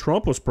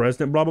Trump was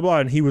president, blah, blah, blah,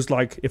 and he was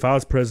like, if I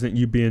was president,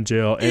 you'd be in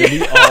jail. And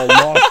we all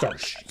lost our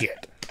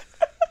shit.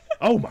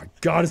 Oh, my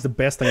God, it's the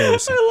best thing I've ever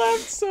seen. I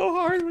laughed so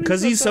hard.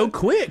 Because he's so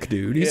quick,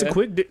 dude. He's a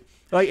quick...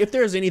 Like, if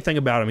there's anything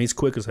about him, he's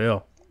quick as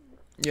hell.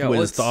 Yeah, with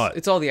his thought.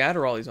 It's all the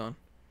Adderall he's on.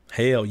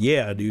 Hell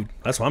yeah, dude.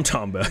 That's what I'm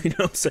talking about. You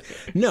know what I'm saying?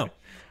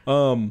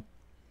 No.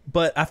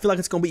 But I feel like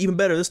it's going to be even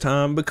better this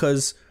time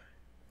because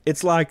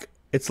it's like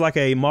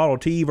a Model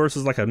T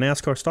versus like a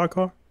NASCAR stock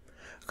car.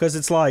 Because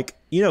it's like,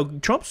 you know,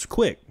 Trump's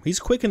quick. He's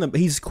quick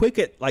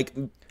at like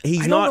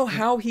he's not. I don't know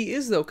how he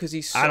is though, because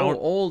he's so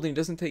old and he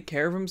doesn't take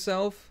care of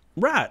himself.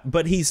 Right,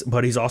 but he's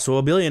also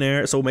a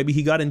billionaire, so maybe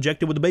he got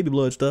injected with the baby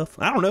blood stuff.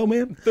 I don't know,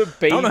 man. The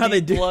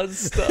baby blood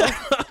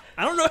stuff.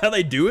 I don't know how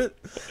they do it.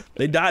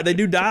 They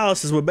do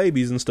dialysis with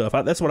babies and stuff.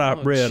 That's what I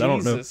read. Jesus. I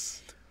don't know.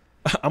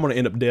 I'm gonna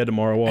end up dead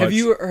tomorrow. Watch. Have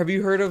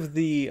you heard of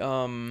the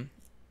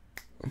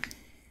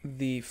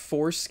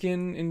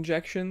foreskin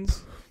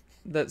injections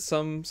that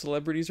some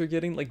celebrities are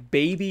getting? Like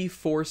baby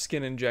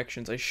foreskin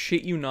injections. I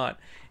shit you not.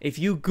 If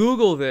you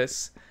Google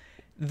this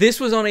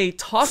was on a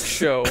talk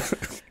show.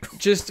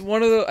 Just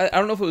one of the, I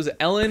don't know if it was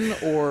Ellen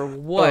or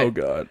what. Oh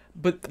God!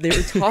 But they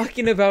were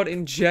talking about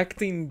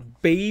injecting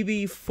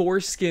baby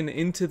foreskin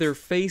into their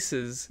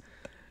faces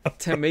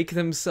to make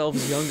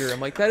themselves younger.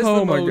 I'm like, that is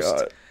the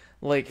most.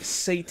 Like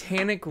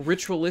satanic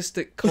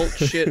ritualistic cult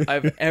shit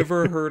I've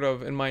ever heard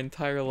of in my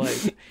entire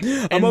life.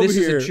 And this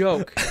is a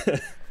joke.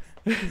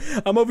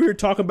 I'm over here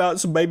talking about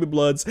some baby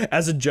bloods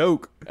as a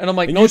joke. And I'm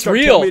like, no, it's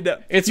real.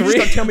 It's real. You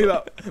start telling me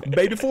about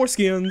baby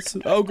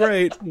foreskins. Oh,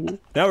 great.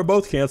 Now we're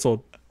both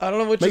canceled. I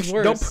don't know which is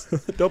worse.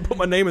 Don't put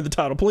my name in the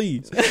title,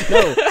 please.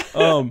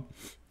 No.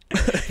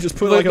 Just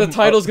put the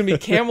title's gonna be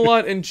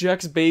Camelot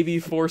injects baby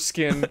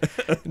foreskin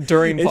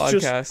during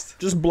podcast.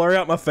 Just blur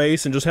out my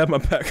face and just have my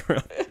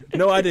background.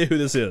 No idea who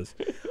this is.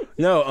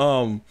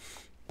 No,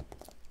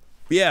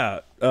 yeah,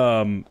 shit,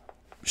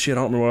 I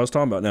don't remember what I was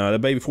talking about now. The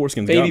baby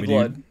foreskin. Baby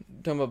blood. Dude.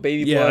 Talking about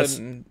baby blood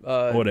and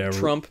whatever.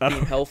 Trump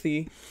being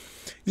healthy.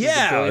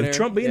 Yeah,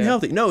 Trump being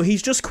healthy. No,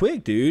 he's just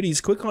quick, dude. He's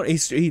quick on.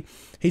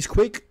 He's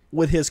quick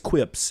with his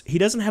quips. He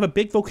doesn't have a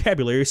big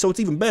vocabulary, so it's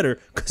even better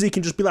because he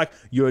can just be like,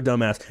 "You're a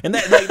dumbass," and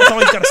that's all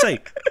he's got to say.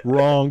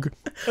 Wrong.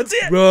 That's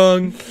it.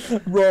 Wrong.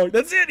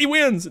 That's it. He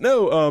wins.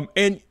 No.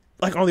 And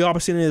like on the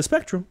opposite end of the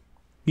spectrum,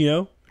 you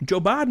know,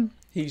 Joe Biden.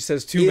 He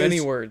says too many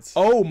words.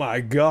 Oh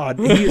my God,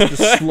 he is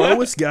the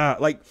slowest guy.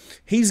 Like,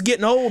 he's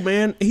getting old,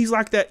 man. He's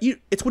like that.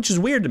 Which is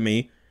weird to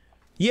me.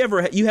 You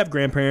have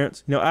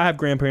grandparents? You know, I have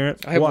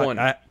grandparents. I have one.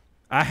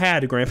 I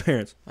had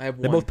grandparents. I have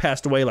one. They both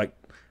passed away like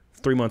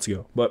 3 months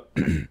ago. But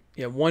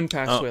yeah, one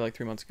passed away like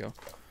 3 months ago.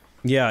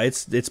 Yeah,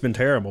 it's been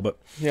terrible. But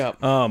yeah.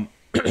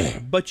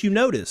 But you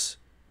notice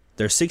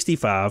they're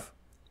 65.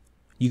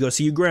 You go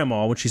see your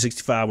grandma when she's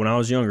 65. When I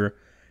was younger.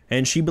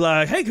 And she'd be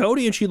like, "Hey,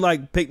 Cody," and she'd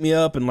like pick me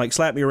up and like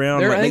slap me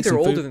around. I think they're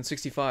older than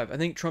 65. I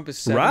think Trump is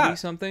 70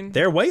 something.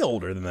 They're way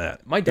older than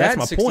that. My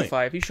dad's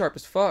 65. He's sharp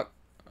as fuck.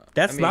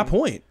 That's my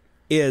point.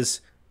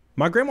 Is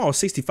my grandma was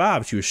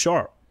 65. She was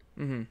sharp.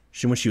 When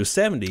she was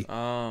 70,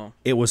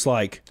 it was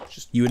like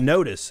you would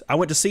notice. I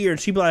went to see her and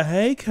she'd be like,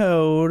 "Hey,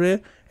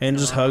 Cody," and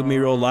just hug me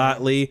real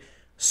lightly.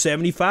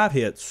 75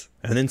 hits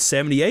and then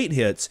 78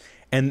 hits.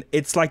 And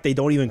it's like they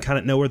don't even kind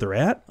of know where they're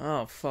at.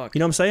 Oh, fuck. You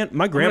know what I'm saying? I'm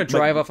going to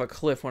drive off a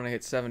cliff when I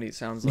hit 70, it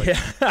sounds like.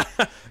 Yeah.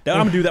 I'm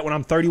going to do that when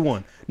I'm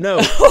 31.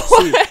 No.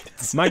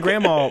 See, my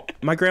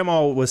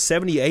grandma was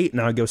 78,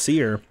 and I'd go see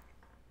her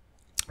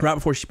right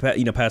before she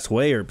passed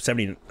away, or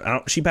 70.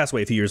 She passed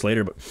away a few years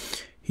later, but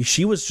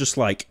she was just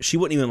like, she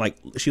wouldn't even like,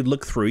 she'd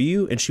look through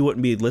you, and she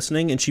wouldn't be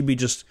listening, and she'd be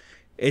just,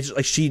 it's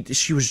like she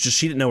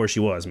didn't know where she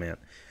was, man.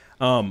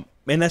 And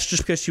that's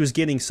just because she was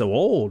getting so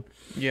old.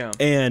 Yeah.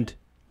 And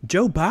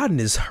Joe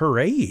Biden is her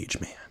age,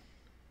 man.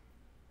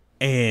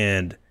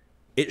 And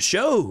it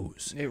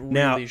shows. It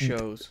really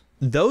shows.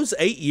 Those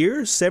 8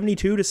 years,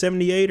 72 to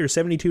 78 or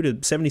 72 to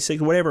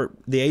 76, whatever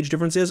the age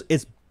difference is,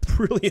 it's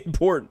really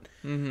important.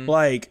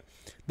 Like,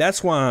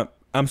 that's why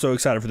I'm so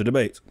excited for the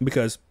debates,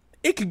 because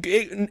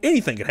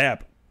anything could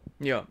happen.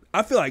 Yeah.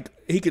 I feel like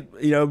he could,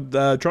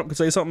 Trump could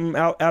say something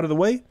out of the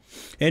way,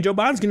 and Joe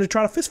Biden's going to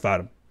try to fist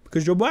fight him.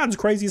 Because Joe Biden's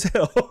crazy as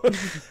hell.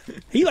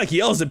 He like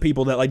yells at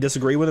people that like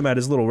disagree with him at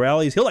his little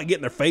rallies. He'll like get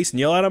in their face and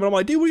yell at him. And I'm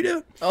like, dude, what are you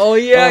doing? Oh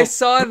yeah, I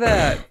saw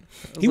that.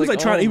 He was like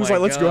trying. He was like,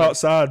 "Let's go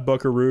outside,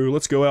 Buckaroo.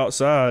 Let's go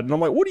outside." And I'm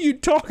like, "What are you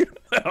talking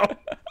about?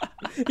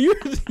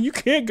 You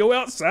can't go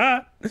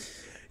outside.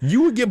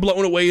 You would get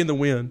blown away in the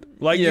wind.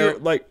 Like you're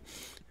like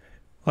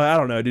I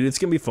don't know, dude. It's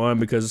gonna be fun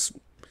because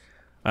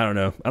I don't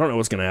know. I don't know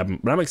what's gonna happen,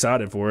 but I'm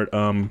excited for it.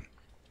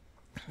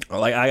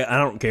 Like I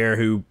don't care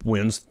who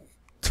wins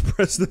the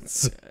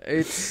presidency.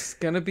 It's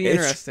gonna be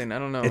interesting. I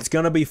don't know. It's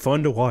gonna be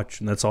fun to watch,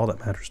 and that's all that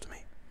matters to me.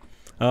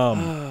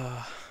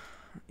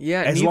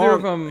 Yeah,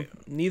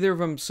 neither of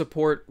them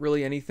support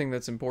really anything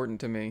that's important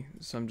to me.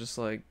 So I'm just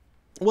like,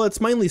 well, it's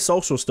mainly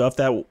social stuff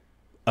that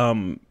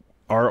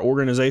our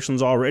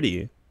organizations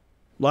already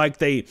like.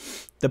 The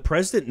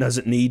president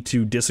doesn't need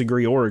to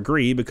disagree or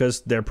agree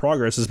because their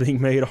progress is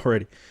being made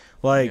already.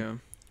 Like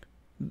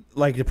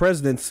the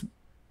president's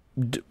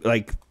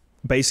like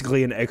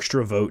basically an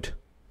extra vote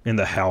in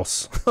the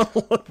House.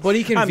 But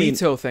he can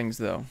veto things,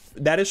 though.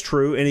 That is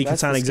true, and he can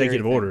sign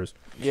executive orders.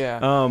 Yeah.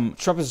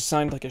 Trump has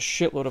signed like a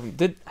shitload of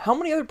them. How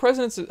many other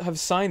presidents have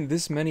signed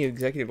this many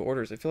executive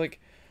orders? I feel like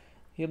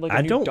he had like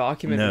a new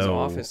document in his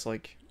office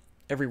like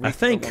every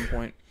week at one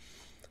point.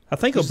 I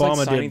think just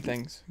Obama did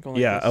things.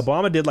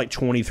 Obama did like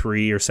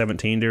 23 or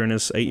 17 during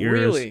his 8 years.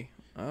 Really?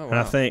 Oh, wow.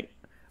 And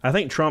I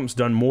think Trump's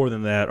done more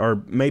than that,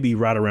 or maybe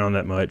right around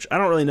that much. I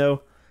don't really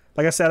know.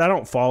 Like I said, I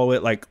don't follow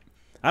it. Like,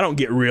 I don't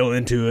get real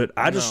into it.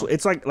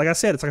 It's like I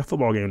said, it's like a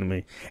football game to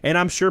me. And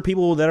I'm sure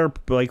people that are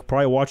like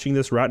probably watching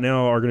this right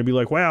now are going to be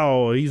like,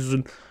 "Wow,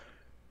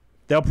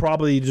 they'll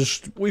probably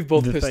just." We've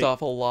both pissed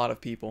off a lot of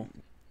people.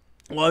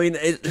 Well, I mean,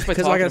 just by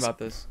talking about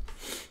this.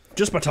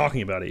 Just by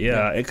talking about it,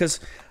 yeah.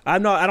 Because I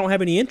don't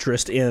have any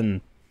interest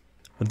in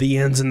the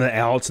ins and the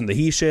outs and the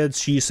he said,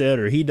 she said,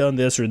 or he done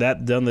this or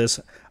that done this.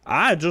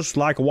 I just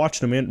like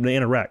watching them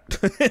interact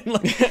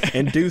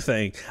and do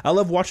things. I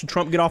love watching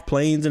Trump get off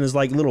planes and his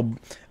like little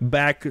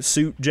back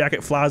suit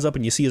jacket flies up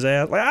and you see his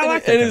ass. Like I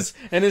like that.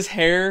 And his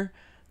hair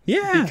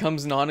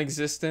becomes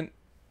non-existent.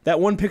 That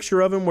one picture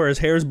of him where his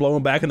hair is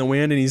blowing back in the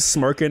wind and he's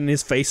smirking and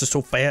his face is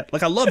so fat.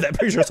 Like I love that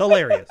picture. It's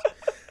hilarious.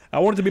 I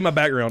want it to be my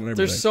background and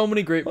everything. There's so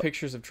many great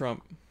pictures of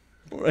Trump.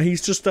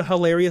 He's just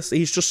hilarious.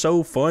 He's just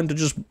so fun to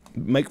just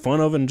make fun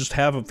of and just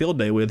have a field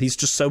day with. He's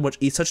just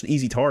he's such an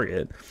easy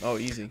target. Oh,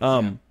 easy.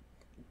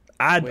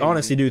 I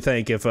honestly do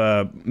think if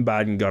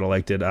Biden got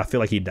elected, I feel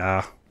like he'd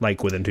die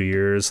like within 2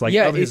 years. Like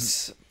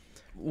he's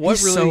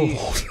so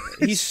old.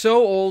 He's so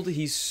old.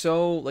 He's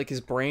so like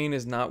his brain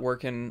is not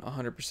working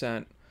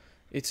 100%.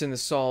 It's in the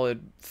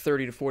solid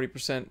 30 to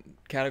 40%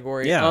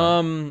 category. Yeah.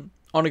 On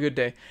a good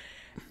day.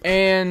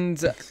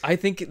 And I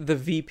think the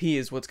VP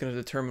is what's going to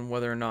determine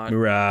whether or not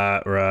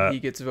right he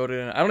gets voted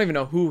in. I don't even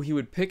know who he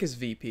would pick as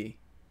VP.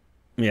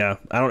 Yeah,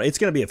 it's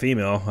going to be a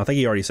female. I think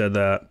he already said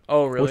that.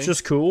 Oh, really? Which is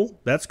cool.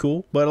 That's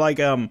cool. But like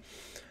I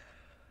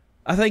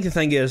think the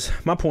thing is,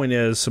 my point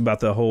is about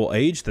the whole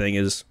age thing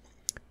is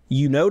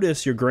you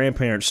notice your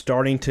grandparents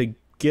starting to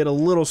get a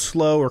little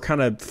slow or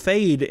kind of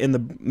fade in the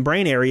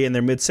brain area in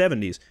their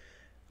mid-70s.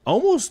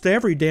 Almost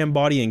every damn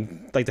body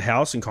in like the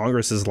House and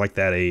Congress is like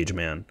that age,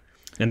 man.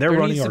 And they're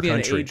running our country. There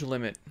needs to be an age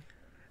limit.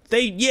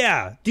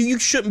 You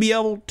shouldn't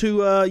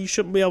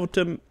be able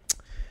to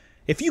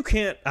if you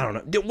can't, I don't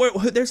know.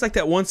 There's like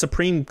that one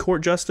Supreme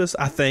Court justice.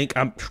 I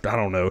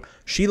don't know.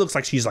 She looks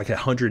like she's like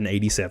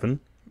 187.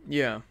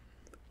 Yeah.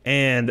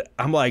 And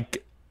I'm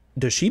like,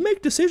 does she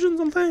make decisions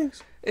on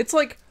things? It's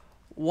like,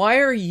 why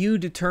are you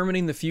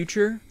determining the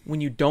future when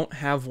you don't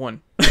have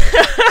one?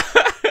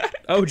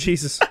 Oh,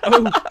 Jesus.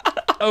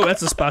 Oh,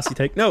 that's a spicy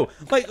take. No,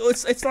 like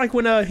it's like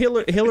when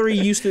Hillary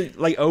used to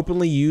like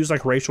openly use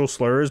like racial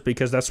slurs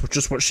because that's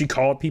just what she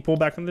called people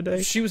back in the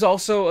day. She was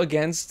also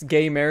against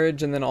gay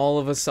marriage, and then all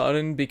of a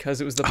sudden, because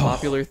it was the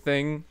popular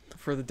thing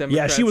for the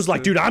Democrats. Yeah, she was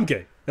like, dude, I'm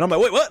gay. And I'm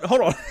like, wait, what?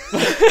 Hold on.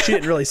 She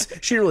didn't really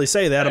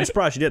say that. I'm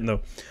surprised she didn't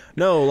though.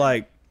 No,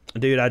 like,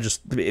 dude,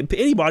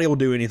 anybody will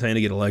do anything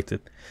to get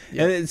elected.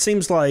 Yeah. And it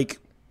seems like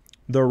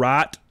the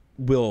right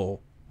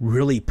will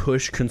really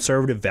push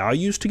conservative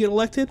values to get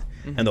elected,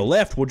 and the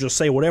left will just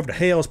say whatever the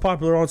hell is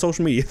popular on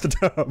social media at the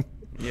time.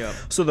 Yeah.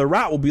 So the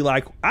right will be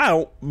like,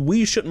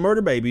 we shouldn't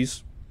murder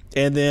babies.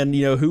 And then,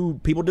 who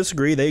people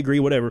disagree, they agree,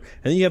 whatever.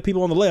 And then you have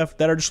people on the left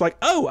that are just like,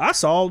 oh, I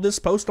saw this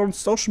post on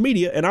social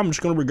media, and I'm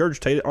just going to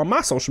regurgitate it on my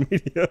social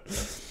media.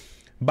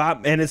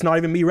 And it's not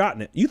even me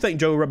writing it. You think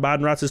Joe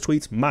Biden writes his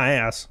tweets? My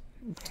ass.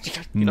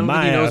 You don't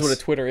think he knows what a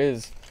Twitter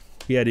is.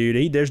 Yeah,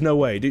 dude. There's no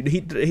way, dude.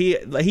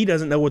 He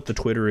doesn't know what the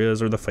Twitter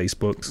is or the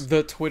Facebooks.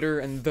 The Twitter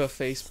and the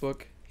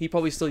Facebook. He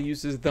probably still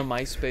uses the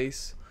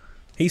MySpace.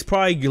 He's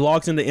probably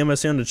logs into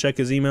MSN to check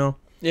his email.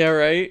 Yeah,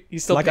 right.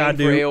 He's still like paying I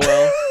do. for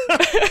AOL.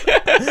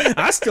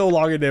 I still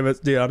log into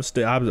MSN. Dude,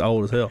 I was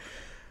old as hell.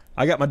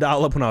 I got my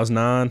dial-up when I was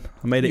 9.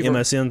 I made an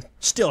MSN.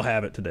 Still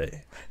have it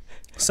today.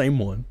 Same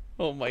one.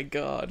 Oh my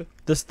god.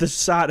 This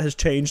site has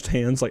changed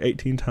hands like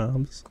 18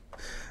 times.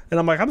 And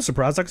I'm like, I'm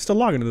surprised I can still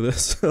log into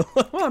this. Well,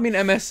 I mean,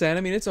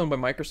 MSN, it's owned by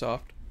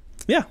Microsoft.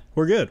 Yeah,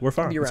 we're good. We're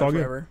fine. It's all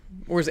forever.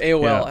 Good. Whereas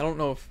AOL, yeah. I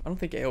don't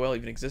think AOL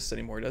even exists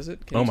anymore, does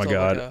it? Can you my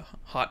god. Like a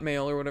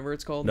Hotmail or whatever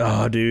it's called?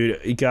 Oh,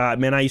 dude. God,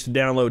 man, I used to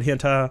download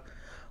hentai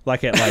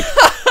like at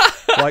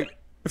like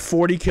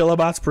 40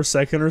 kilobytes per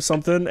second or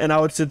something, and I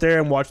would sit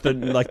there and watch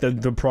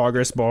the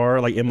progress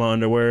bar like in my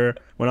underwear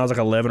when I was like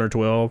 11 or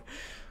 12.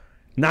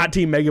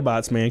 19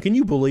 megabytes, man. Can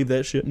you believe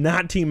that shit?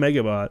 19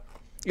 megabyte.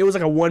 It was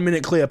like a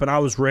 1-minute clip, and I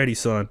was ready,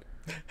 son.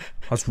 I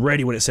was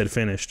ready when it said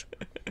finished.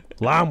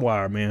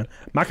 LimeWire, man.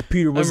 My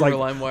computer was like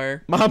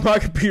LimeWire. My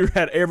computer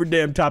had every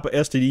damn type of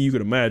STD you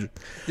could imagine.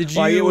 Did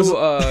you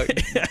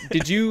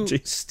did you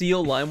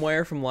steal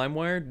LimeWire from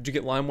LimeWire? Did you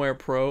get LimeWire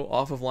Pro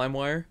off of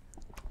LimeWire?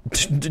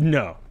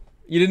 No.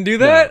 You didn't do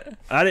that? No,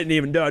 I didn't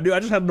even do it. Dude,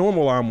 I just had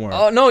normal LimeWire.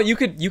 Oh no, you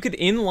could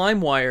in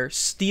LimeWire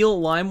steal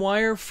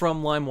LimeWire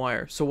from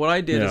LimeWire. So what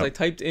I did is I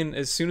typed in,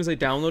 as soon as I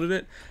downloaded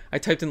it, I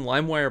typed in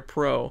LimeWire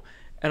Pro,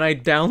 and I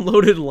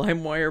downloaded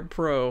LimeWire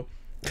Pro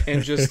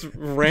and just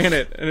ran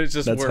it, and it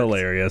just That's worked.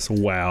 Hilarious.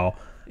 Wow.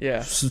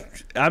 Yeah.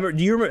 I don't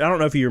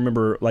know if you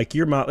remember, like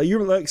you're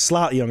like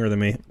slightly younger than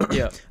me.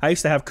 Yeah. I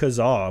used to have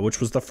Kazaa, which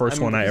was the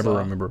first one I ever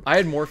remember. I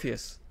had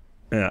Morpheus.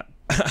 Yeah.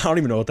 I don't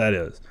even know what that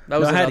is. That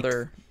was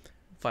another.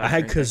 I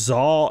had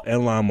Kazaa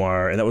and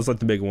LimeWire, and that was like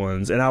the big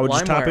ones. And I would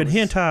just type in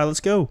hentai.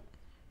 Let's go.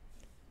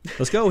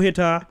 Let's go,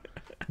 hentai.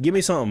 Give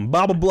me something.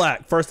 Baba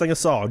Black. First thing I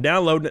saw.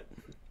 Downloading it.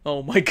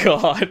 Oh my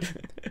god.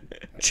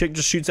 Chick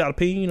just shoots out a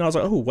pee, and I was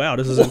like, oh wow,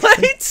 this is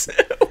interesting.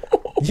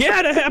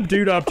 Yeah, that happened,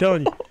 dude. I'm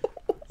telling you.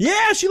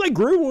 Yeah, she like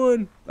grew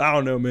one. I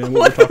don't know, man.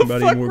 What we're talking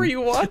about anymore. What were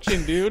you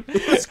watching, dude?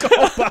 It's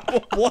called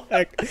Baba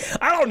Black.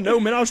 I don't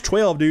know, man. I was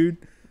 12, dude.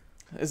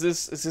 Is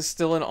this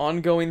still an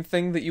ongoing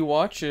thing that you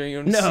watch? Are you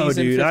on no,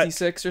 season dude,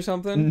 56 or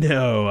something?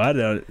 No, I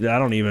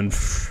don't even.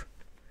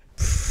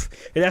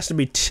 It has to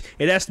be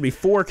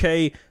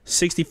 4K,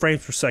 60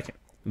 frames per second.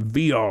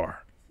 VR.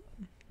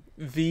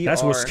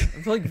 That's what's... I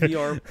feel like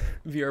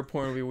VR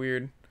porn would be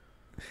weird.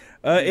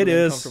 It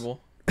is.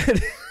 Uncomfortable.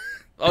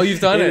 Oh,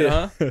 you've done it,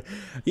 huh?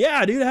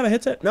 Yeah, dude, I have a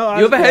headset. No,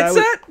 you have a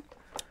headset?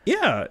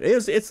 Yeah,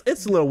 it's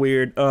a little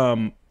weird.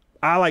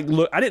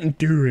 I didn't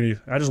do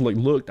anything. I just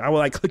looked.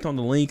 I clicked on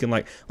the link and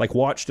like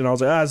watched, and I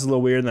was like, this is a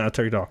little weird, and then I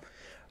took it off.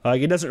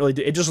 Like, it doesn't really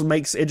do, it just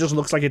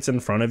looks like it's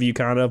in front of you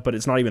kind of, but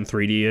it's not even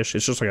 3D-ish.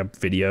 It's just like a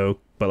video,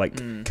 but like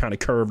kind of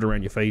curved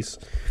around your face.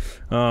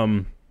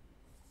 No.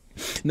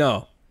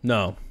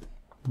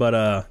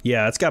 But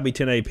yeah, it's gotta be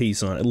 1080p,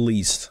 son, at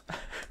least.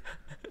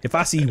 If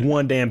I see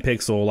one damn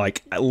pixel,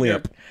 like,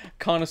 limp. You're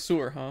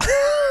connoisseur, huh?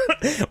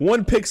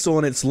 1 pixel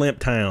in its limp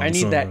town. I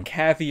need that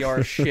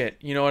caviar shit.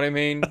 You know what I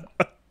mean?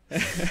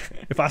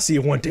 If I see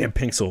one damn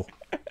pixel,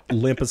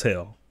 limp as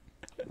hell.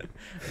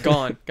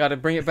 Gone. Gotta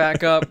bring it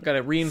back up.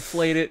 Gotta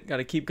reinflate it.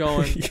 Gotta keep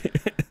going.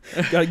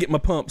 Gotta get my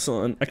pump,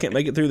 son. I can't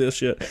make it through this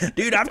shit.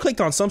 Dude, I've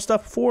clicked on some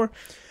stuff before,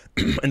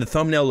 and the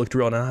thumbnail looked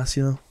real nice,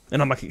 you know? And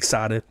I'm like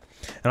excited.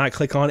 And I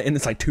click on it, and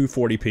it's like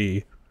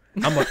 240p.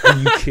 I'm like, are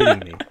you kidding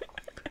me?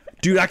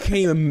 Dude, I can't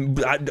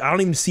even, I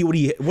don't even see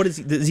what is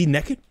he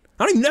naked?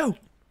 I don't even know.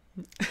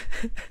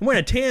 I'm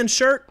wearing a tan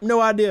shirt? No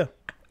idea.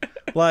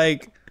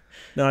 Like,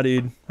 nah,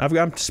 dude.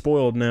 I'm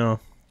spoiled now.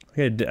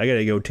 I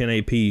gotta go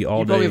 1080p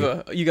all day.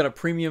 You got a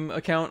premium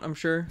account, I'm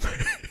sure.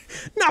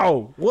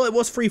 No. Well, it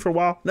was free for a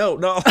while. No.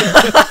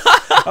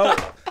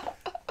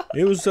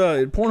 It was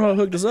Pornhub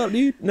hooked us up,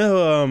 dude.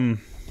 No,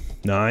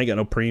 No, I ain't got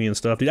no premium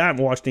stuff, dude. I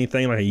haven't watched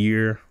anything in like a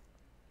year.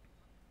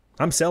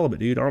 I'm celibate,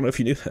 dude. I don't know if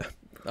you knew that.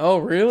 Oh,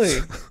 really?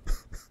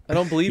 I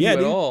don't believe you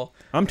at all.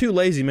 I'm too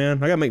lazy,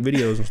 man. I gotta make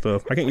videos and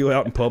stuff. I can't go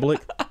out in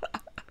public.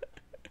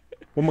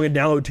 What am I gonna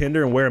download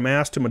Tinder and wear a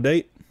mask to my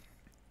date?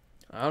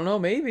 I don't know,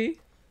 maybe.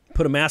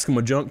 Put a mask in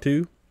my junk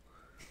too.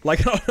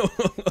 Like,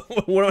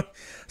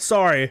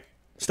 sorry,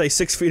 stay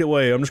 6 feet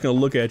away. I'm just gonna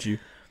look at you.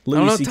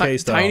 Louis C.K.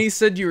 style. Tiny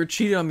said you were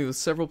cheating on me with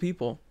several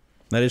people.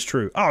 That is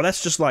true. Oh,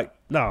 that's just like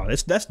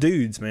that's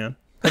dudes, man.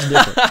 That's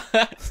different.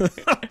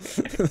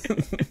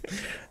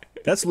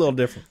 That's a little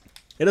different.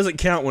 It doesn't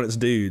count when it's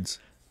dudes.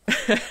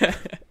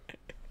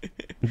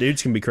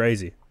 Dudes can be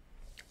crazy.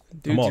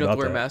 Dudes, you don't have to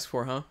wear a mask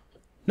for, huh?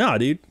 Nah,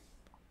 dude.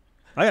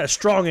 I got a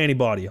strong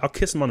antibody. I'll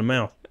kiss him on the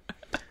mouth.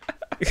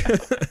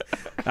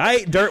 I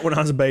ate dirt when I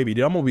was a baby,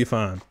 dude. I'm gonna be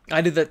fine.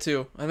 I did that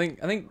too. I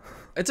think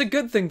it's a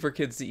good thing for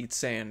kids to eat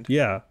sand.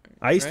 Yeah,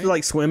 I used to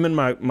like swim in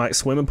my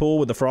swimming pool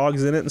with the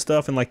frogs in it and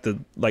stuff. In like the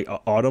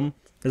autumn,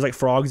 there's like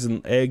frogs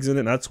and eggs in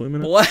it, and I'd swim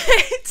in it.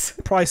 What?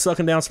 Probably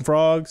sucking down some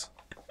frogs.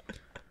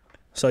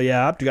 So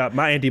yeah, I've got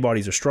my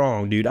antibodies are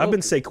strong, dude. I've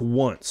been sick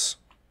once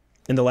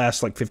in the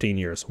last like 15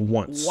 years.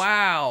 Once.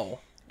 Wow.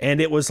 And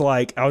it was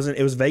like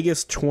it was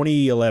Vegas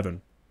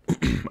 2011.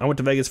 I went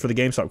to Vegas for the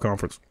GameStop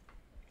conference.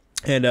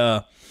 And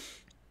I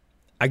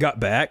got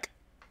back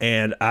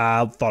and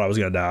I thought I was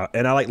going to die.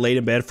 And I like laid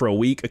in bed for a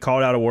week. I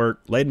called out of work,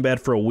 laid in bed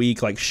for a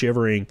week, like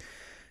shivering.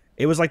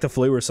 It was like the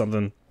flu or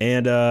something.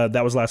 And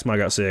that was the last time I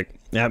got sick.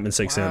 I haven't been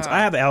sick since.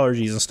 I have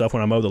allergies and stuff.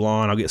 When I mow the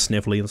lawn, I'll get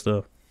sniffly and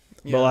stuff.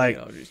 Yeah, but like, I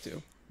get allergies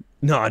too.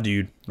 Nah,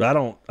 dude. I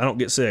don't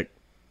get sick.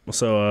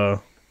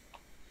 So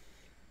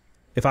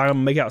if I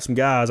make out some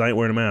guys, I ain't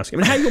wearing a mask. I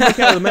mean, how you gonna make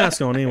out with a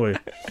mask on anyway?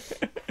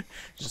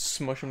 Just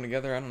smush them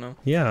together. I don't know.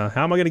 Yeah.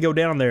 How am I gonna go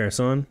down there,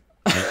 son?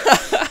 How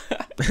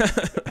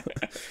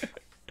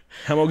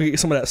am I gonna get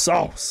some of that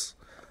sauce?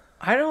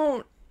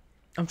 I'm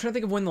trying to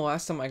think of when the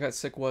last time I got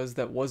sick was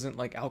that wasn't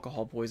like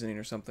alcohol poisoning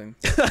or something.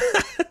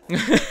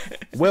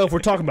 Well, if we're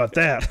talking about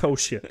that, oh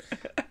shit,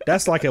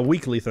 that's like a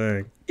weekly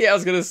thing. Yeah, I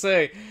was gonna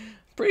say.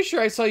 Pretty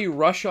sure I saw you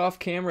rush off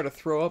camera to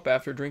throw up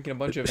after drinking a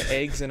bunch of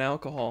eggs and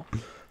alcohol.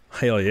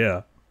 Hell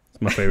yeah,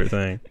 it's my favorite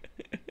thing.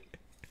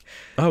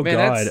 Oh man,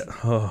 god.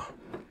 Oh.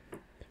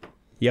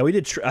 Yeah, we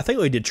did. I think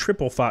we did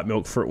triple fight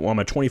milk on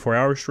my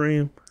 24-hour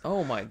stream.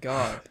 Oh my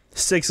god.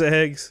 6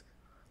 eggs.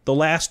 The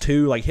last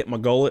 2 like hit my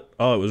gullet.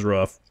 Oh, it was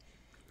rough.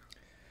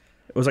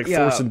 It was like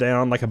forcing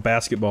down like a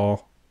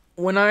basketball.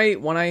 When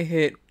I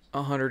hit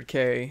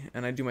 100K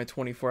and I do my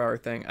 24-hour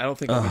thing, I don't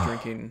think I'll be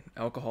drinking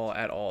alcohol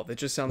at all. That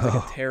just sounds like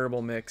a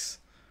terrible mix.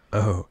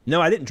 Oh.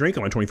 No, I didn't drink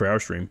on my 24-hour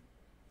stream.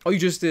 Oh, you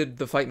just did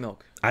the fight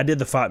milk? I did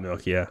the fight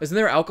milk, yeah. Isn't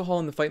there alcohol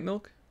in the fight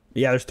milk?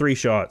 Yeah, there's 3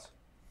 shots.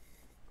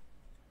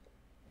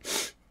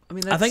 I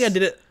mean, I think I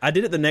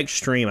did it the next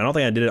stream. I don't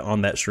think I did it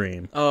on that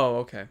stream. Oh,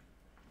 okay.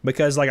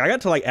 Because like I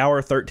got to like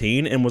hour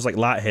 13 and was like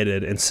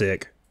lightheaded and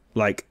sick.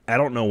 Like, I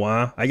don't know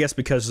why. I guess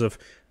because of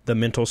the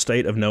mental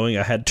state of knowing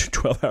I had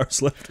 12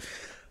 hours left.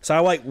 So I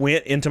like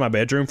went into my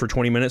bedroom for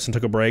 20 minutes and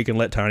took a break and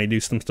let Tiny do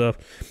some stuff.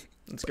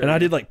 And I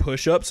did like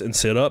push-ups and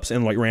sit-ups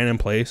and like ran in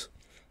place.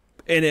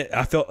 And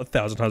I felt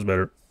 1,000 times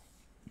better.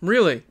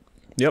 Really?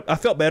 Yep. I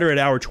felt better at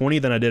hour 20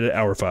 than I did at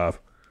hour 5.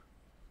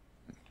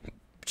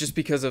 Just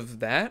because of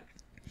that?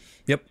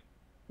 Yep.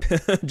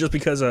 Just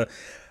because I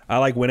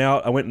like went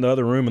out, I went in the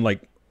other room and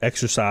like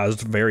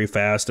exercised very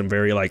fast and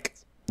very like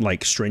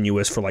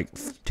strenuous for like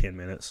 10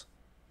 minutes.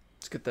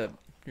 Let's get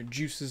your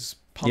juices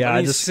pumping.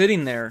 Yeah, just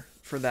sitting there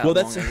for that long,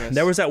 I guess.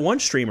 There was that one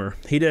streamer.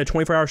 He did a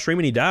 24-hour stream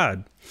and he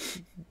died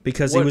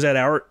because he was at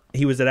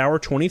hour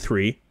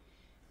 23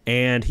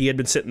 and he had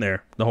been sitting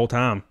there the whole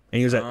time. And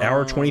he was at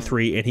hour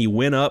 23 and he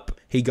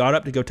got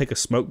up to go take a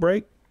smoke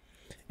break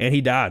and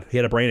he died. He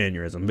had a brain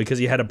aneurysm because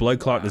he had a blood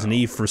clot in his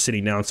knee for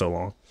sitting down so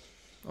long.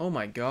 Oh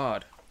my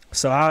god.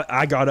 So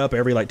I got up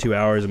every like 2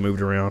 hours and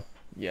moved around.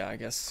 Yeah, I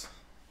guess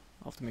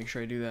I'll have to make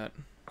sure I do that.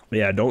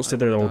 Yeah, don't sit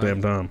there the whole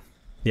damn time.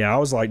 Yeah, I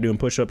was like doing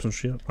push-ups and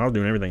shit. I was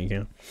doing everything you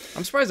can.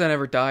 I'm surprised I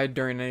never died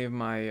during any of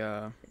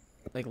my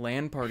like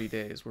LAN party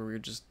days where we were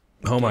just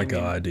oh my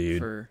god, dude.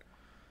 For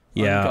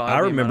yeah, I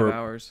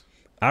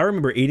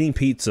remember eating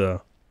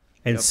pizza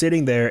and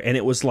sitting there and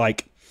it was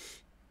like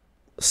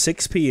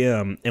 6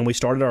 p.m. and we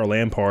started our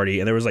LAN party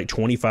and there was like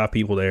 25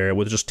 people there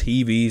with just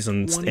TVs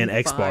and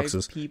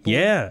Xboxes. People?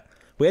 Yeah.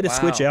 We had to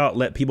switch out,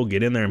 let people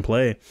get in there and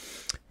play.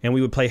 And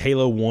we would play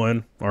Halo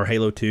 1 or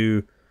Halo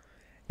 2.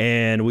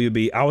 And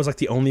I was like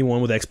the only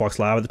one with Xbox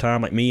Live at the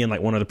time, like me and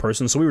like one other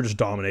person. So we were just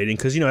dominating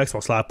because,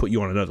 Xbox Live put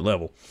you on another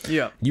level.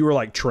 Yeah. You were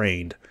like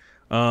trained.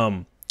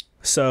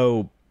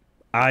 So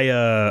I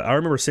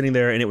remember sitting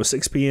there and it was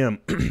 6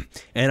 p.m.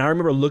 and I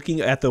remember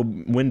looking at the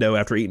window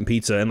after eating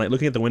pizza and like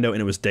looking at the window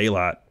and it was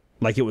daylight.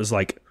 Like it was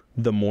like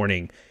the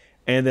morning.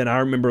 And then I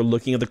remember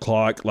looking at the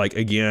clock, like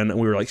again, and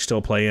we were like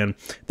still playing.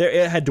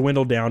 It had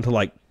dwindled down to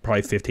like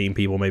probably 15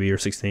 people maybe or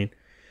 16.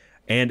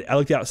 And I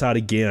looked outside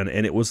again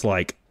and it was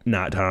like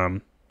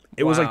nighttime.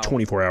 It was like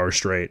 24 hours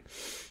straight.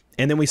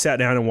 And then we sat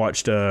down and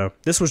watched.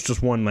 This was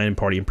just one LAN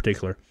party in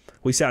particular.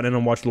 We sat down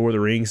and watched Lord of the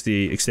Rings,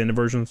 the extended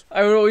versions.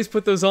 I would always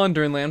put those on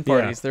during LAN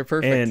parties. Yeah. They're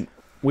perfect. And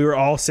we were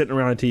all sitting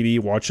around the TV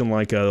watching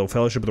like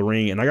Fellowship of the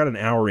Ring, and I got an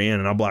hour in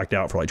and I blacked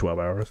out for like 12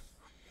 hours.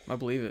 I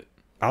believe it.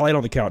 I laid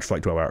on the couch for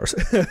like 12 hours.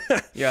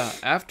 Yeah,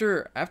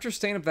 after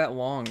staying up that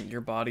long,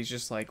 your body's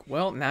just like,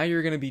 well, now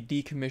you're gonna be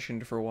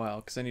decommissioned for a while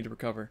because I need to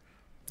recover.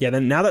 Yeah,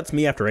 then now that's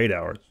me after 8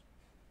 hours.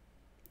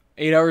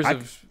 8 hours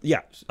of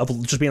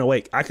just being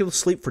awake. I could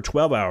sleep for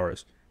 12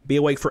 hours, be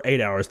awake for 8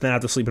 hours, then I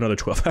have to sleep another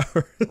 12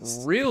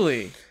 hours.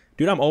 Really?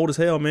 Dude, I'm old as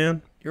hell,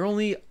 man. You're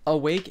only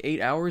awake 8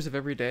 hours of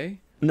every day?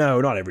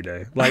 No, not every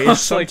day. Like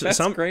it's like that's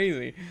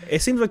crazy.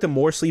 It seems like the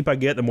more sleep I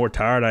get, the more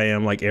tired I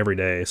am. Like every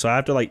day, so I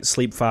have to like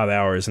sleep 5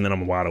 hours and then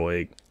I'm wide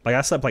awake. Like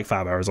I slept like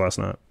 5 hours last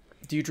night.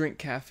 Do you drink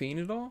caffeine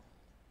at all?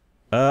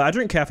 I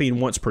drink caffeine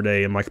once per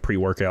day in like a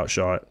pre-workout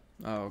shot.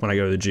 Oh, okay. When I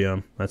go to the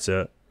gym. That's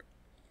it.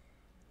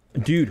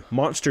 Dude,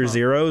 Monster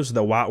Zeros,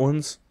 the white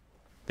ones,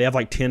 they have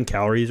like 10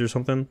 calories or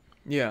something.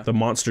 Yeah. The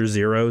Monster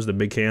Zeros, the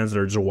big cans that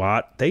are just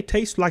white, they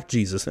taste like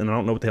Jesus, and I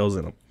don't know what the hell's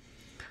in them.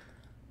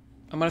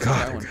 I'm gonna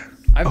try that one.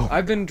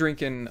 I've been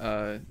drinking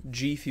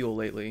G Fuel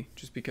lately,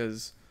 just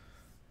because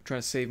I'm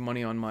trying to save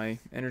money on my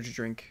energy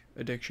drink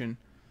addiction.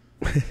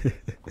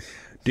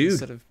 Dude,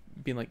 instead of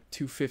being like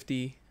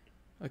 $2.50.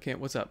 Okay,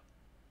 what's up?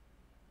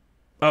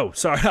 Oh,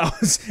 sorry. I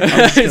was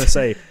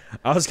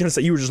gonna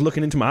say you were just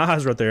looking into my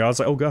eyes right there. I was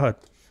like, oh god,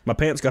 my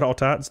pants got all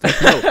tight and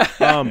stuff.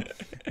 No,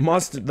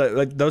 Monster,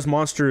 like those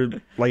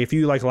Monster, like if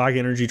you like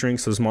energy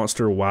drinks, those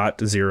Monster White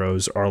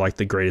Zeros are like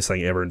the greatest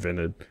thing ever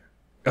invented.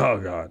 Oh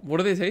god, what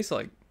do they taste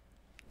like?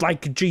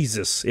 Like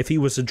Jesus, if he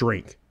was a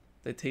drink.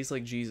 They taste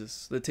like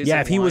Jesus. They taste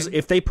yeah, like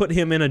if they put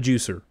him in a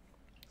juicer.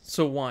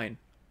 So wine.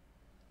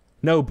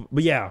 No,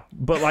 but yeah,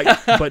 but like,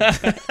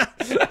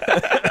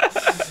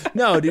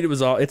 no, dude,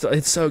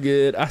 it's so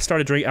good. I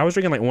was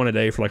drinking like one a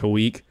day for like a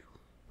week,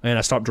 and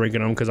I stopped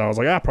drinking them because I was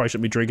like, I probably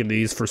shouldn't be drinking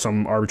these for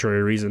some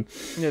arbitrary reason.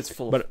 Yeah, it's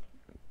full of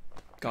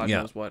God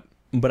knows what.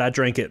 But I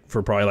drank it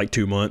for probably like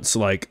 2 months,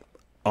 like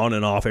on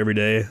and off every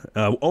day.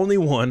 Only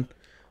one.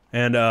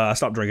 And I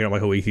stopped drinking it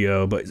like a week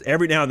ago. But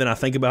every now and then I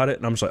think about it,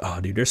 and I'm just like,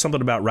 oh, dude, there's something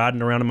about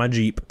riding around in my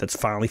Jeep that's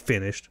finally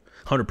finished.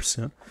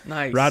 100%.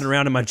 Nice. Riding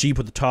around in my Jeep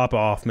with the top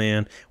off,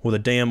 man, with a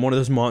damn one of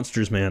those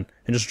monsters, man.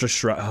 And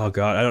oh,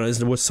 God, I don't know.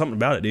 There's something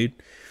about it, dude.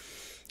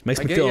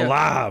 Makes me feel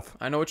alive.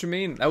 I know what you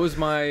mean. That was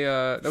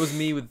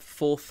me with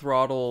Full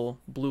Throttle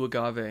Blue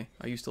Agave.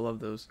 I used to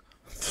love those.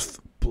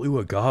 Blue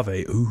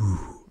Agave,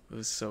 ooh. It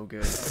was so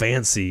good.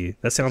 Fancy.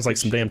 That sounds like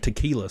some damn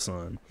tequila,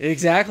 son.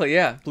 Exactly,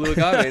 yeah. Blue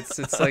Agave.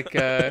 It's like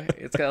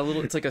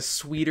it's like a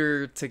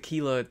sweeter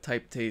tequila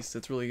type taste.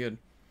 It's really good.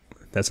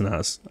 That's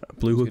nice.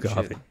 Blue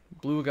Agave.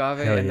 Blue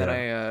Agave, Hell and yeah.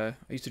 then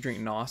I used to drink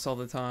Nos all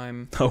the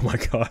time. Oh my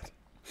god.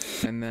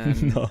 And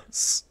then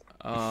Nos.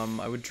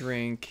 I would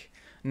drink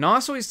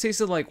Nos always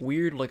tasted like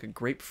weird, like a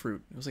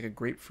grapefruit. It was like a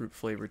grapefruit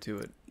flavor to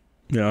it.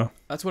 Yeah.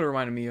 That's what it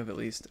reminded me of, at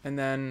least. And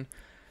then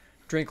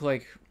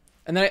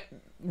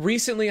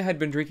recently I had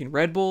been drinking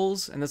Red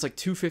Bulls, and that's like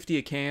 $2.50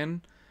 a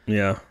can.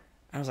 Yeah.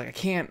 I was like, I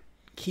can't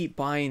keep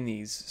buying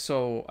these.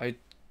 So I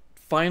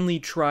finally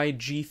tried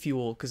G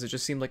Fuel because it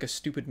just seemed like a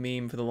stupid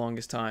meme for the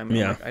longest time. And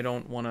yeah. I'm like, I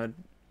don't want to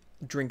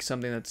drink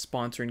something that's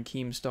sponsoring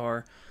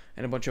Keemstar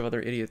and a bunch of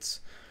other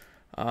idiots.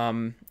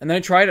 And then I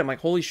tried it. I'm like,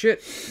 holy shit,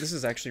 this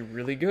is actually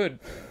really good.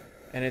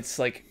 And it's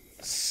like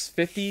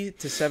 50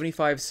 to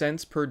 75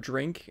 cents per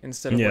drink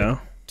instead of like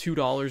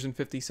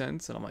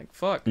 $2.50. And I'm like,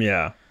 fuck.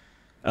 Yeah.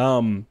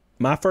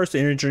 My first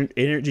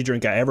energy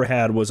drink I ever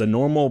had was a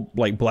normal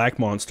like Black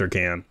Monster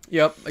can.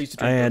 Yep, I used to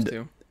drink those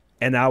too.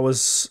 And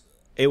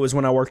it was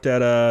when I worked at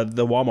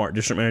the Walmart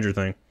district manager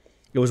thing.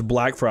 It was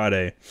Black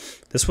Friday.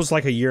 This was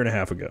like a year and a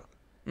half ago.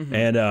 Mm-hmm.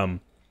 And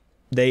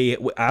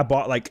I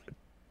bought like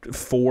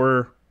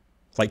 4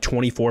 like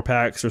 24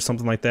 packs or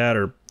something like that,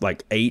 or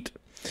like 8,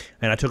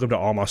 and I took them to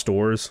all my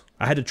stores.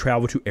 I had to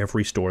travel to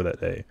every store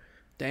that day.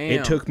 Damn.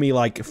 It took me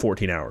like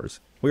 14 hours.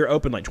 We were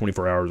open like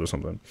 24 hours or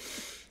something.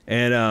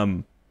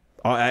 And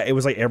it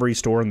was like every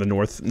store in the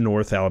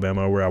North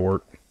Alabama where I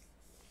work.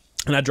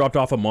 And I dropped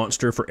off a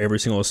Monster for every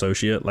single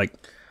associate. Like,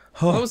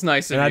 that was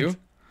nice of you.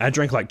 I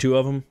drank like 2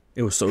 of them.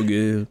 It was so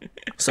good.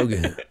 So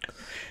good.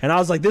 And I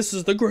was like, this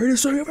is the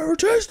greatest thing I've ever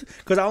tasted.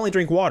 Because I only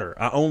drink water.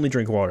 I don't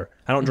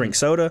drink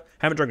soda.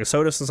 I haven't drank a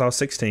soda since I was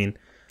 16.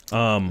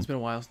 It's been a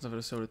while since I've had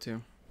a soda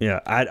too. Yeah,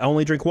 I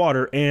only drink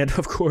water and,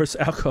 of course,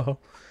 alcohol.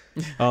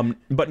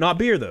 But not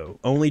beer, though.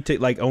 Only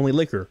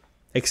liquor.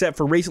 Except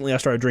for recently, I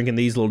started drinking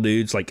these little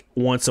dudes. Like,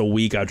 once a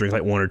week, I drink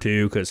like 1 or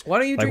 2. Cause, why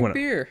don't you drink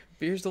beer?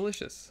 Beer's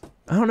delicious.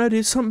 I don't know,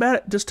 dude. Something about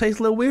it just tastes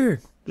a little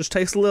weird. Just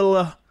tastes a little,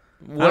 I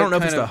don't know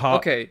if it's the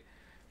hop. Okay.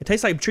 It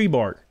tastes like tree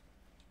bark.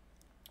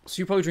 So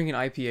you're probably drinking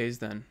IPAs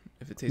then,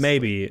 if it tastes.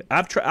 Maybe.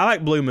 I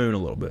like Blue Moon a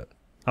little bit.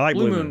 I like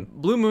Blue Moon.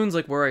 Blue Moon's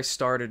like where I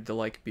started to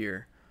like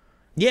beer.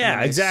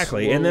 Yeah,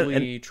 exactly. And then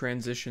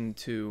transitioned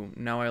to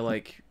now I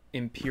like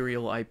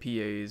Imperial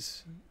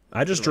IPAs.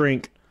 I just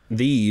drink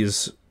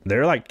these.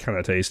 They're like kind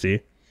of tasty.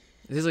 It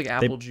is like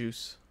apple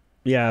juice.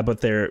 Yeah,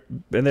 but they're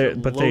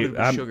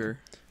sugar.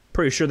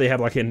 Pretty sure they have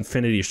like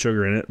infinity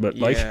sugar in it, but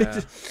like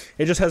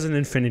it just has an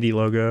infinity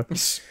logo.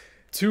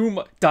 Too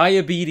much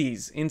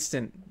diabetes,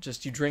 instant.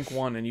 Just you drink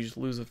one and you just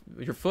lose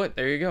your foot.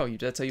 There you go.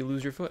 That's how you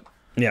lose your foot.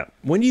 Yeah.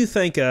 When do you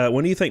think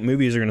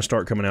movies are going to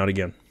start coming out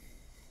again?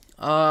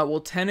 Well,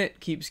 Tenet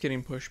keeps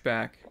getting pushed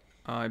back.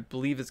 I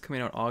believe it's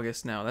coming out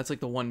August now. That's like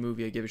the one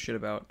movie I give a shit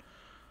about.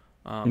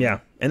 Yeah,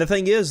 and the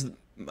thing is,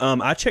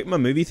 I check my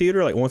movie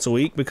theater like once a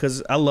week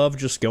because I love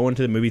just going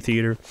to the movie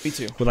theater. Me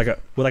too. With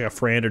like a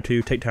friend or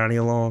two, take Tiny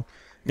along,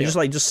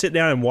 and just sit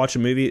down and watch a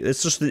movie.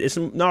 It's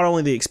not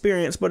only the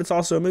experience, but it's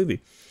also a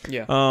movie.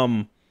 Yeah.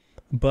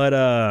 But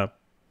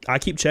I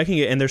keep checking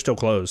it, and they're still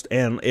closed.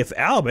 And if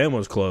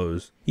Alabama's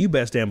closed, you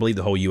best damn believe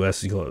the whole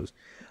U.S. is closed.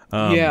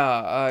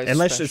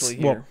 Unless it's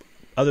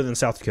other than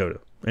South Dakota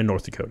and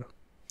North Dakota.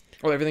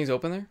 Oh, everything's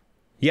open there?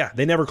 Yeah,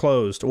 they never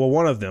closed. Well,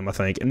 one of them, I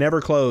think,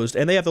 never closed,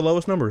 and they have the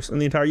lowest numbers in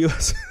the entire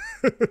U.S.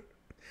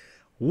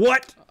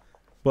 What?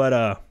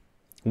 But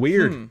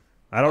weird.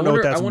 I don't know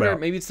what that's about. I wonder,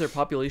 maybe it's their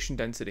population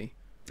density.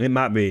 It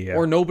might be, yeah.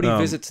 Or nobody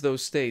visits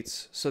those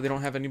states, so they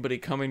don't have anybody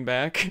coming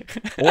back.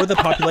 Or the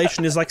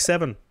population is like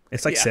 7.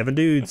 It's like 7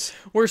 dudes.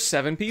 We're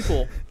 7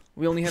 people.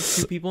 We only have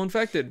 2 people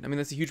infected. I mean,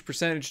 that's a huge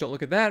percentage. Don't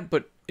look at that.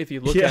 But if you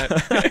look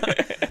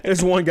at...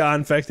 There's one guy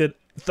infected.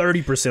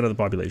 30% of the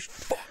population.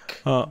 Fuck.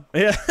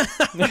 Yeah.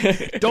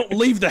 Don't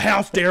leave the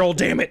house, Daryl,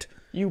 damn it.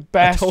 You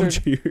bastard. I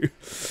told you.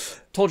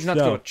 Told you not to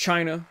go to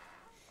China.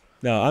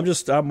 No,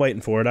 I'm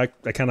waiting for it.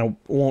 I kind of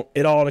want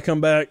it all to come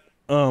back.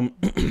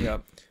 Yeah.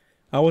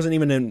 I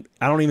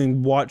don't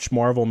even watch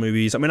Marvel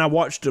movies. I mean, I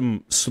watched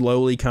them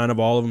slowly, kind of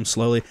all of them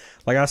slowly.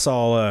 Like I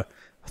saw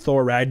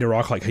Thor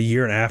Ragnarok like a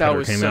year and a half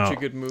after it came out. That was such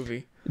a good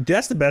movie.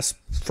 That's the best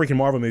freaking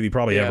Marvel movie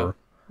probably ever.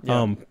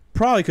 Yeah.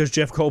 Probably because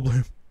Jeff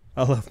Goldblum.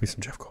 I love me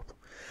some Jeff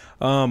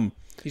Goldblum.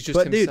 He's just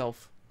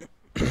himself.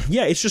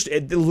 Yeah, it's just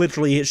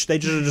literally they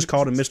just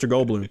called him Mr.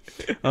 Goldblum.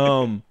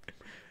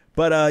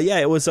 But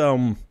it was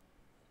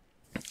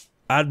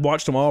I'd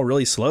watched them all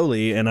really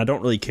slowly, and I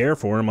don't really care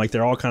for them. Like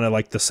they're all kind of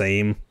like the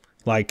same,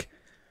 like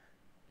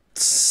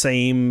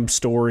same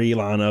story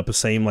lineup, the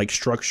same like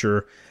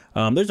structure.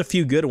 There's a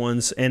few good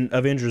ones, and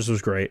Avengers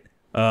was great.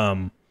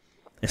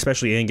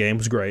 Especially Endgame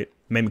was great.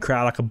 Made me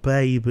cry like a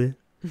baby,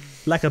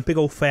 like a big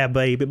old fat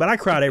baby. But I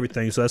cried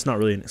everything, so that's not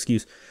really an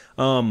excuse.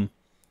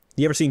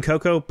 You ever seen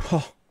Coco?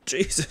 Oh,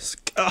 Jesus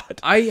God!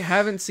 I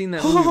haven't seen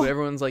that movie, but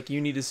everyone's like, you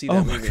need to see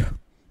that movie. God.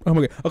 Oh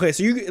my God. Okay,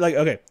 so you like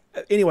okay.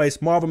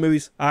 Anyways, Marvel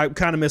movies, I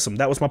kind of miss them.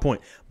 That was my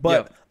point.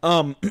 But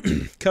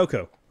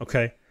Coco.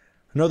 Okay, I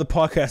know the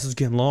podcast is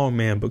getting long,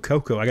 man, but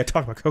Coco, I got to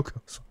talk about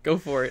Coco. Go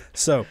for it.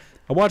 So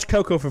I watched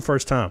Coco for the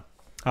first time.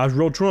 I was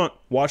real drunk.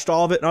 Watched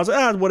all of it, and I was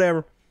like,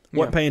 whatever.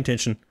 Wasn't paying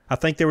attention. I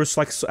think there was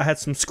like I had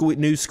some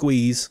new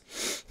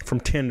squeeze from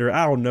Tinder.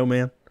 I don't know,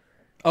 man.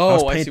 Oh, I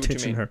was paying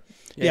attention to her.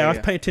 Yeah, I was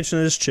paying attention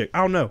to this chick.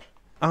 I don't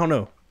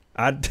know.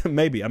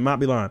 Maybe I might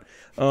be lying.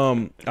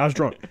 I was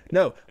drunk.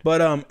 No,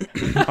 but I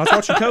was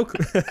watching Coco.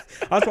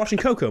 I was watching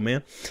Coco,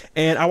 man,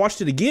 and I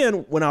watched it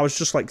again when I was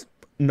just like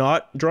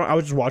not drunk. I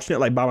was just watching it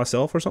like by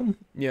myself or something.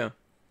 Yeah.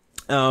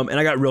 And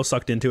I got real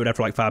sucked into it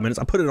after like 5 minutes.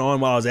 I put it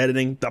on while I was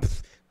editing.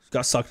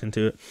 Got sucked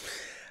into it.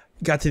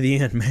 Got to the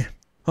end, man.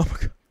 Oh my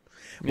God.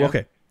 Yeah.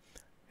 Okay.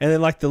 And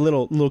then like the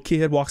little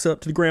kid walks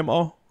up to the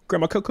Grandma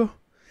Coco,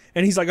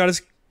 and he's like got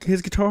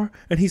his guitar,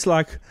 and he's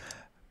like,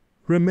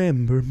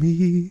 "Remember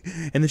me,"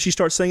 and then she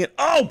starts singing.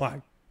 Oh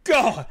my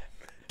God,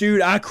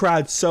 dude, I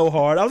cried so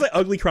hard. I was like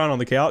ugly crying on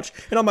the couch,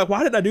 and I'm like,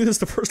 why didn't I do this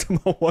the first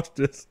time I watched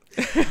this?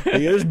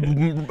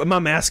 My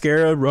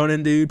mascara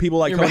running, dude. People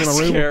like coming in my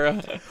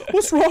room.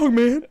 What's wrong,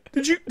 man?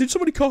 Did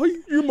somebody call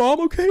you? Your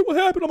mom okay? What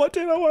happened? I'm like,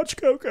 dude, I watched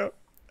Coco.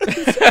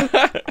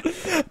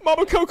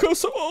 Mama Coco's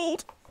so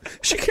old.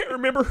 She can't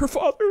remember her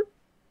father.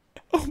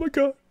 Oh my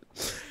God.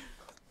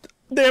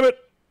 Damn it.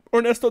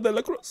 Ernesto de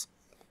la Cruz.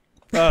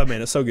 Oh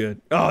man, it's so good.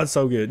 Oh, it's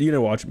so good. You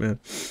know, watch it, man.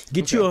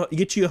 Get you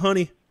a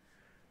honey.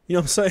 You know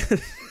what I'm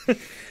saying?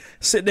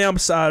 Sit down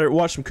beside her,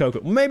 watch some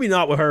Coco. Maybe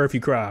not with her if you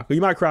cry. You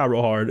might cry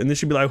real hard, and then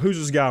she'll be like, "Who's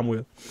this guy I'm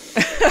with?"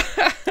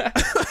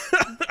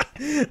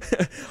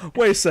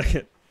 Wait a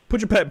second.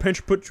 Put your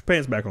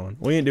pants back on.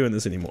 We ain't doing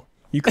this anymore.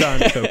 You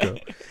crying to Coco,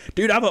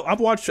 dude? I've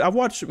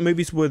watched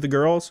movies with the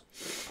girls.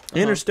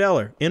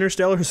 Interstellar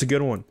is a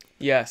good one.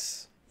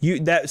 Yes.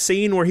 That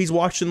scene where he's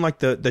watching like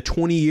the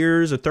 20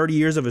 years or 30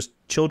 years of his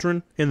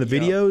children in the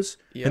videos,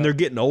 and they're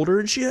getting older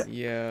and shit.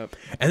 Yeah.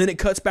 And then it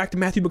cuts back to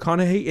Matthew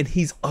McConaughey, and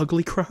he's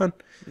ugly crying.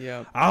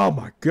 Yeah. Oh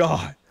my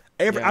God.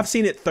 I've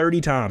seen it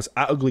 30 times.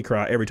 I ugly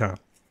cry every time.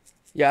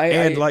 Yeah,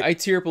 I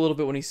tear up a little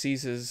bit when he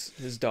sees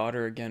his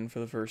daughter again for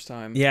the first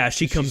time. Yeah,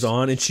 she comes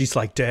on and she's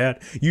like,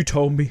 "Dad, you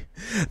told me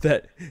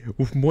that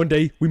one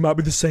day we might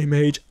be the same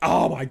age."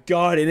 Oh my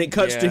God. And it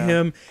cuts to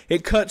him.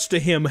 It cuts to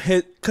him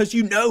because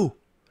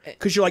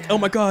because you're like, oh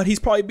my God, he's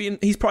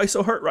probably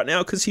so hurt right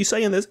now because he's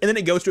saying this, and then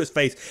it goes to his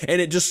face, and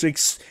it just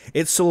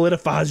it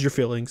solidifies your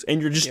feelings,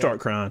 and you just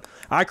start crying.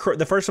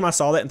 The first time I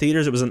saw that in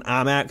theaters, it was in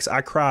IMAX. I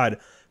cried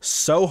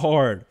so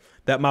hard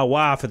that my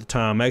wife at the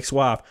time,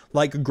 ex-wife,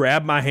 like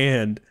grabbed my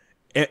hand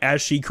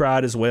as she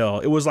cried as well.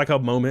 It was like a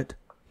moment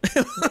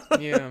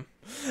Yeah.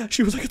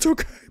 She was like, "It's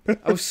okay."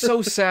 I was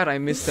so sad I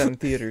missed that in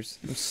theaters.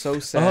 I'm so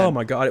sad. Oh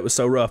my god, it was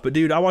so rough. But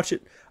dude, I'll watch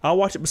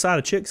it beside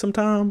a chick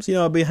sometimes. You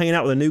know, I'll be hanging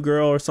out with a new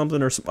girl or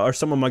something, or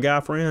some of my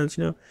guy friends.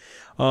 You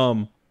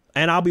know,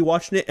 and I'll be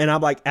watching it, and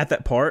I'm like at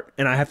that part,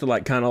 and I have to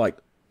like kind of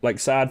like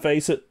side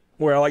face it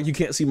where like you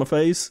can't see my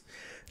face.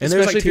 And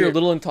especially like if you're a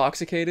little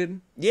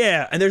intoxicated.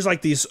 Yeah, and there's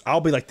like these.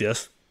 I'll be like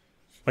this,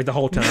 like the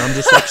whole time, I'm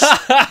just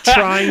like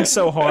trying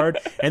so hard,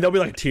 and there'll be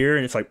like a tear,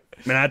 and it's like,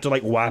 man, I have to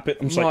like wipe it.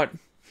 I'm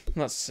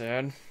not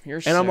sad. You're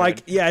and sad. I'm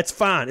like, yeah, it's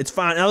fine. It's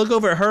fine. And I look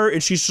over at her,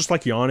 and she's just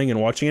like yawning and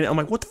watching it. I'm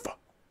like, what the fuck?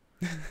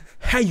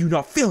 How you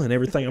not feeling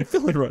everything I'm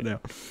feeling right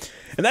now?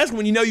 And that's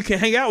when you know you can't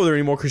hang out with her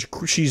anymore because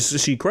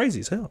she's crazy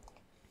as hell.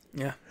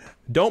 Yeah.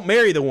 Don't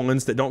marry the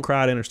ones that don't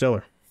cry at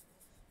Interstellar.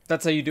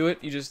 That's how you do it.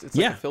 It's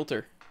like a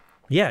filter.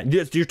 Yeah,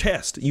 it's your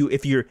test.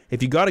 If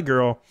you got a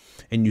girl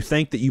and you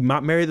think that you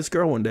might marry this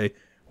girl one day,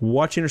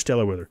 watch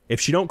Interstellar with her.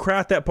 If she don't cry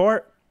at that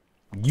part,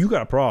 you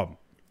got a problem.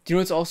 Do you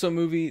know what's also a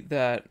movie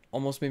that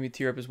almost made me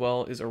tear up as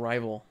well? Is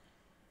Arrival.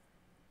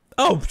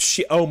 Oh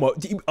shit!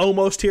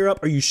 Almost tear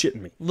up? Are you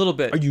shitting me? A little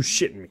bit. Are you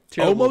shitting me?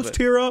 Almost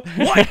tear up?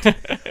 What?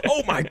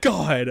 Oh my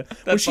god!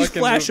 When she's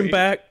flashing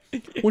back,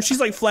 when she's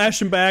like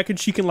flashing back, and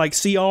she can like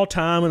see all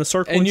time in a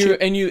circle. And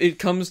it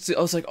comes to.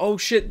 I was like, oh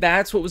shit,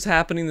 that's what was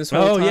happening this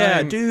whole time. Oh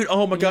yeah, dude.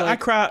 Oh my god, like,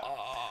 I cried.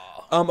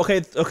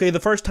 Okay. The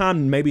first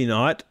time maybe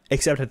not,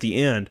 except at the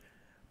end.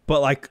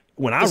 But like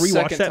when I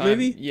rewatched that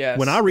movie,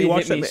 when I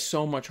rewatched that,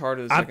 so much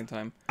harder the second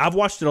time. I've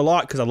watched it a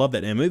lot because I love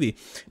that damn movie.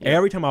 Yeah.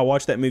 Every time I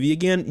watch that movie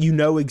again, you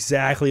know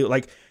exactly,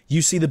 like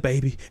you see the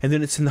baby, and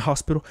then it's in the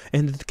hospital,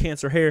 and the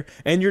cancer hair,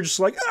 and you're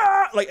just like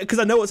because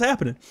I know what's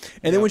happening.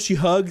 And then when she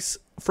hugs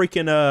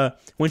Hawkeye,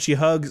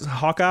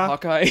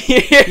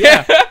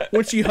 yeah,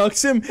 when she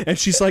hugs him, and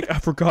she's like, I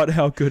forgot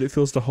how good it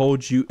feels to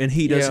hold you, and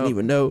he doesn't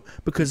even know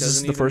because this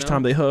is the first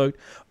time they hugged.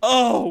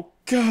 Oh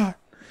god.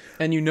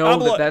 And you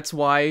know that's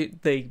why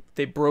they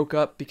broke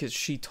up, because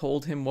she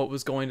told him what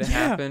was going to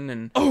happen.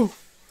 And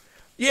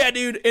yeah,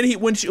 dude. And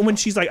when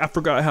she's like, I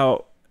forgot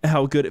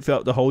how good it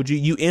felt to hold you,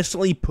 you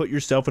instantly put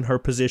yourself in her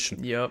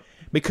position. Yep.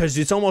 Because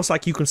it's almost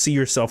like you can see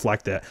yourself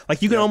like that.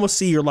 Like you can almost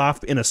see your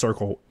life in a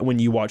circle when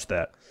you watch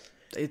that.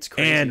 It's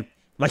crazy. And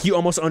like you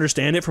almost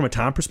understand it from a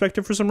time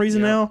perspective for some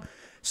reason now.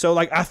 So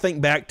like I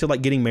think back to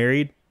like getting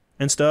married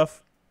and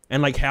stuff,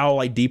 and like how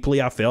like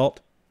deeply I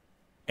felt.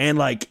 And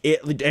like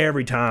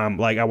every time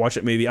like I watch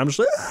that movie, I'm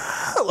just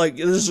like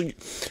this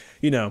is,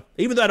 you know,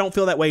 even though I don't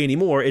feel that way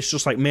anymore, it's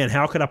just like, man,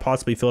 how could I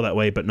possibly feel that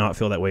way but not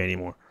feel that way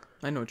anymore?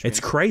 I know what you mean. It's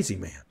crazy,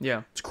 man.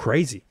 Yeah, it's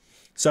crazy.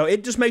 So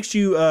it just makes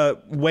you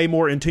way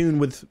more in tune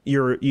with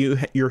your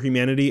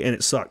humanity, and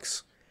it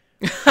sucks.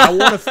 I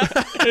want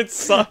to. It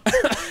sucks.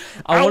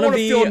 I want to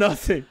feel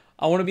nothing.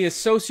 I want to be a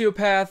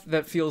sociopath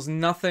that feels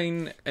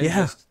nothing and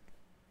just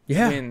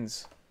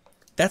wins.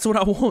 That's what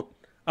I want.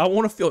 I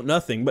want to feel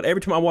nothing, but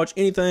every time I watch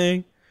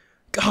anything,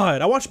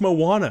 God, I watch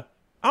Moana.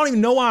 I don't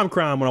even know why I'm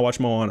crying when I watch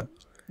Moana.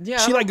 Yeah,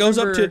 she like goes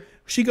up to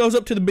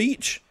the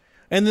beach,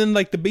 and then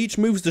like the beach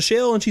moves the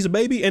shell, and she's a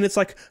baby, and it's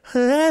like,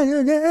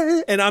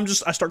 and I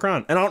start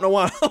crying, and I don't know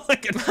why. I was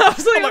like,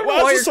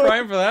 why you're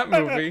crying for that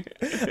movie,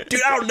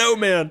 dude? I don't know,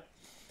 man.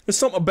 There's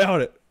something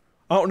about it.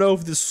 I don't know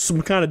if this is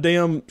some kind of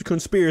damn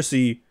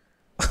conspiracy,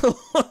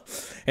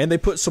 and they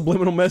put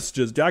subliminal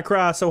messages. Dude, I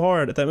cry so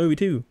hard at that movie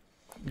too.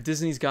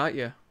 Disney's got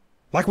you.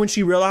 Like when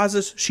she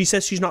realizes, she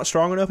says she's not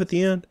strong enough at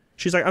the end.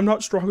 She's like, I'm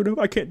not strong enough.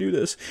 I can't do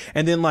this.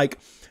 And then like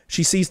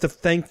she sees the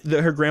thing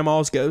that her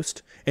grandma's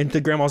ghost, and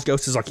the grandma's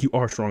ghost is like, you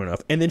are strong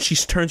enough. And then she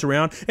turns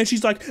around and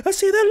she's like, I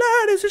see the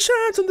light as it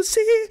shines on the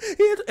sea.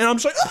 And I'm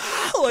just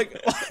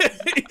like,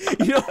 like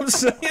you know what I'm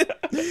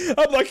saying?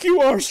 I'm like,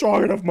 you are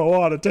strong enough,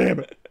 Moana. Damn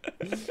it.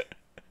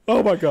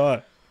 Oh my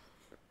god.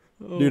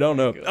 Dude, I don't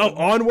know. Oh,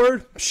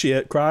 Onward?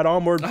 Shit, cried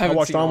Onward. I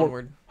watched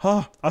Onward.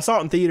 Huh. I saw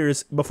it in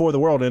theaters before the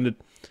world ended.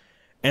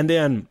 And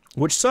then,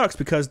 which sucks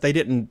because they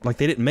didn't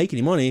make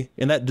any money,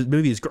 and that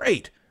movie is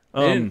great.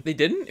 They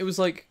didn't? It was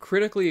like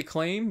critically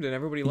acclaimed, and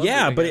everybody loved it.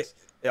 Yeah, but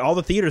all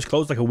the theaters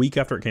closed like a week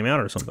after it came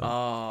out or something.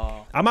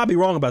 Oh. I might be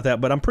wrong about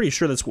that, but I'm pretty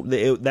sure that's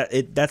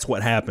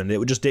what happened.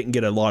 It just didn't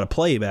get a lot of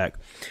playback,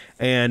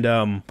 and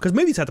because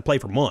movies have to play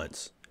for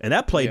months, and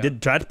that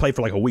tried to play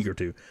for like a week or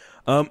two.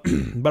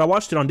 But I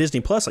watched it on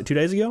Disney Plus like 2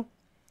 days ago,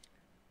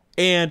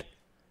 and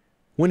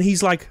when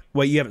he's like,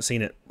 wait, you haven't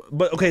seen it.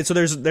 But okay, so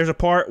there's a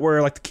part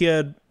where like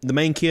the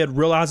main kid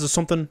realizes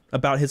something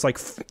about his like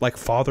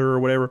father or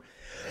whatever,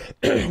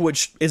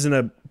 which isn't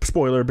a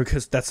spoiler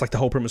because that's like the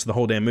whole premise of the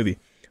whole damn movie.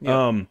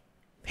 Yep.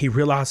 He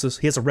realizes,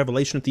 he has a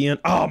revelation at the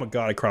end. Oh my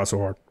god, I cry so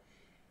hard.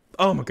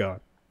 Oh my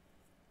god.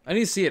 I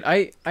need to see it.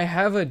 I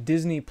have a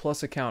Disney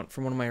Plus account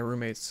from one of my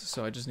roommates,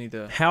 so I just need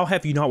to. How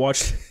have you not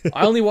watched?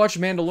 I only watched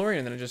Mandalorian,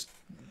 and then I just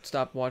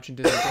stopped watching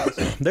Disney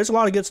Plus. There's a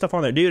lot of good stuff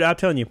on there, dude. I'm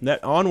telling you,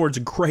 that Onward's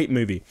a great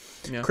movie.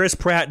 Yeah. Chris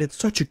Pratt did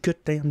such a good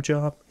damn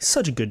job.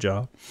 Such a good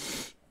job.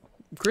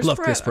 Chris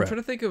Pratt. I'm trying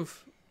to think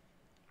of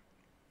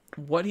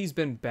what he's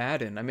been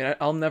bad in. I mean,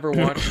 I'll never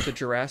watch the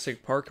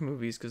Jurassic Park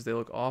movies because they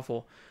look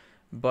awful.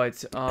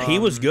 But he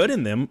was good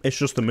in them. It's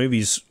just the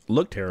movies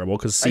look terrible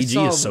because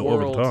CG is so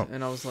over the top.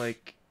 And I was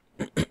like,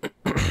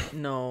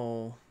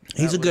 no.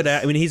 He's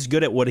I mean, he's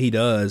good at what he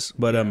does,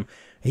 but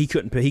he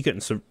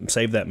couldn't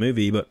save that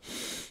movie. But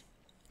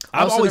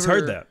I've always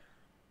heard that.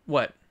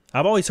 What?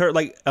 I've always heard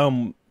like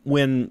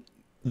when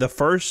the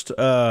first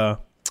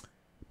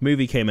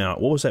movie came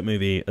out. What was that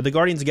movie? The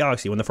Guardians of the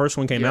Galaxy. When the first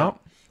one came out,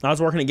 I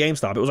was working at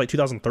GameStop. It was like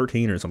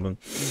 2013 or something.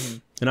 Mm-hmm.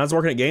 And I was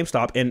working at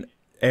GameStop, and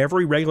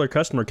every regular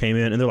customer came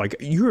in, and they're like,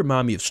 "You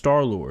remind me of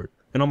Star-Lord."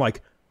 And I'm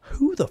like,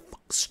 "Who the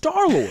fuck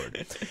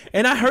Star-Lord?"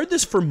 And I heard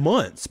this for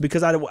months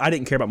because I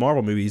didn't care about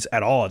Marvel movies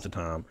at all at the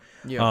time.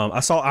 Yeah. I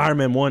saw Iron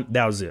Man 1.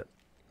 That was it.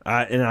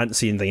 And I didn't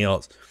see anything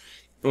else.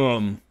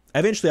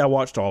 Eventually, I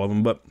watched all of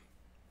them, but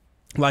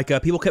like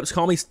people kept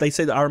calling me. They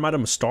said that I reminded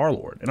them of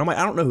Star-Lord, and I'm like,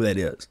 I don't know who that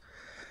is.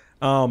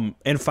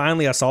 And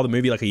finally, I saw the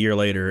movie like a year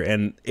later,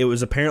 and it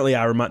was apparently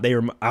I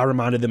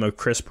reminded them of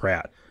Chris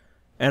Pratt,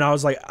 and I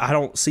was like, I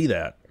don't see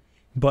that,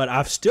 but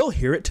I still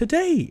hear it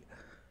today.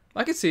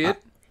 I can see it.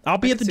 I'll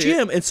be at the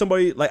gym, and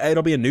somebody like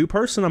it'll be a new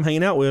person I'm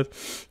hanging out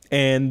with,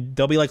 and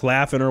they'll be like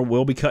laughing, or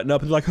we'll be cutting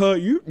up, and like, "Huh,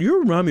 you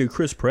remind me of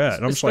Chris Pratt."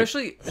 And I'm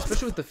especially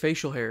with the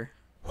facial hair.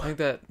 I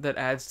think that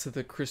adds to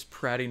the Chris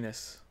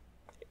Prattiness.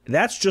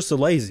 That's just a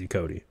lazy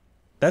Cody.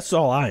 That's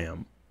all I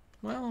am.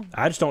 Well,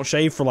 I just don't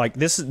shave for like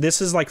this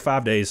is like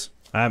 5 days.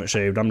 I haven't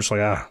shaved. I'm just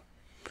like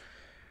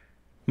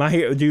my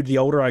hair, dude. The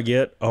older I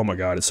get, oh my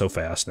god, it's so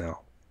fast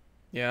now.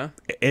 Yeah,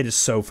 it is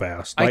so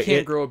fast. I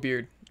can't grow a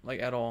beard like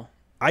at all.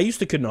 I used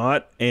to could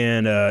not,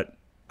 and I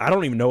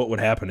don't even know what would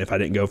happen if I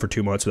didn't go for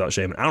 2 months without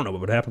shaving. I don't know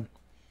what would happen.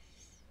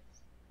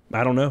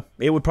 I don't know.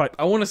 It would probably.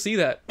 I want to see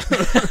that.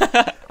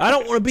 I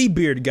don't want to be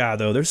beard guy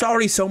though. There's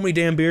already so many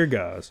damn beard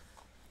guys.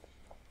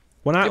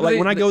 When I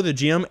when I go to the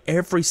gym,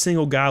 every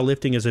single guy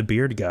lifting is a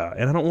beard guy,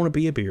 and I don't want to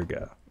be a beard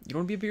guy. You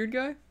want to be a beard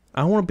guy?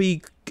 I want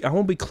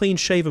to be clean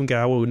shaven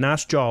guy with a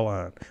nice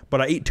jawline.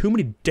 But I eat too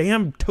many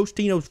damn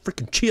Tostinos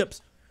freaking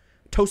chips,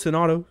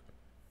 Tostinados,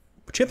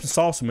 chips and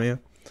salsa, man.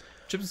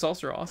 Chips and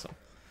salsa are awesome.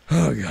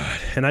 Oh god!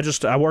 And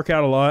I work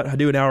out a lot. I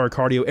do an hour of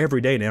cardio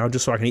every day now,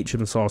 just so I can eat chips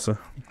and salsa.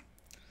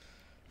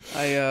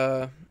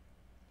 I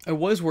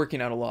was working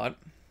out a lot,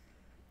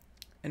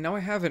 and now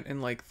I haven't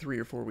in like 3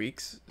 or 4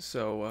 weeks.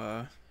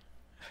 So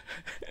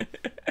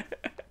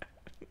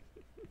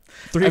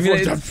 3 or 4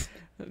 times.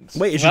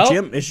 Wait,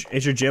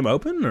 is your gym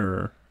open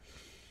or?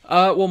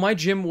 Well, my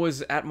gym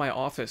was at my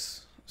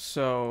office,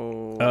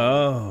 so.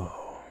 Oh.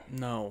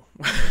 No.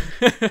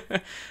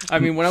 I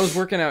mean, when I was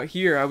working out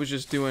here, I was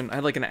just I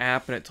had like an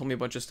app, and it told me a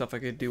bunch of stuff I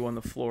could do on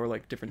the floor,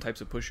 like different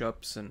types of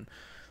push-ups and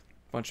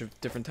a bunch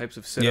of different types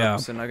of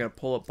sit-ups, and I got a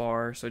pull-up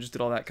bar, so I just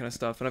did all that kind of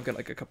stuff, and I've got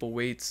like a couple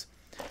weights.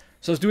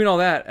 So I was doing all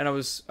that, and I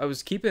was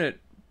keeping it.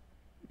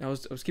 I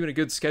was keeping a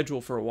good schedule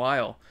for a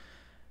while.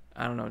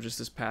 I don't know, just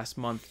this past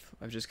month,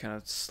 I've just kind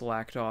of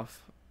slacked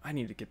off. I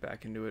need to get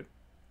back into it.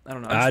 I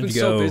don't know. I've been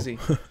so busy.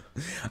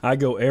 I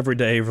go every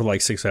day for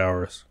like 6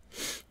 hours.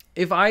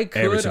 If I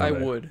could, I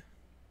would,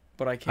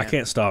 but I can't. I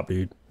can't stop,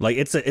 dude. Like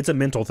it's a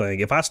mental thing.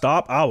 If I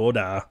stop, I will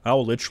die. I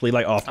will literally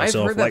like off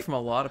myself. I've heard that from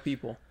a lot of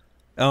people.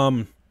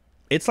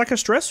 It's like a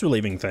stress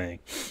relieving thing.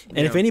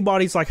 And if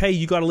anybody's like, "Hey,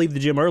 you got to leave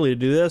the gym early to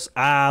do this,"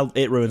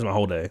 it ruins my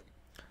whole day.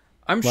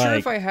 I'm sure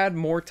if I had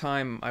more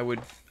time,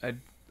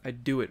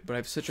 I'd do it, but I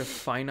have such a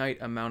finite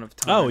amount of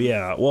time. Oh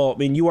yeah. Well, I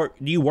mean, do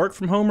you work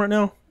from home right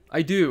now?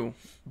 I do,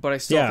 but I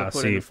still have to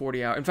put in the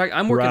 40 hours. In fact,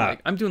 I'm working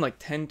I'm doing like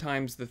 10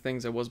 times the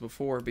things I was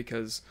before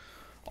because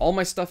all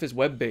my stuff is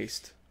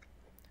web-based.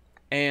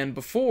 And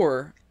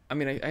before, I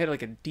mean, I had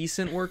like a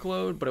decent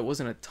workload, but it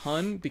wasn't a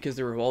ton because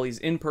there were all these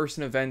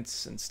in-person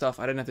events and stuff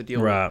I didn't have to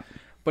deal with.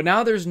 But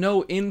now there's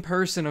no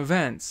in-person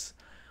events.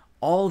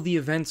 All the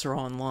events are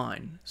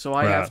online. So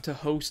I have to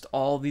host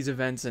all these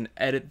events and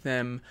edit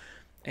them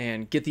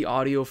and get the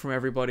audio from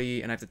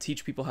everybody, and I have to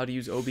teach people how to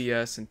use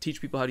OBS and teach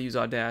people how to use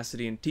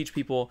Audacity and teach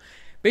people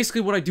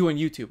basically what I do on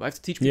YouTube. I have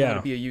to teach people how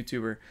to be a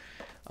YouTuber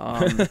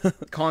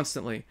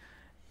constantly.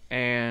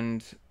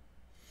 And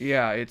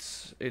yeah,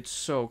 it's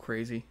so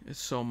crazy.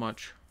 It's so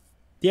much.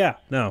 Yeah,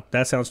 no,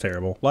 that sounds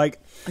terrible. Like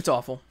it's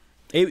awful.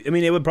 I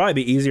mean, it would probably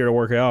be easier to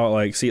work out.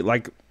 Like, see,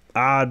 like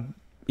I've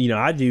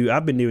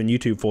been doing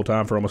YouTube full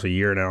time for almost a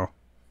year now.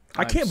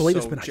 I can't believe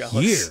it's been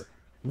a year.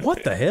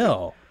 What the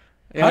hell?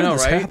 Yeah, How did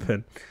this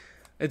happen?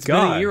 It's been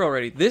a year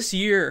already. This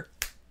year,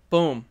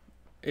 boom.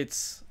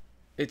 It's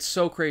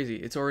so crazy.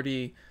 It's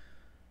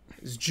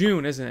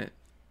June, isn't it?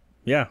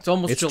 Yeah. It's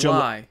almost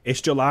July. It's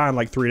July in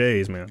like 3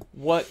 days, man.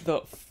 What the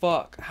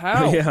fuck?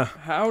 How?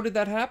 How did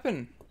that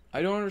happen?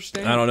 I don't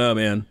understand. I don't know,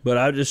 man. But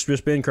I've just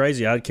been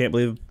crazy. I can't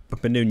believe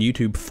I've been doing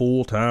YouTube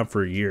full time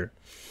for a year.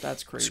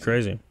 That's crazy. It's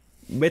crazy.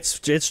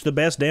 It's the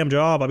best damn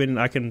job. I mean,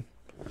 I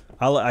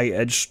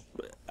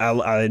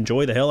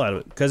enjoy the hell out of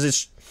it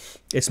because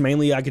it's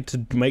mainly I get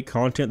to make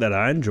content that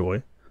I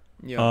enjoy.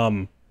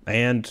 Yeah.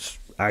 And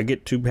I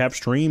get to have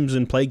streams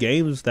and play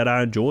games that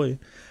I enjoy.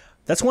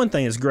 That's one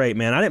thing that's great,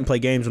 man. I didn't play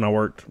games when I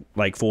worked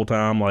like full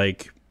time,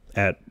 like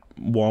at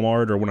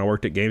Walmart or when I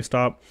worked at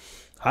GameStop.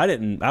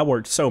 I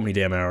worked so many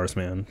damn hours,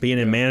 man. Being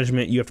in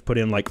management, you have to put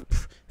in like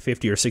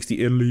 50 or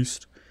 60 at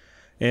least.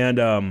 And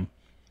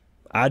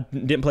I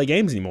didn't play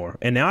games anymore.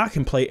 And now I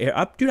can play.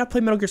 Dude, I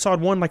played Metal Gear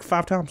Solid 1 like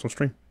 5 times on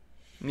stream.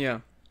 Yeah.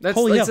 That's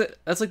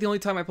like the only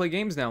time I play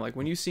games now. Like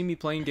when you see me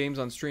playing games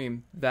on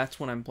stream, that's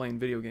when I'm playing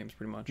video games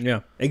pretty much.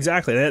 Yeah,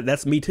 exactly.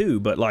 That's me too,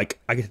 but like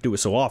I get to do it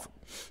so often.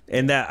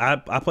 And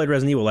that I played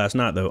Resident Evil last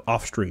night though,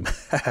 off stream.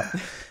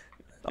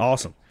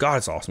 Awesome. God,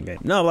 it's an awesome game.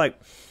 No, like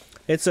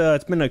it's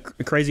been a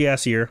crazy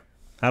ass year.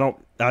 I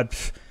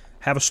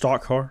have a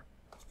stock car.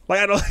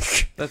 Like I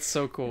don't That's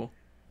so cool.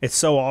 It's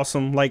so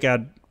awesome. Like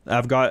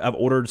I've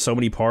ordered so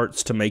many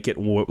parts to make it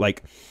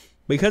like,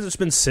 because it's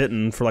been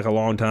sitting for like a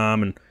long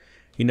time, and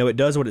you know, it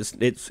does what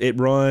it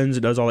runs,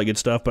 it does all that good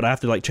stuff, but I have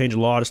to like change a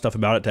lot of stuff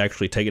about it to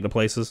actually take it to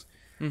places,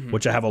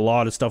 which I have a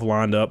lot of stuff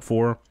lined up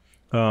for.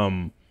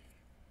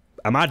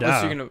 I might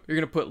die. So you're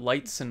gonna put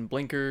lights and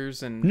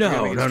blinkers and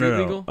no.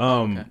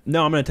 Okay.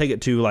 No, I'm gonna take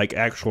it to like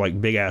actual like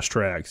big ass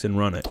tracks and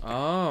run it.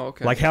 Oh,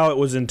 okay. Like how it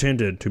was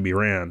intended to be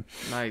ran.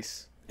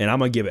 Nice. And I'm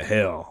gonna give it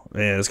hell.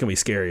 Man, it's gonna be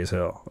scary as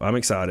hell. I'm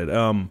excited.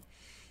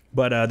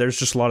 But there's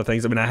just a lot of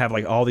things. I mean, I have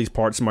like all these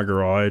parts in my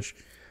garage.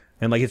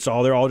 And like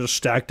they're all just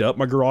stacked up.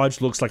 My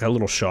garage looks like a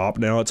little shop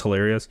now. It's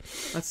hilarious.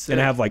 That's sick. And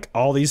I have like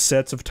all these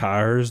sets of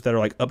tires that are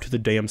like up to the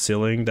damn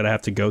ceiling that I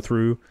have to go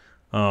through.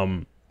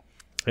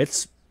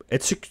 It's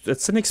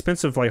an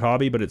expensive like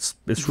hobby, but it's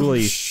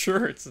really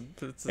sure it's a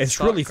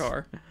really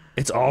car.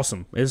 It's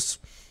awesome. It's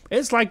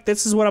like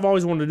this is what I've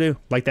always wanted to do.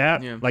 Like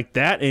that, and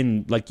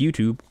like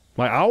YouTube.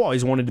 Like I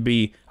always wanted to do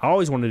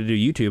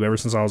YouTube ever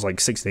since I was like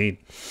 16.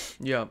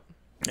 Yeah.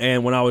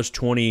 And when I was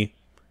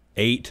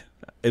 28.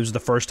 It was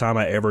the first time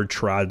I ever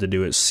tried to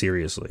do it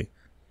seriously.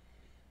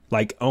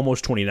 Like,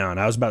 almost 29.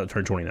 I was about to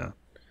turn 29.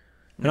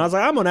 And I was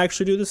like, I'm going to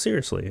actually do this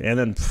seriously. And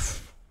then,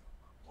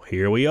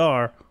 here we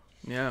are.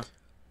 Yeah.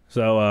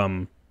 So,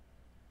 and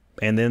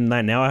then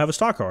now I have a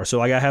stock car. So,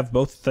 like, I have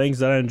both things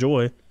that I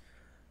enjoy.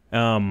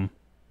 And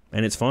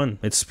it's fun.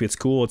 It's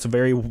cool.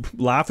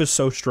 Life is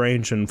so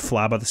strange and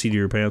fly by the seat of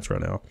your pants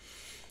right now.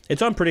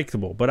 It's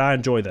unpredictable, but I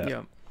enjoy that.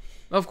 Yeah.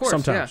 Of course,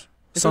 sometimes. Yeah.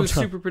 If it was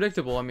super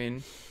predictable, I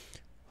mean...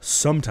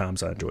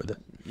 Sometimes I enjoy that.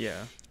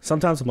 Yeah.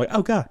 Sometimes I'm like,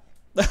 oh god,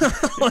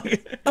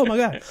 like, oh my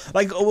god.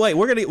 Like, oh wait,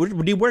 we're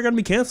gonna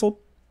be canceled.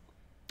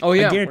 Oh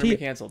yeah, I guarantee we're gonna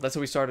be canceled. That's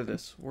how we started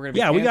this. We're gonna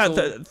be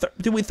canceled.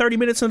 We got 30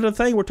 minutes into the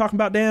thing. We're talking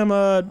about damn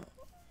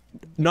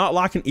not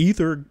liking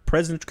either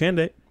presidential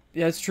candidate.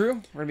 Yeah, it's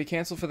true. We're gonna be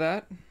canceled for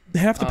that.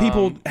 Half the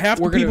people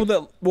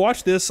that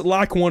watch this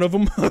like one of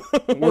them.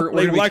 We're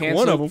gonna be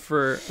canceled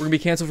we're gonna be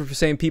canceled for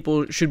saying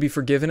people should be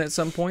forgiven at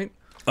some point.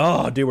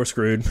 Oh, dude, we're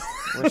screwed.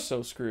 We're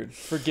so screwed.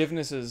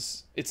 Forgiveness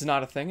it's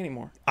not a thing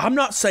anymore. I'm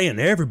not saying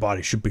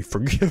everybody should be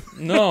forgiven.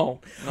 No.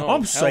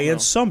 I'm saying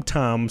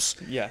sometimes.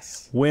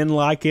 Yes. When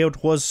like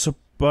it was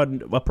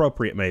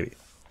appropriate, maybe.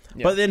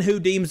 Yeah. But then who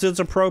deems it's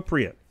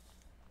appropriate?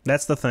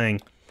 That's the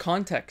thing.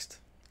 Context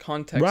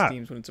right.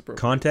 deems when it's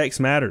appropriate. Context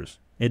matters.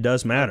 It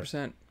does matter.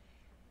 100%.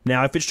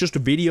 Now, if it's just a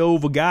video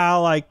of a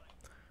guy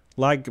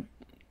like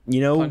you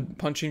know,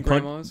 punching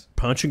grandmas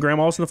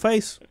in the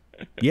face,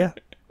 yeah.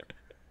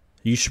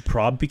 You should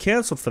probably be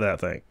canceled for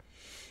that thing.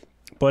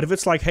 But if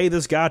it's like, hey,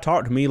 this guy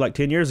talked to me like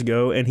 10 years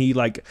ago and he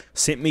like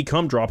sent me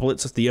cum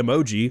droplets as the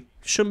emoji,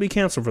 shouldn't be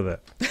canceled for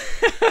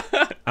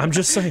that. I'm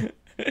just saying.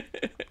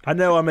 I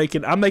know I'm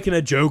making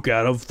a joke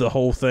out of the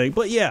whole thing,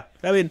 but yeah,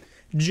 I mean,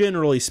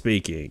 generally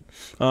speaking,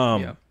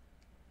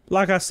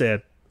 like I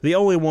said, the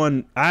only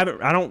one I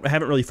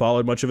haven't really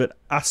followed much of it.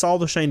 I saw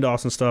the Shane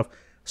Dawson stuff.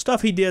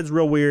 Stuff he did is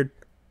real weird.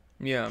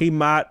 Yeah, he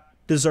might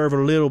deserve a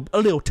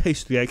little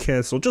taste to get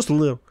canceled, just a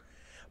little.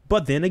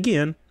 But then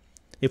again,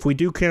 if we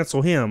do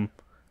cancel him,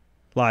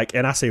 like,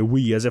 and I say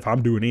we as if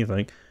I'm doing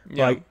anything,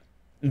 like,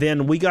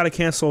 then we got to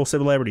cancel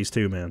celebrities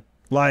too, man.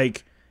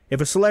 Like,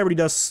 if a celebrity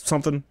does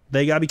something,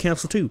 they got to be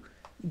canceled too.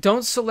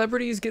 Don't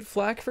celebrities get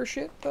flack for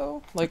shit,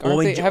 though? Like,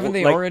 haven't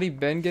they already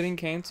been getting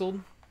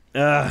canceled?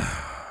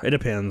 It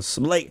depends.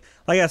 Like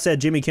I said,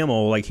 Jimmy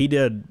Kimmel, like, he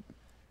did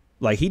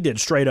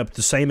straight up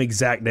the same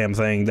exact damn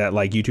thing that,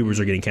 like, YouTubers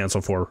are getting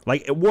canceled for.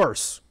 Like,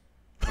 worse.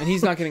 And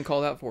he's not getting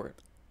called out for it.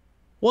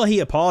 Well,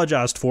 he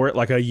apologized for it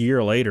like a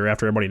year later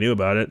after everybody knew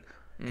about it.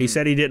 He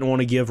said he didn't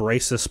want to give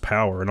racists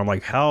power. And I'm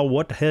like,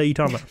 what the hell are you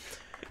talking about?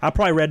 I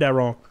probably read that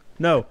wrong.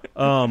 No.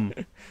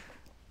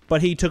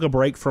 But he took a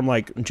break from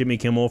like Jimmy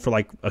Kimmel for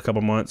like a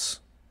couple months.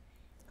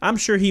 I'm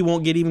sure he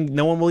won't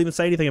no one will even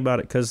say anything about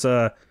it because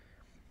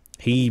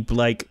he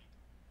like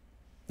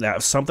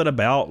something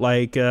about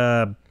like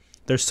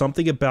there's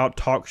something about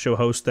talk show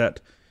hosts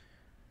that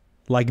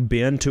like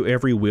bend to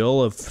every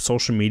will of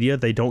social media.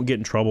 They don't get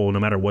in trouble no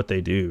matter what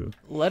they do.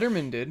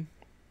 Letterman did.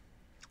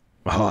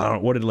 Oh,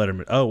 what did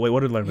Letterman? Oh, wait,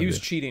 what did Letterman do? He was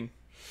cheating.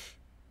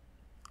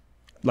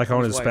 Like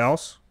on his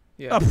spouse?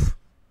 Yeah.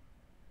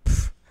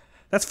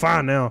 That's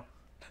fine now.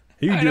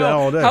 You can do that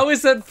all day. How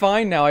is that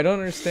fine now? I don't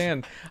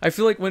understand. I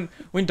feel like when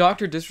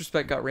Dr.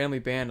 Disrespect got randomly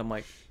banned, I'm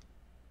like,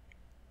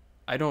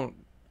 I don't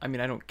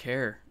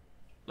care.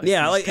 Like,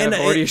 yeah, he's kind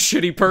of already a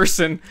shitty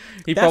person.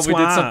 He probably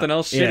did something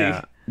else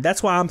shitty.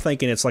 That's why I'm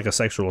thinking it's like a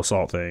sexual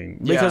assault thing.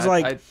 Because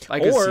I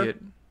can see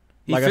it.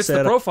 He fits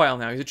the profile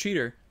now. He's a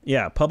cheater.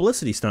 Yeah,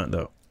 publicity stunt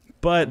though.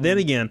 But then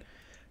again,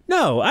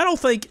 no, I don't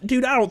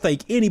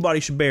think anybody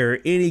should bear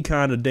any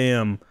kind of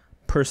damn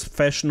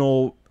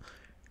professional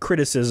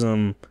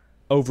criticism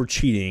over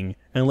cheating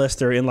unless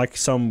they're in like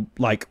some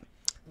like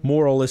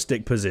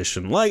moralistic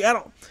position. Like I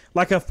don't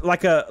like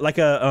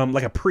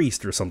a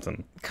priest or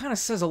something. It kind of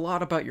says a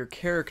lot about your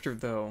character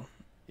though,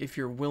 if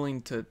you're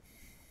willing to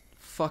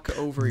fuck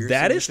over your.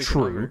 That is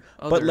true,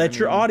 but let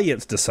your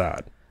audience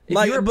decide.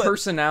 If you're a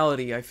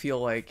personality, I feel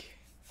like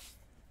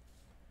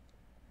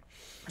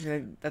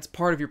that's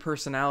part of your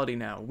personality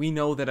now. We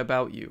know that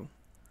about you.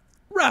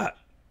 Right.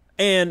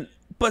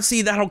 But see,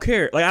 I don't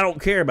care. Like, I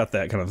don't care about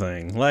that kind of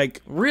thing.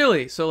 Like,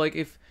 really? So, like,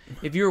 if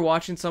you were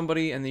watching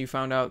somebody and then you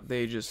found out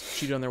they just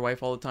cheated on their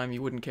wife all the time,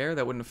 you wouldn't care?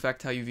 That wouldn't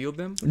affect how you viewed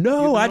them?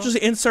 No, I just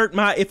insert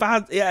my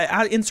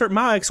I insert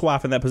my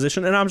ex-wife in that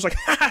position, and I'm just like,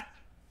 ha!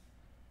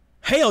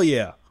 Hell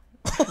yeah.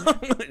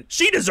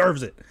 She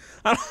deserves it.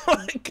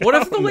 What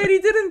if the lady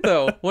didn't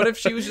though? What if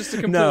she was just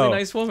a completely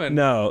nice woman?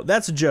 No,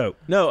 that's a joke.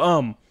 No,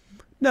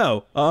 I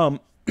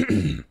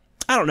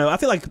don't know. I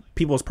feel like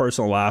people's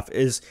personal life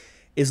is,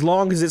 as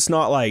long as it's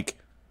not like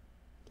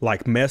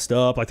messed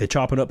up, like they're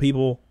chopping up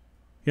people,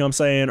 you know what I'm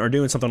saying, or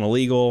doing something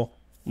illegal.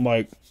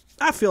 Like,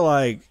 I feel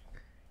like,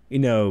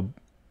 you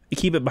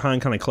keep it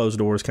behind kind of closed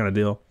doors kind of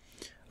deal.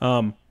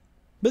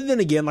 But then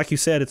again, like you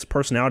said, it's a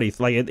personality.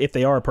 Like, if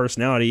they are a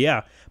personality,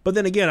 yeah. But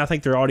then again, I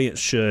think their audience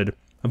should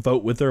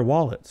vote with their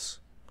wallets.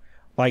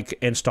 Like,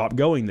 and stop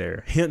going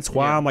there. Hence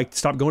why I'm like,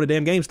 stop going to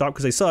damn GameStop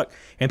because they suck.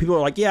 And people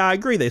are like, yeah, I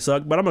agree they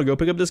suck, but I'm going to go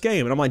pick up this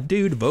game. And I'm like,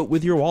 dude, vote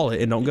with your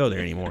wallet and don't go there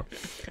anymore.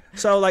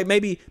 So, like,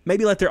 maybe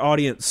let their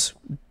audience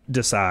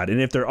decide.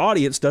 And if their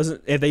audience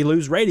doesn't, if they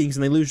lose ratings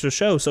and they lose their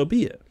show, so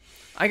be it.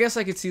 I guess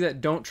I could see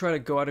that. Don't try to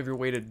go out of your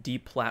way to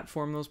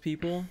deplatform those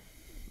people.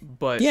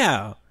 But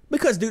yeah,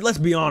 because, dude, let's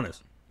be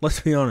honest.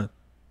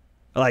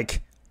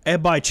 Like,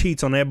 everybody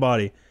cheats on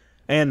everybody.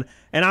 And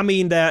I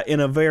mean that in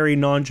a very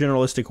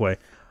non-generalistic way.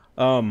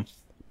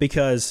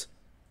 Because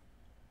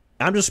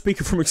I'm just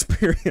speaking from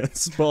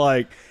experience, but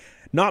like,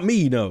 not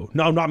me, no,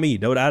 not me.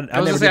 No, I was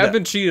gonna say I've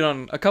been cheated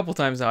on a couple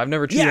times now. I've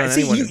never cheated on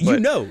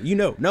anyone.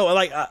 No,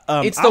 like,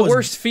 it's the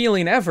worst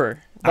feeling ever.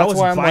 That's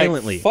why I'm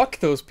like, fuck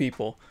those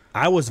people.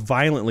 I was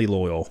violently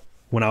loyal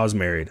when I was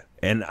married,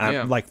 and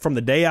I like from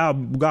the day I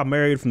got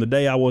married, from the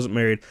day I wasn't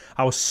married,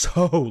 I was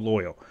so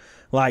loyal.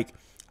 Like,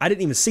 I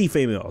didn't even see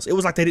females. It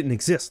was like they didn't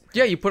exist.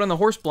 Yeah, you put on the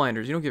horse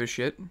blinders. You don't give a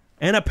shit.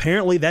 And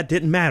apparently that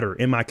didn't matter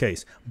in my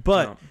case.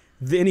 But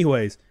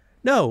anyways,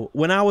 no,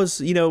 when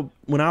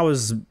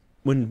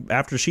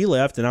after she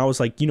left and I was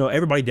like,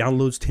 everybody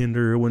downloads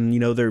Tinder when,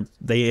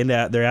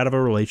 they're out of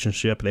a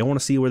relationship. They want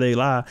to see where they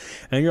lie.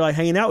 And you're like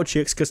hanging out with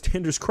chicks because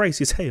Tinder's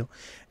crazy as hell.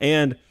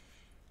 And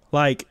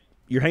like,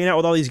 you're hanging out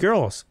with all these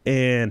girls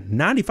and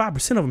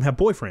 95% of them have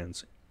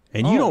boyfriends.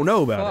 And you don't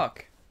know about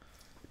it.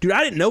 Dude,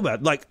 I didn't know about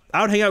it. Like,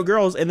 I would hang out with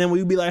girls, and then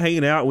we'd be like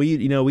hanging out.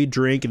 We'd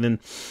drink, and then,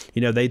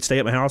 they'd stay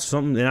at my house or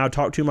something. And I'd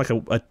talk to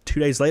them like 2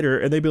 days later,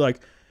 and they'd be like,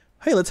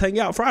 "Hey, let's hang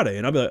out Friday."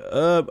 And I'd be like,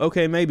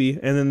 "Okay, maybe."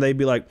 And then they'd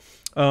be like,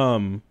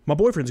 "My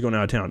boyfriend's going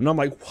out of town." And I'm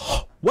like,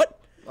 "What?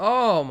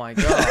 Oh my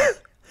god!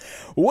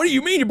 What do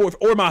you mean your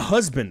boyfriend or my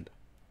husband?"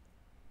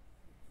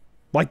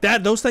 Like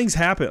that. Those things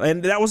happen,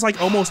 and that was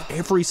like almost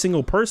every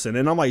single person.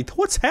 And I'm like,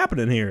 "What's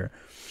happening here?"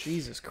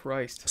 Jesus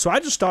Christ. So I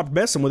just stopped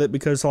messing with it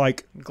because,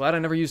 like... I'm glad I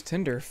never used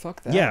Tinder.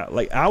 Fuck that. Yeah,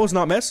 like, I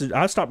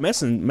stopped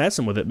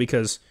messing with it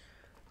because,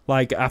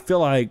 like, I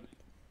feel like...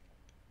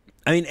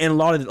 I mean, and a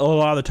lot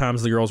of the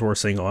times the girls were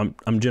single.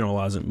 I'm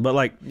generalizing. But,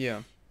 like...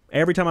 Yeah.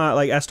 Every time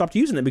I stopped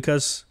using it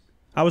because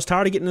I was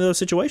tired of getting into those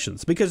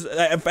situations. Because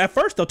at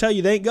first they'll tell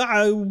you they ain't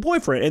got a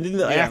boyfriend. And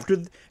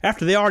then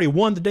after they already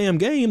won the damn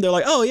game, they're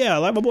like, "Oh, yeah, I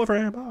like my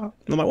boyfriend." And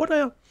I'm like, what the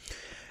hell?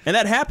 And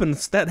that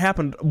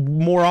happened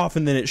more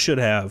often than it should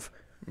have.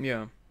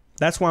 Yeah.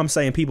 That's why I'm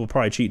saying people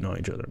probably cheating on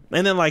each other.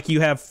 And then, like, you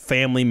have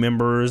family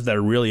members that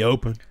are really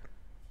open.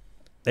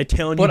 They're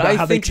telling you about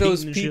how they cheat. But I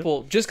think those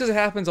people, just because it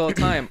happens all the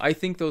time, I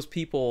think those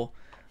people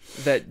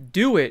that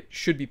do it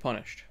should be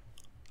punished.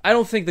 I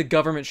don't think the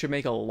government should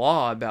make a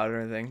law about it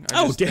or anything.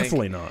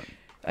 Definitely not.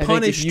 I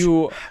think if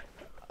you...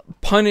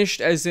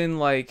 Punished as in,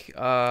 like,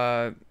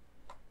 what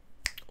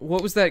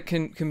was that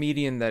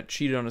comedian that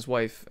cheated on his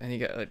wife and he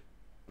got, like,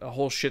 a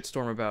whole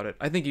shitstorm about it?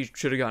 I think he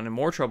should have gotten in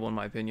more trouble, in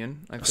my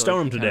opinion.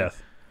 Stone him to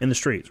death in the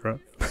streets, right?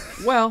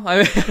 Well,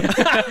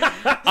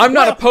 I'm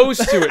not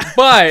opposed to it,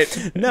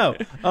 but no,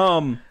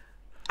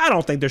 I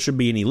don't think there should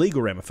be any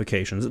legal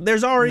ramifications.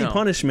 There's already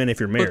punishment if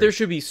you're married, but there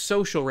should be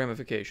social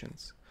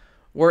ramifications.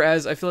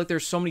 Whereas I feel like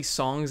there's so many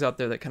songs out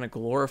there that kind of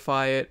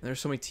glorify it. And there's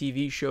so many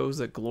TV shows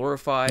that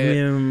glorify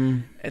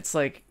it. It's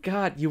like,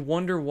 God, you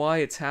wonder why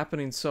it's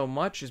happening so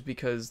much is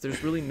because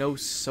there's really no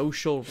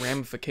social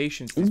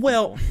ramifications.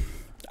 Well,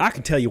 I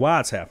can tell you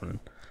why it's happening.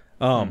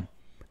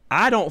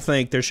 I don't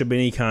think there should be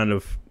any kind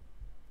of...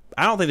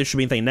 I don't think there should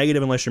be anything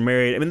negative unless you're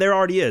married. I mean, there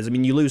already is. I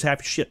mean, you lose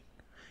half your shit.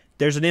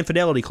 There's an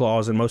infidelity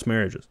clause in most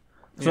marriages.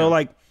 So,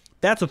 like,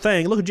 that's a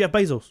thing. Look at Jeff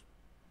Bezos.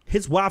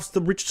 his wife's the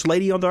richest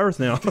lady on the earth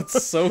now.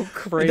 It's so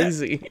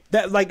crazy.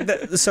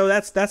 So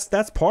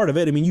that's part of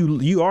it. I mean,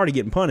 you already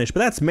getting punished,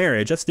 but that's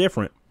marriage. That's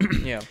different.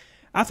 Yeah.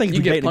 I think if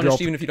you you're get dating a girl,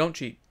 punished even if you don't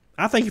cheat.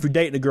 I think if you're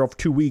dating a girl for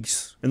 2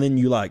 weeks and then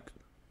you like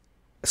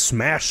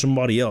smash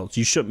somebody else,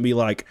 you shouldn't be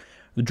like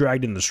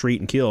dragged in the street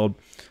and killed.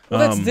 Well,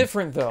 that's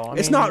different though. I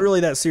it's mean, not really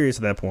that serious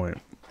at that point.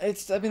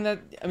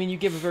 I mean, you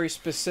give a very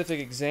specific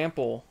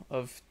example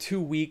of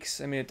 2 weeks.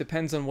 I mean, it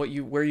depends on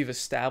where you've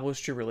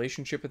established your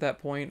relationship at that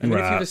point. I mean,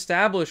 if you've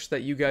established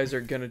that you guys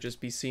are gonna just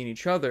be seeing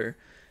each other,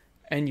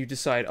 and you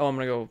decide, oh, I'm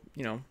gonna go,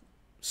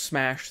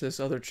 smash this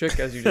other chick,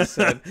 as you just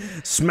said,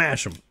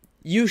 smash them.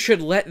 You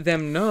should let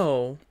them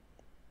know,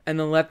 and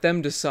then let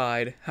them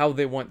decide how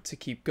they want to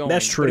keep going.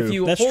 That's true. But if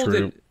you hold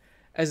it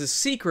as a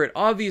secret,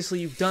 obviously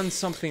you've done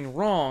something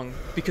wrong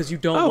because you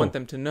don't want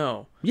them to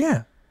know.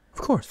 Yeah. Of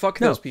course. Fuck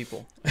those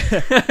people.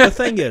 The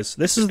thing is,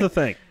 this is the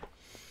thing.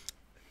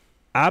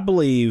 I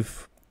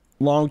believe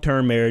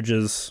long-term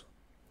marriages,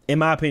 in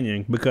my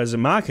opinion, because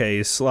in my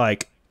case,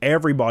 like,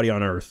 everybody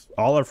on earth,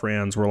 all our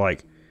friends were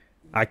like,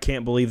 I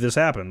can't believe this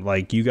happened.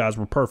 Like, you guys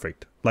were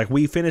perfect. Like,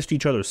 we finished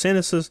each other's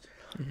sentences.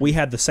 We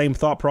had the same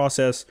thought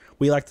process.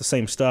 We liked the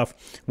same stuff.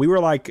 It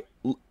was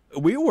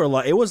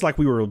like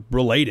we were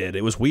related.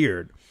 It was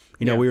weird.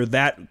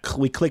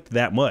 We clicked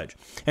that much.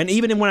 And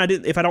even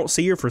if I don't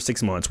see her for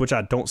 6 months, which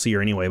I don't see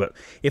her anyway, but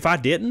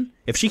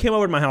if she came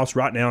over to my house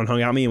right now and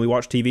hung out with me and we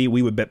watched TV,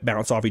 we would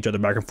bounce off each other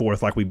back and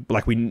forth like we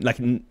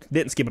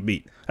didn't skip a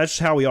beat. That's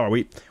just how we are.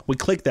 We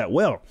clicked that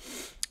well.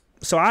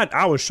 So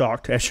I was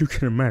shocked, as you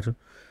can imagine.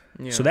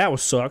 Yeah. So that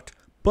was sucked.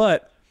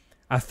 But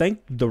I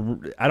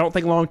don't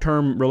think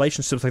long-term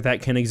relationships like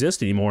that can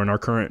exist anymore in our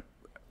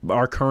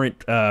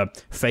current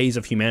phase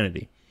of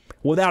humanity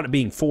without it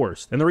being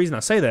forced. And the reason I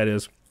say that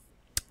is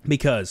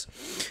because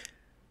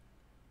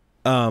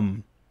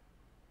the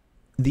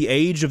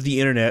age of the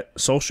internet,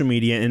 social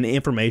media, and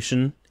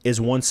information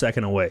is 1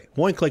 second away,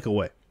 1 click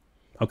away.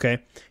 Okay?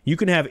 You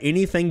can have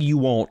anything you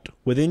want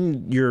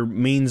within your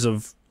means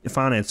of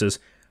finances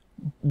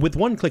with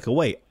 1 click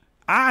away.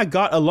 I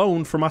got a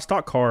loan for my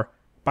stock car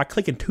by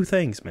clicking 2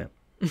 things, man.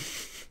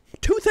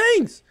 2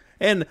 things!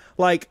 And,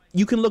 like,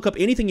 you can look up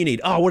anything you need.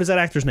 Oh, what is that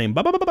actor's name?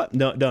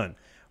 No, done.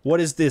 What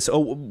is this?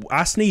 Oh,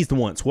 I sneezed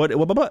once. What?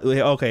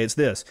 Okay, it's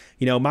this.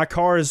 My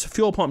car's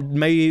fuel pump,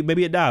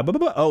 maybe it died.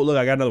 Oh, look,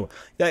 I got another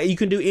one. You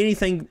can do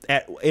anything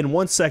in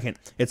 1 second.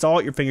 It's all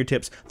at your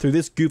fingertips through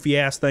this goofy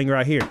ass thing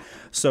right here.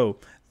 So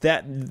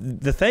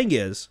the thing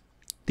is,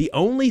 the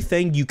only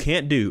thing you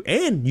can't do,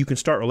 and you can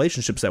start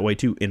relationships that way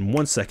too in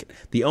 1 second.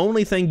 The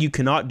only thing you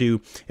cannot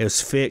do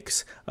is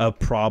fix a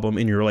problem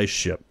in your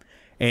relationship.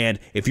 And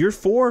if you're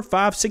 4,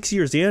 5, 6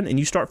 years in and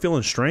you start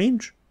feeling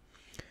strange,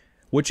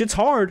 which it's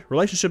hard,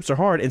 relationships are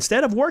hard,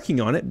 instead of working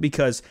on it,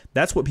 because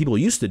that's what people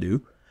used to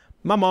do.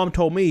 My mom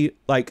told me,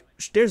 like,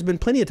 there's been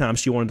plenty of times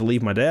she wanted to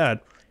leave my dad,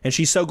 and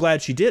she's so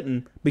glad she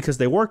didn't because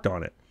they worked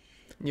on it.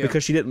 Yeah.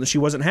 Because she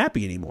wasn't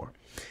happy anymore.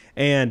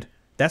 And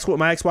that's what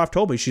my ex-wife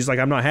told me. She's like,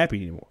 I'm not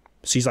happy anymore.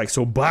 She's like,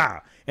 so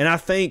bye. And I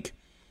think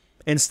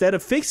instead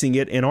of fixing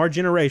it in our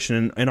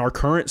generation, in our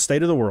current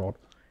state of the world,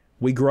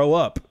 we grow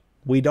up.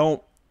 We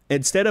don't,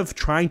 instead of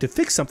trying to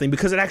fix something,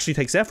 because it actually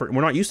takes effort, and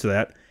we're not used to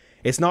that.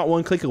 It's not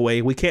 1 click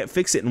away. We can't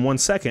fix it in 1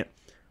 second.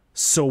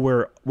 So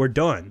we're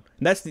done.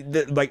 And that's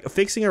like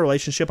fixing a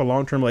relationship, a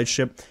long-term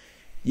relationship.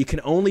 You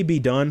can only be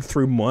done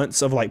through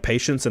months of like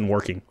patience and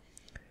working.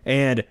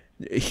 And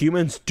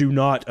humans do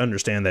not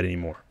understand that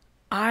anymore.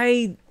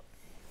 I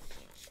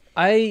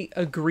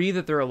agree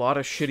that there are a lot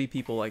of shitty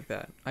people like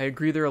that. I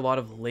agree there are a lot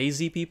of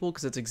lazy people,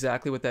 because that's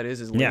exactly what that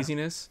is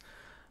laziness.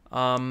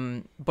 Yeah.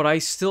 But I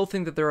still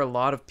think that there are a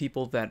lot of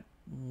people that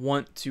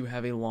want to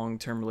have a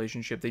long-term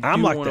relationship. They do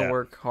want to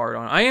work hard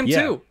on it. I am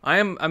too.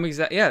 I'm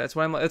that's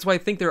why I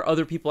think there are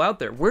other people out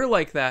there. We're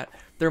like that.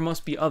 There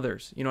must be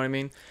others. You know what I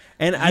mean?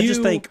 And I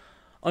just think,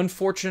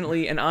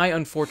 unfortunately, and I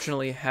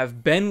unfortunately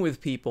have been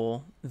with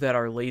people that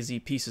are lazy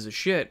pieces of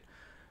shit,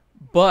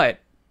 but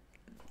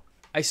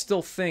I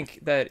still think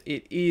that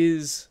it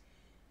is,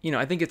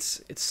 I think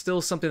it's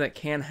still something that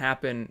can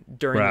happen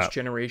during this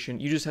generation.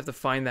 You just have to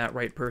find that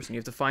right person. You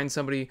have to find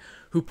somebody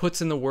who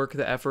puts in the work,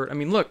 the effort. I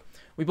mean, look,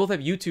 we both have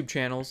YouTube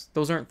channels.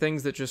 Those aren't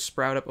things that just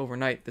sprout up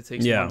overnight. That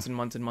takes months and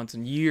months and months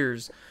and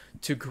years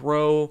to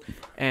grow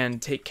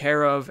and take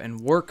care of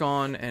and work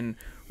on. And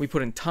we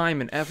put in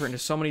time and effort into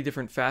so many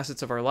different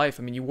facets of our life.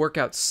 I mean, you work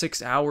out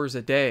 6 hours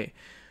a day.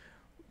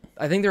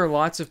 I think there are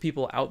lots of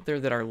people out there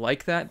that are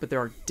like that, but there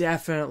are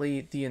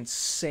definitely the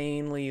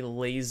insanely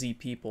lazy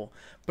people.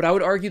 But I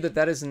would argue that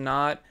that is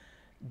not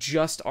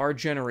just our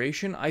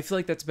generation. I feel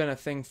like that's been a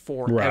thing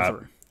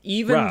forever.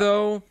 Even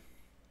though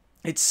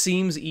it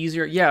seems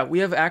easier. Yeah, we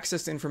have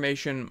access to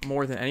information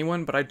more than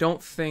anyone, but I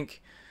don't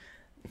think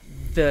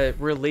the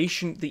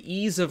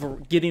ease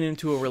of getting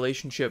into a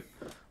relationship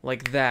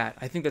like that,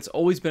 I think that's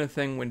always been a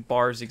thing when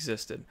bars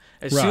existed.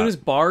 As soon as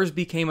bars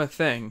became a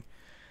thing,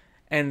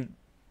 and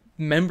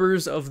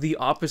members of the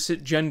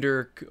opposite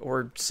gender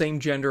or same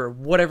gender or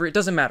whatever, it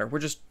doesn't matter. We're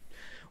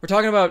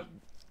talking about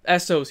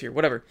SOs here,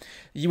 whatever.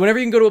 Whenever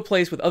you can go to a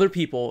place with other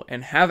people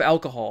and have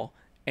alcohol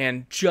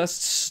and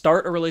just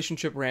start a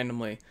relationship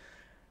randomly,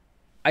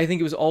 I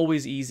think it was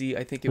always easy.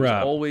 I think it was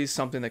always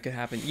something that could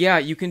happen. Yeah,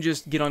 you can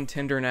just get on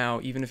Tinder now,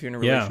 even if you're in a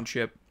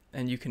relationship,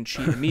 and you can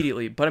cheat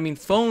immediately. But I mean,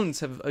 phones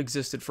have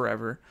existed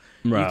forever.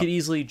 You could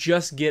easily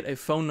just get a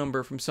phone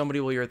number from somebody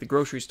while you're at the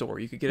grocery store.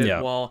 You could get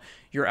it while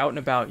you're out and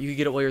about. You could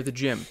get it while you're at the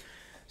gym.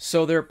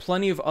 So there are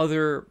plenty of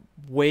other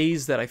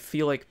ways that I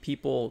feel like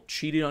people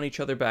cheated on each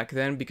other back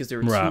then because they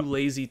were too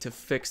lazy to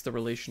fix the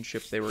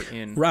relationship they were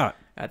in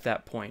at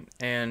that point.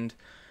 And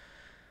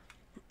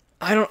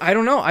I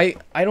don't know. I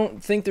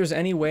don't think there's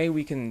any way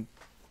we can,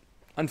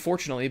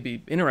 unfortunately, it'd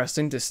be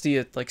interesting to see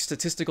it like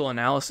statistical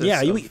analysis.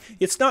 Yeah,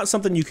 it's not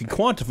something you can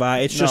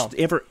quantify. It's just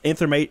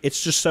information.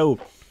 It's just so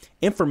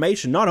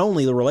information, not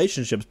only the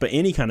relationships, but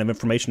any kind of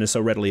information is so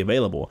readily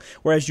available.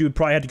 Whereas you would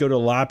probably have to go to a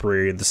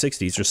library in the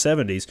 60s or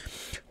 70s.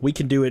 We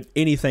can do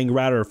anything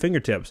right at our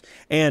fingertips.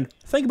 And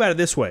think about it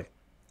this way.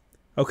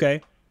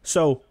 Okay,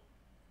 so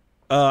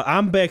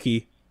I'm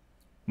Becky.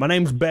 My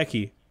name's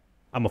Becky.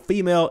 I'm a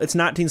female. It's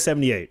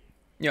 1978.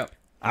 Yep.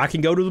 I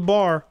can go to the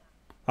bar.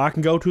 I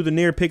can go to the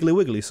near Piggly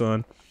Wiggly,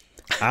 son.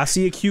 I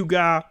see a cute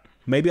guy.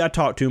 Maybe I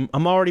talk to him.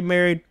 I'm already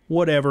married.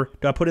 Whatever.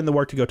 Do I put in the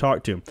work to go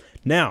talk to him?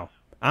 Now,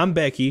 I'm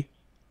Becky.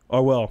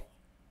 Or well,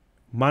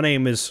 my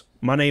name is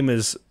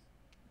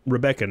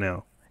Rebecca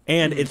now,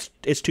 and it's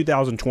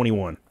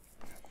 2021.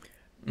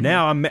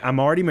 Now I'm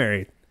already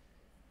married.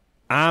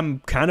 I'm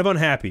kind of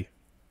unhappy.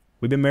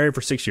 We've been married for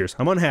 6 years.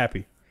 I'm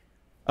unhappy.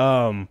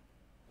 I'm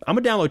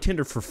gonna download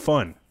Tinder for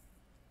fun,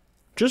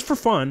 just for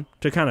fun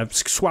to kind of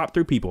swap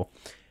through people.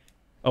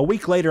 A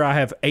week later, I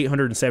have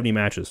 870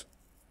 matches,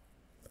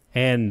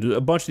 and a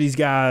bunch of these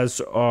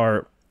guys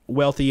are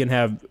wealthy and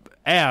have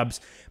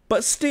abs,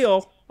 but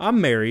still,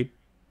 I'm married.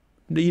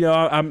 You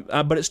know,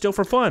 but it's still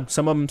for fun.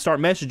 Some of them start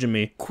messaging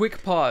me.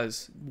 Quick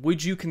pause.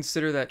 Would you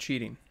consider that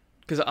cheating?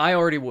 Because I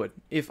already would.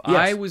 If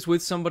I was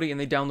with somebody and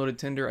they downloaded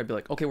Tinder, I'd be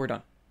like, okay, we're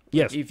done.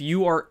 Yes. Like, if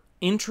you are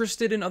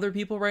interested in other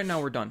people right now,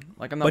 we're done.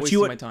 Like, I'm not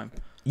wasting my time.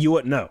 You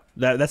wouldn't know.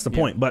 That's the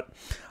point. But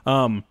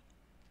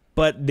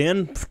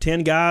then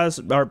 10 guys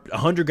or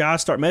 100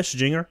 guys start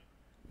messaging her,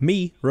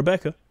 me,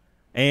 Rebecca,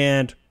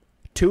 and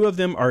 2 of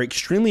them are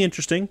extremely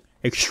interesting,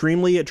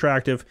 extremely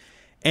attractive,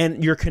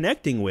 and you're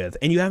connecting with,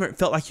 and you haven't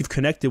felt like you've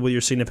connected with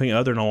your significant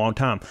other in a long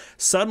time.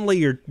 Suddenly,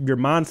 your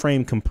mind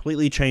frame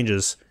completely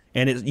changes,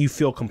 and you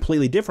feel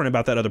completely different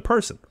about that other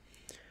person.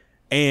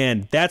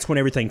 And that's when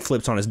everything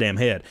flips on its damn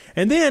head.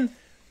 And then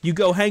you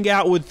go hang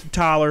out with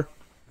Tyler.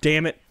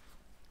 Damn it.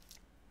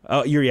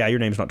 Your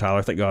name's not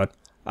Tyler, thank God.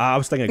 I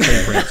was thinking of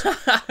King Prince.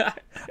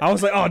 I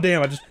was like, oh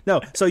damn,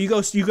 no. So you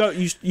go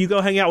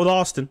hang out with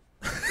Austin,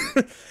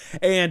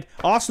 and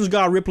Austin's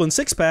got a rippling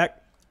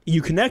 6-pack.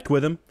 You connect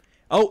with him.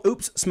 Oh,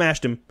 oops,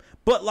 smashed him.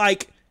 But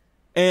like,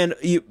 and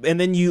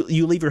then you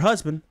leave your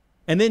husband,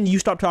 and then you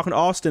stop talking to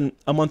Austin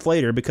a month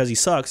later because he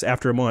sucks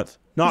after a month.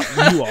 Not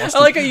you, Austin.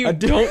 I like how you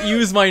don't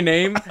use my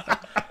name.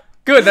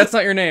 Good, that's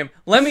not your name.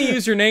 Let me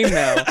use your name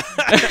now.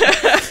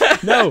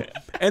 No.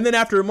 And then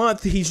after a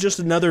month, he's just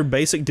another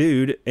basic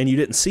dude, and you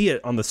didn't see it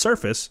on the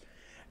surface.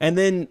 And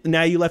then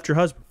now you left your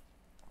husband.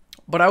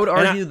 But I would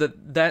argue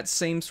that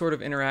same sort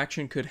of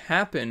interaction could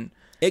happen.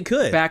 It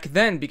could. Back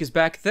then, because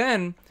back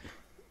then,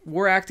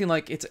 we're acting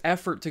like it's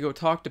effort to go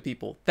talk to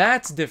people.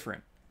 That's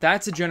different.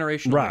 That's a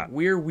generational right. thing.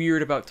 We're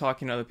weird about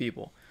talking to other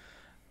people.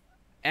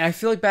 And I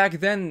feel like back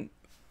then,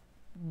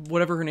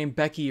 whatever her name,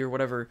 Becky or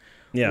whatever,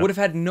 would have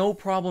had no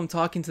problem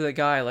talking to that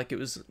guy. Like, it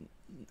was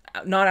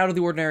not out of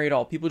the ordinary at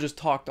all. People just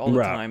talked all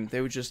the time.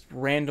 They would just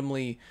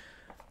randomly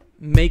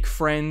make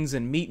friends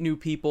and meet new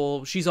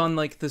people. She's on,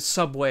 like, the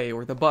subway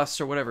or the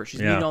bus or whatever.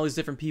 She's meeting all these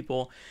different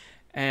people.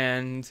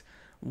 And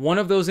one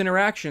of those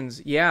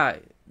interactions,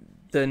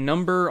 the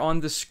number on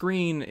the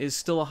screen is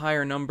still a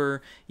higher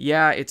number.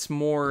 Yeah, it's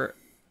more,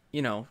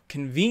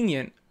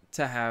 convenient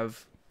to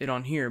have it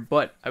on here,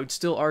 but I would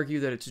still argue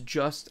that it's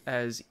just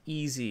as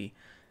easy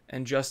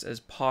and just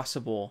as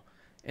possible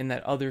in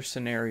that other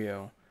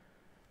scenario.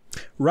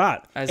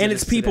 Right. And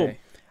it's people, today.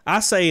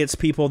 I say it's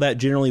people that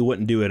generally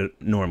wouldn't do it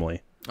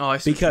normally. Oh, I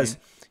see. Because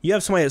you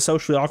have somebody that's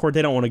socially awkward,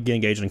 they don't want to get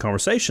engaged in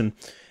conversation.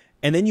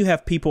 And then you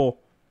have people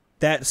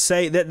that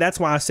say, that's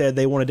why I said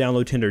they want to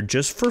download Tinder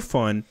just for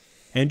fun,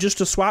 and just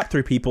to swap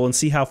through people and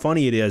see how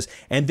funny it is.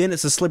 And then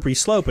it's a slippery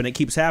slope, and it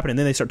keeps happening.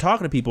 Then they start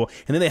talking to people,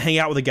 and then they hang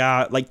out with a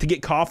guy, like, to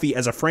get coffee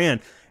as a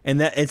friend,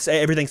 and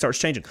everything starts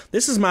changing.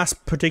 This is my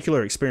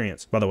particular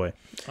experience, by the way.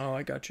 Oh,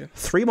 I got you.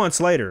 3 months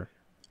later,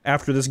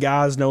 after this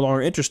guy is no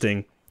longer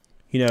interesting,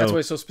 That's why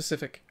it's so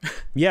specific.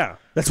 Yeah.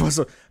 That's why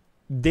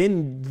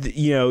then,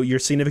 your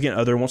significant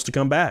other wants to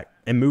come back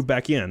and move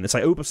back in. It's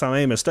like, oops, I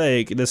made a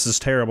mistake. This is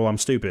terrible. I'm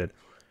stupid.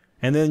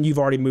 And then you've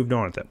already moved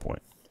on at that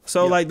point.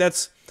 So, like,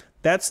 that's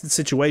the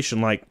situation.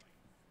 Like,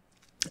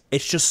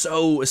 it's just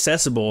so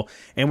accessible,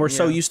 and we're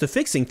so used to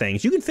fixing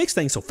things. You can fix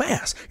things so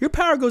fast. Your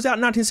power goes out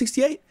in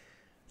 1968.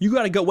 You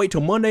got to wait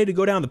till Monday to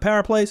go down to the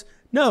power place.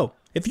 No,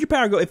 if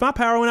my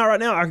power went out right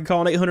now, I can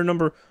call an 800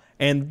 number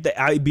and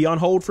I'd be on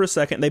hold for a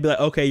second. They'd be like,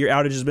 okay, your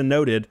outage has been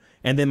noted.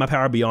 And then my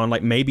power would be on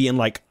like maybe in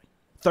like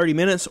 30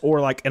 minutes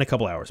or like in a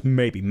couple hours,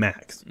 maybe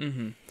max.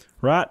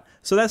 Right?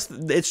 So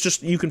it's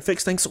just, you can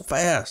fix things so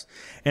fast.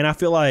 And I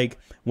feel like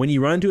when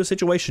you run into a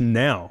situation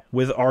now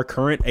with our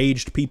current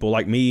aged people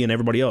like me and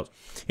everybody else,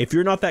 if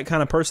you're not that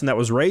kind of person that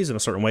was raised in a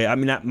certain way, I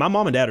mean, my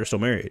mom and dad are still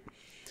married.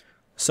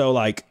 So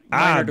like,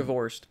 mine are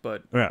divorced,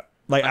 but right,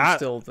 like I'm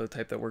still the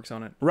type that works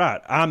on it.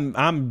 Right.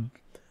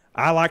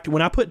 I like to,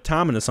 when I put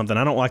time into something,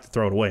 I don't like to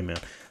throw it away, man.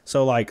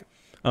 So like,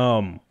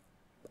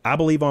 I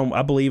believe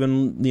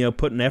in, you know,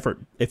 putting effort.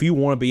 If you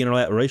want to be in a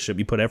relationship,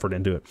 you put effort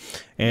into it.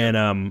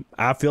 And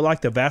I feel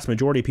like the vast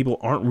majority of people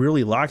aren't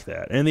really like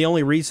that. And the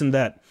only reason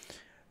that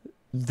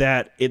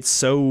it's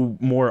so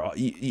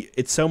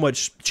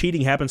much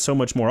cheating happens so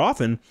much more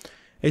often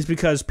is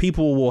because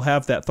people will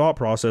have that thought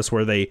process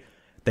where they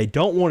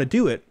don't want to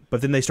do it,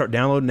 but then they start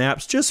downloading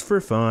apps just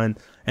for fun,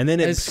 and then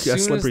it's a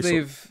slippery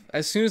slope.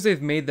 As soon as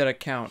they've made that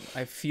account,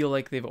 I feel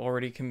like they've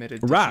already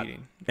committed to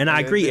cheating. And I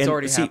agree. It's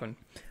already happened.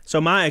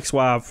 So my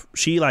ex-wife,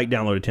 she like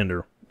downloaded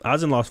Tinder. I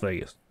was in Las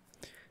Vegas,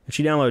 and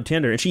she downloaded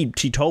Tinder, and she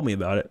told me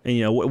about it. And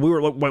you know,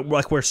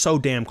 we're so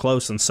damn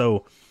close, and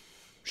so.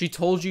 She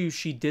told you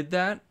she did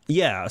that?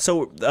 Yeah.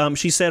 So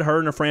she said her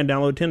and her friend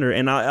downloaded Tinder,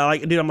 and I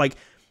like, dude, I'm like,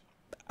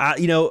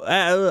 you know,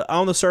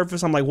 on the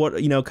surface, I'm like,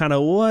 what, you know, kind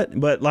of what,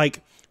 but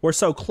like, we're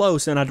so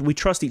close, and we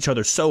trust each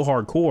other so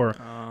hardcore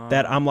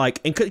that I'm like,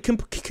 and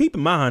keep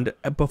in mind,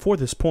 before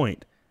this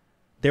point,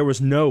 there was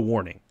no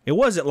warning. It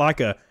wasn't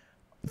like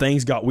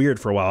things got weird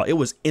for a while. It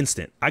was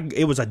instant.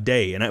 It was a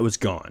day, and it was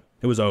gone.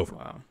 It was over.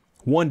 Wow.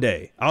 One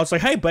day, I was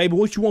like, hey, baby,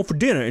 what you want for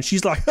dinner? And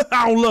she's like,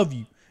 I don't love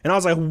you. And I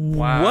was like,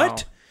 wow.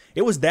 What?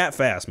 It was that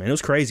fast, man. It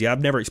was crazy.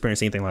 I've never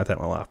experienced anything like that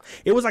in my life.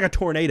 It was like a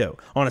tornado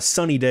on a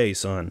sunny day,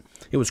 son.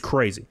 It was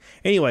crazy.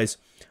 Anyways,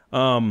 she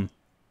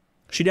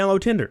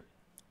downloaded Tinder.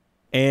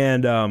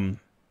 And,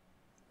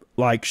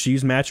 like,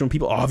 she's matching with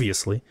people,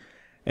 obviously.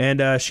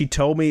 And she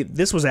told me,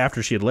 this was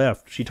after she had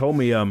left. She told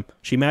me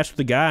she matched with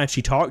the guy, and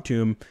she talked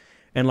to him.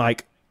 And,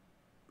 like,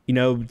 you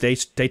know, they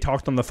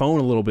talked on the phone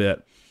a little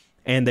bit.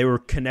 And they were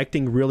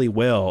connecting really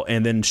well,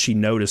 and then she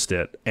noticed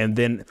it. And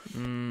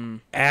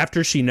then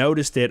after she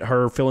noticed it,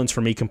 her feelings for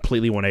me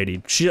completely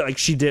 180.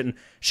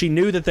 She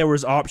knew that there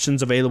was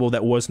options available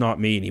that was not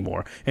me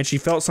anymore. And she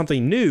felt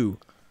something new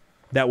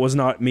that was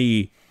not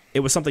me.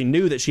 It was something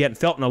new that she hadn't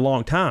felt in a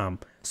long time.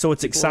 So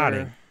it's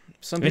exciting.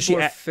 Some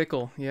people are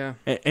fickle, yeah.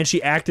 And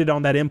she acted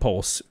on that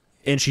impulse,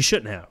 and she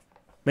shouldn't have.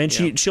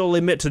 And she'll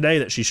admit today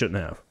that she shouldn't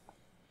have.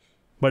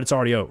 But it's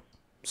already over.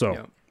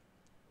 So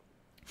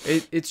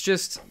it's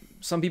just...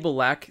 Some people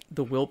lack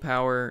the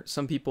willpower.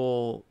 Some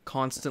people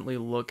constantly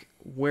look,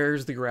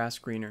 where's the grass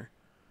greener?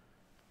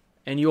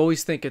 And you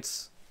always think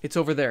it's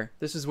over there.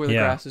 This is where the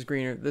grass is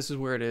greener. This is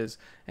where it is.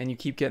 And you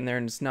keep getting there,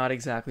 and it's not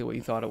exactly what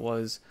you thought it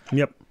was.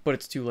 Yep. But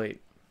it's too late.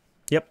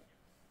 Yep.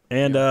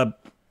 And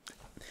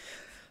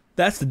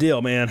that's the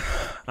deal, man.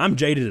 I'm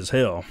jaded as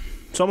hell.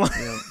 So I'm like,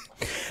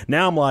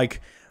 now I'm like,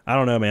 I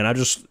don't know, man.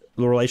 The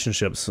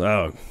relationships.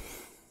 You're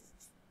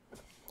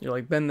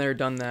like, been there,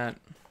 done that.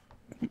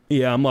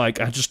 Yeah, I'm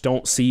like, I just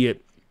don't see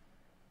it.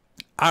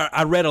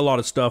 I read a lot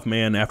of stuff,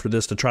 man, after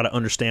this to try to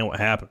understand what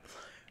happened.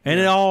 And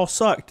it all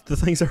sucked, the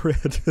things I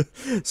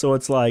read. So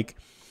it's like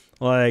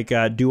I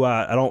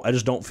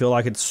just don't feel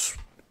like it's,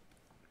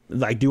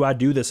 like, do I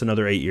do this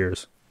another 8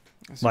 years?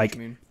 Like,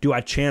 do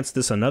I chance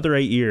this another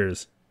 8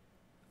 years?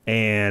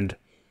 And,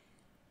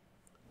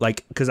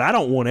 like, because I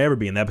don't want to ever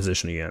be in that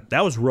position again.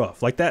 That was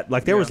rough. Like that,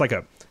 like, it was like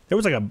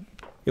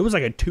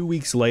a 2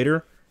 weeks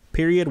later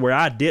period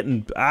where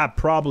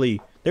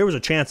there was a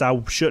chance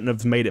I shouldn't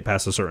have made it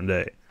past a certain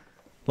day.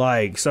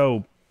 Like,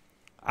 so,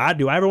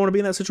 do I ever want to be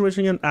in that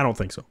situation again? I don't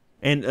think so.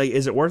 And like,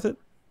 is it worth it?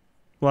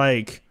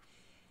 Like,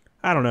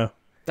 I don't know.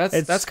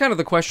 That's kind of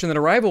the question that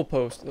Arrival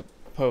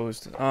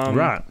posed.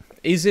 Right.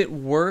 Is it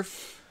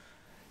worth...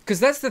 Because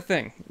that's the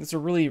thing. It's a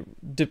really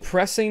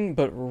depressing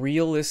but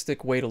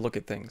realistic way to look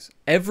at things.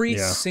 Every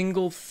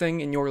single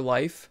thing in your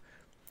life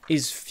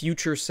is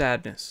future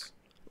sadness.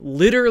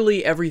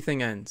 Literally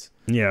everything ends.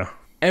 Yeah.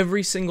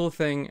 Every single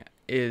thing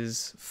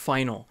is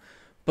final.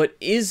 But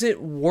is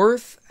it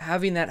worth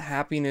having that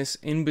happiness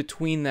in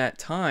between that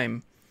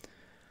time?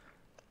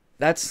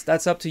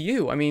 That's up to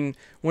you. I mean,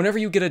 whenever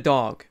you get a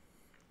dog,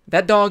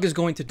 that dog is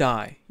going to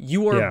die.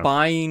 You are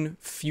buying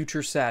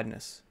future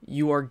sadness.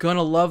 You are going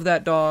to love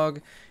that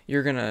dog.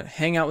 You're going to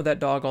hang out with that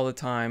dog all the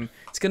time.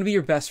 It's going to be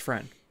your best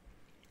friend.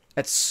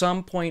 At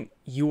some point,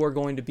 you are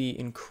going to be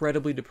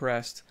incredibly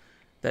depressed.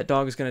 That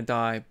dog is going to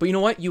die. But you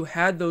know what? You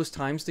had those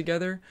times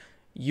together.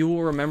 You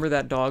will remember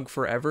that dog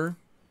forever.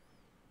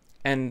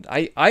 And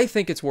I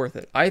think it's worth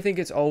it. I think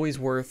it's always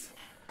worth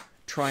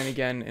trying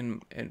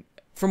again. And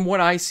from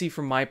what I see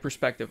from my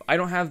perspective, I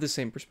don't have the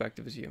same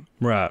perspective as you.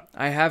 Right.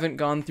 I haven't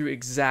gone through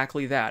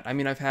exactly that. I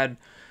mean, I've had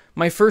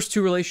my first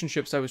 2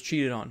 relationships I was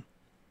cheated on.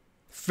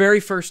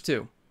 Very first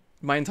 2.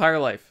 My entire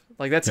life.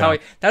 Like, that's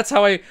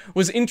how I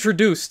was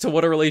introduced to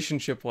what a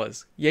relationship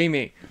was. Yay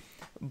me.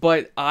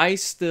 But I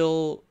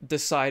still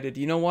decided,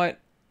 you know what?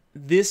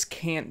 this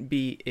can't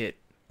be it.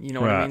 You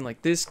know what I mean?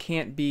 Like, this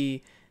can't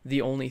be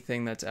the only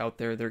thing that's out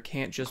there. There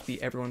can't just be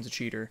everyone's a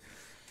cheater.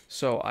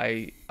 So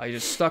I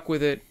just stuck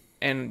with it.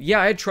 And yeah,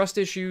 I had trust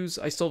issues.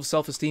 I still have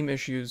self-esteem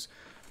issues.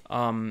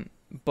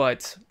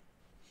 But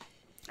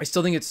I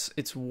still think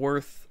it's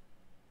worth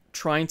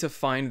trying to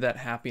find that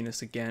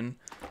happiness again.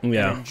 And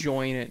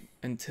enjoying it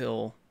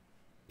until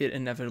it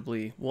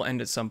inevitably will end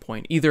at some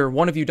point. Either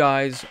one of you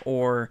dies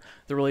or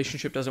the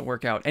relationship doesn't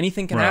work out.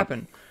 Anything can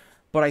happen.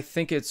 But I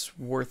think it's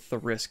worth the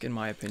risk, in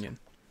my opinion.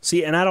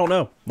 See, and I don't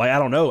know. Like, I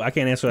don't know. I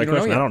can't answer that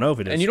question. I don't know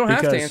if it is. And you don't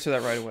have to answer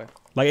that right away.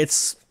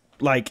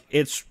 Like,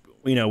 it's,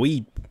 you know,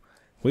 we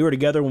were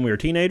together when we were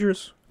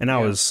teenagers, and I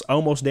was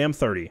almost damn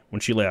 30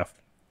 when she left.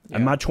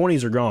 And my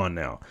 20s are gone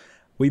now.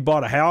 We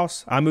bought a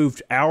house. I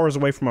moved hours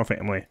away from my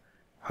family.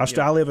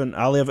 I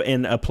live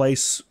in a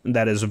place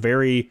that is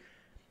very,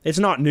 it's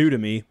not new to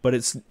me, but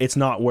it's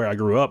not where I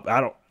grew up.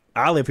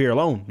 I live here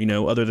alone, you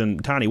know, other than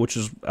Tiny, which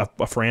is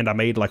a friend I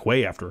made like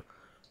way after.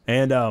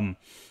 And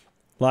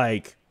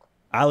like,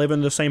 I live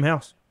in the same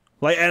house.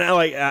 Like, and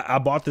I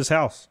bought this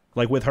house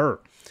like with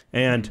her,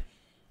 and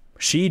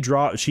she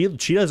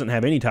doesn't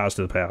have any ties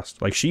to the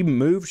past. Like, she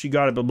moved, she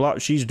got it, blah blah.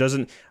 She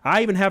doesn't.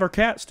 I even have her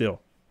cat still.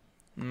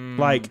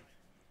 Like,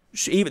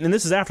 and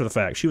this is after the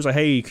fact. She was like,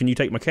 "Hey, can you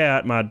take my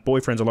cat? My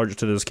boyfriend's allergic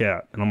to this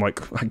cat." And I'm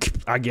like,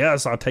 "I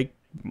guess I'll take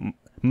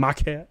my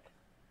cat."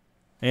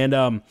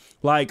 And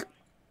like,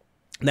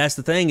 that's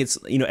the thing. It's,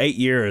 you know, 8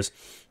 years,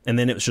 and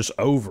then it was just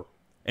over,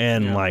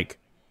 and like,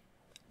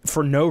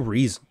 for no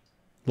reason.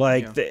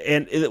 Like,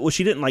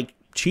 she didn't like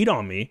cheat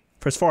on me,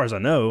 for as far as I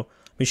know.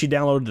 I mean, she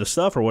downloaded the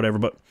stuff or whatever,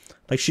 but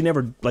like, she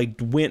never like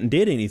went and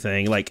did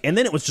anything. Like, and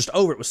then it was just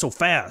over. It was so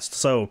fast.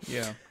 So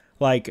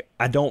like,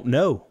 I don't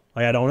know.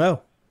 Like, I don't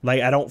know.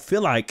 Like, I don't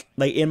feel like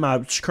in my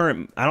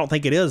current, I don't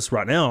think it is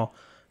right now,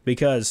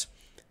 because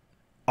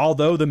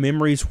although the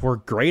memories were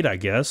great, I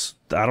guess,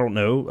 I don't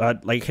know. I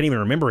can't even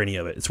remember any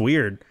of it. It's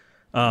weird.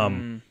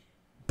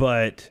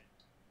 But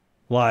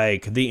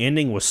like, the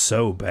ending was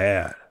so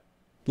bad.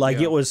 Like,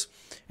 it was,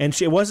 and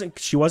she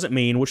wasn't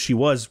mean, which she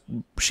was.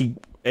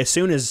 As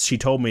soon as she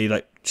told me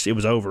like it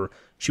was over,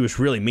 she was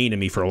really mean to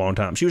me for a long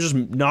time. She was just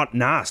not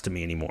nice to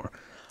me anymore.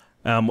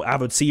 I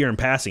would see her in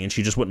passing, and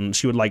she just wouldn't.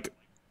 She would like.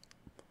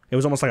 It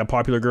was almost like a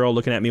popular girl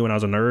looking at me when I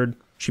was a nerd.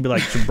 She'd be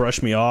like, she'd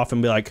brush me off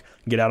and be like,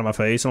 "Get out of my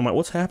face." And I'm like,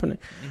 "What's happening?"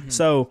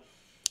 So,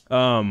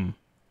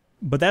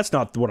 but that's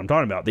not what I'm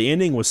talking about. The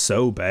ending was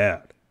so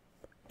bad,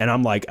 and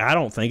I'm like, I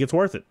don't think it's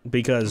worth it,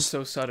 because it's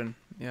so sudden.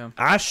 Yeah,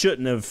 I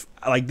shouldn't have.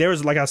 Like,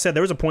 like I said,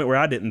 there was a point where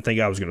I didn't think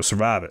I was going to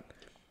survive it,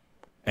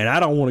 and I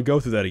don't want to go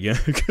through that again,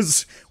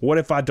 because what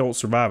if I don't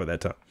survive at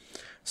that time?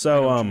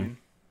 So,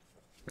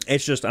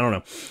 it's just, I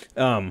don't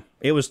know.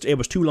 It was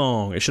too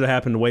long. It should have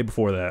happened way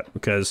before that,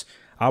 because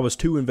I was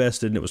too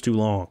invested and it was too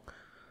long.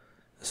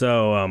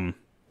 So,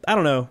 I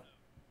don't know.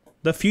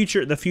 The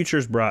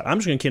future's bright. I'm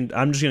just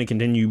gonna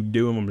continue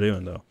doing what I'm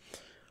doing, though.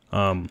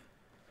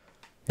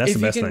 That's the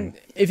best thing.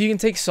 If you can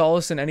take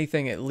solace in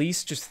anything, at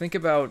least just think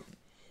about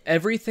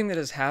everything that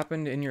has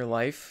happened in your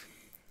life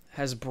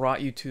has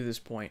brought you to this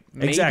point.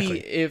 Maybe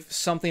if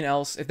something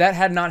else, if that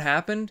had not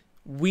happened,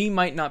 we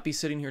might not be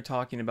sitting here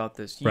talking about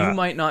this. You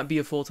might not be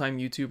a full-time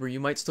YouTuber. You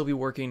might still be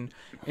working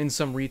in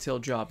some retail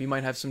job. You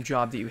might have some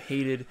job that you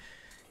hated.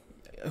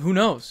 Who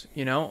knows,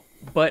 you know?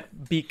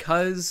 But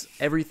because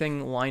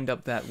everything lined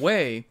up that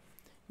way,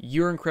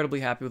 you're incredibly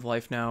happy with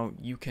life now.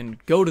 You can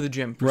go to the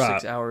gym for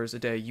 6 hours a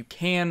day. You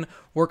can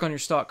work on your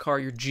stock car,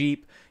 your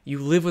Jeep. You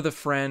live with a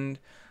friend.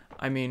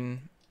 I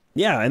mean...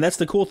 Yeah, and that's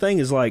the cool thing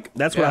is, like,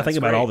 that's what I think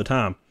about all the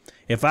time.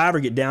 If I ever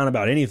get down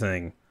about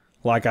anything,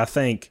 like, I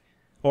think...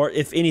 Or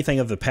if anything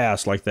of the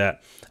past like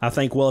that, I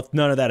think, well, if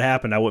none of that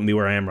happened, I wouldn't be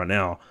where I am right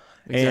now.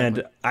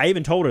 And I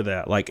even told her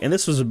that, like, and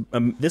this was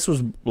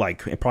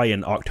like probably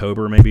in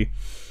October, maybe.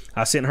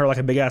 I sent her like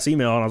a big ass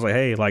email, and I was like,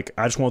 hey, like,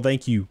 I just want to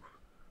thank you,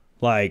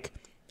 like,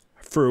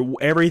 for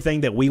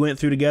everything that we went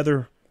through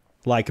together,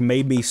 like,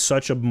 made me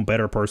such a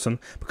better person.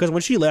 Because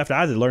when she left,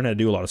 I had to learn how to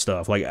do a lot of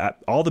stuff. Like,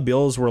 all the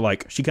bills were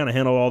like, she kind of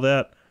handled all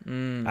that.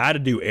 I had to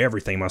do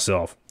everything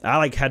myself. I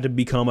like had to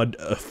become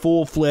a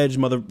full-fledged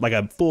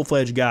a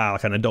full-fledged guy,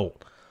 like an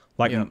adult.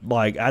 Like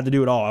I had to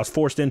do it all. I was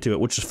forced into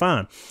it, which is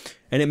fine.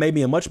 And it made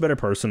me a much better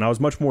person. I was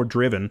much more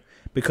driven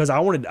because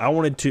I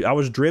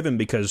was driven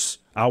because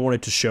I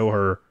wanted to show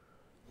her,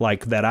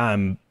 like, that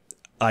I'm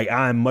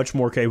much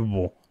more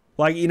capable.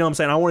 Like, you know what I'm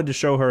saying? I wanted to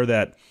show her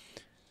that,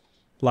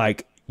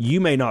 like, you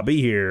may not be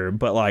here,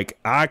 but, like,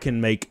 I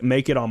can make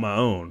it on my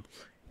own.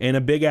 In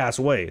a big ass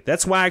way.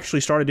 That's why I actually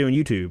started doing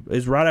YouTube.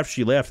 It's right after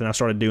she left, and I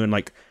started doing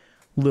like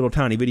little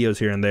tiny videos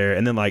here and there,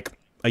 and then like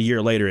a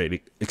year later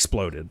it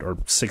exploded, or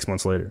 6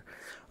 months later.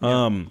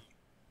 But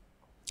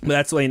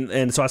that's when,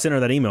 and so I sent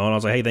her that email, and I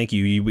was like, "Hey, thank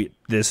you.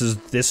 This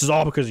is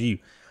all because of you."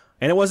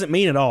 And it wasn't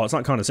mean at all. It's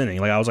not condescending.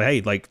 Like, I was like,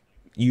 "Hey, like,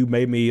 you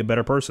made me a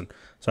better person."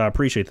 So I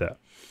appreciate that.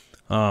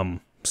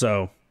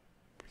 So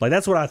like,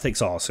 that's what I take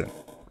solace in.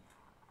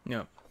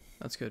 Yeah,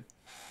 that's good.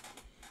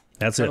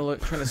 That's it.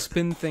 Trying to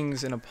spin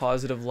things in a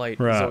positive light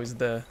is always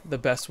the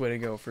best way to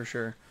go, for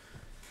sure.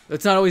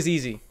 It's not always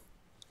easy.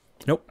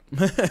 Nope.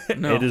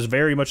 No. It is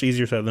very much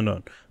easier said than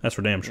done. That's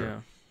for damn sure. Yeah.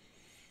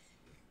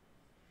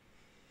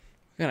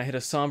 Man, I hit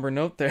a somber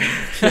note there.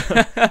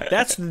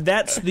 That's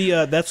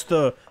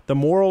the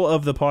moral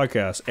of the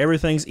podcast.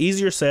 Everything's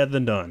easier said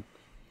than done.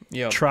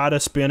 Yep. Try to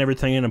spin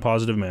everything in a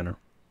positive manner.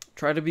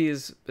 Try to be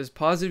as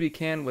positive you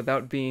can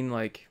without being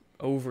like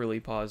overly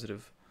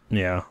positive.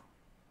 Yeah.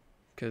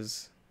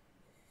 Because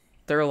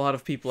there are a lot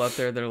of people out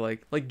there that are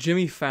like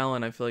Jimmy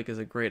Fallon. I feel like is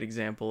a great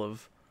example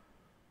of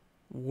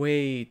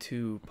way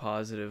too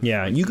positive.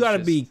 Yeah, like, you got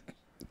to be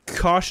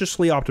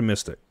cautiously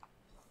optimistic.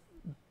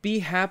 Be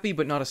happy,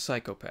 but not a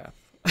psychopath.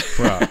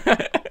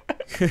 Right.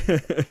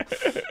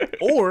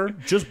 Or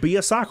just be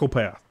a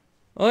psychopath.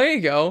 Well, there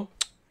you go.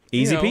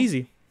 Easy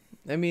peasy.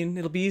 I mean,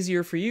 it'll be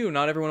easier for you,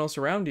 not everyone else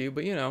around you,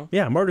 but you know.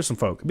 Yeah, murder some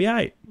folk. Be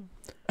alright.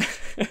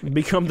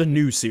 Become the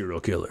new serial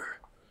killer.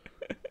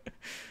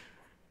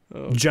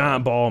 Oh,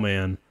 Giant ball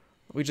man.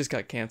 We just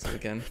got canceled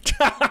again.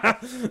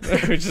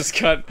 we just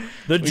got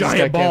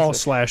giant ball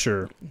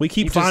slasher. We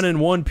keep finding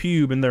one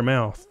pube in their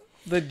mouth.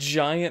 The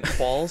giant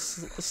ball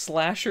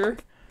slasher?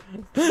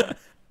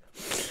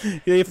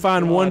 They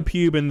find one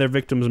pube in their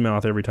victim's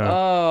mouth every time.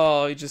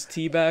 Oh, he just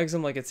teabags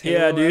them like it's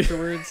Halo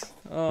afterwards?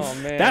 Oh,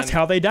 man. That's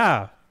how they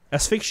die.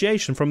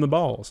 Asphyxiation from the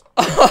balls.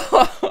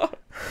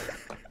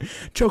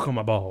 Choke on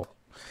my ball.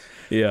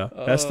 Yeah,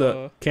 that's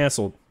the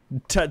canceled.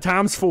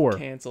 Times 4.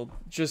 Canceled.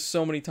 Just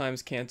so many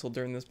times canceled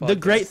during this podcast. The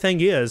great thing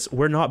is,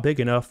 we're not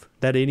big enough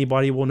that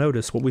anybody will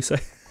notice what we say.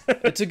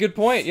 It's a good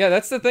point. Yeah,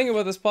 that's the thing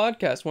about this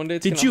podcast. One day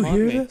it's Did you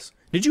hear this?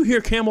 Did you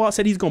hear Camelot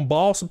said he's going to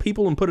ball some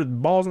people and put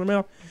balls in their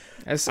mouth?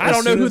 I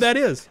don't know who that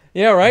is.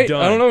 Yeah, right?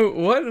 Done. I don't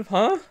know. What?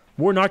 Huh?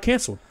 We're not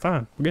canceled.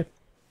 Fine. We're good.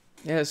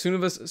 Yeah, as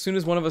soon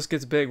as one of us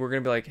gets big, we're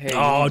going to be like, hey.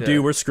 Oh,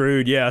 dude, we're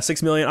screwed. Yeah,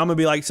 6 million. I'm going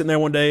to be like sitting there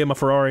one day in my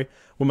Ferrari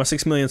with my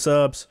 6 million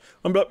subs.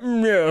 I'm like,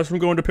 yes, I'm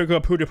going to pick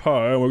up Hootie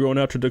Pie and we're going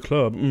out to the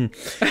club. And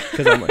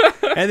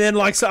then,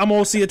 like, so I'm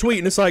going to see a tweet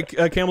and it's like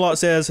Camelot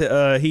says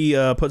he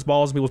puts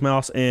balls in people's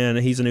mouths and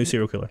he's a new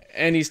serial killer.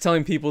 And he's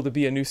telling people to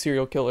be a new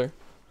serial killer.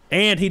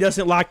 And he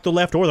doesn't like the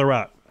left or the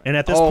right. And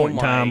at this point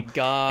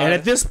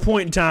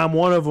in time,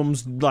 one of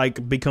them's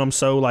like becomes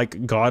so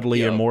like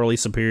godly and morally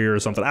superior or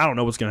something. I don't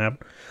know what's gonna happen.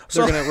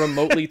 They're gonna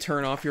remotely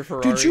turn off your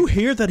Ferrari. Did you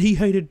hear that he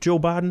hated Joe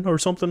Biden or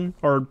something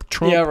or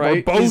Trump? Yeah, right.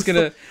 Or both?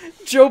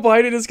 Joe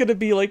Biden is gonna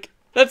be like.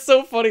 That's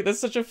so funny. That's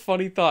such a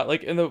funny thought.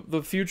 Like in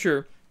the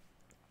future,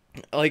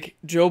 like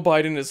Joe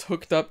Biden is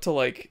hooked up to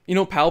like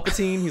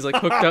Palpatine. He's like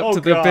hooked up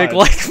to the big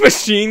like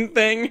machine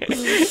thing, and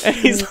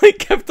he's like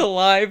kept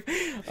alive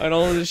and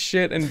all of this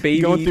shit. And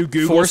baby going through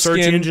Google foreskin,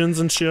 search engines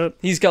and shit.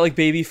 He's got like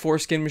baby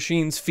foreskin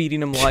machines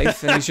feeding him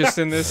life, and he's just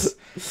in this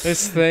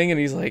thing, and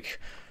he's like,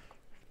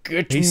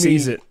 he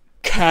sees it.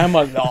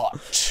 Camelot.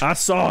 I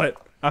saw it.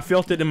 I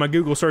felt it in my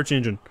Google search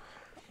engine.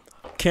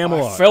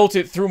 Camelot. I felt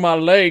it through my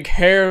leg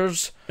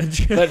hairs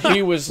that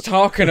he was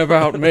talking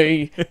about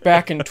me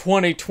back in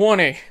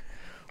 2020. We're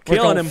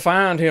Killing gonna him.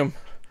 Find him.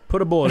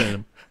 Put a bullet in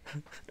him.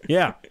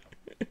 Yeah.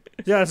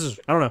 Yeah, I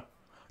don't know.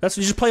 You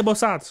just play both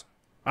sides.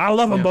 I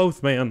love them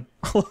both, man.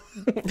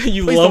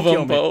 You love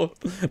them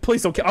both.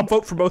 Please don't kill. I'll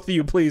vote for both of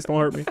you. Please don't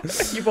hurt me.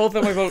 You both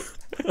have my vote.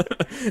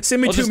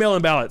 Send me 2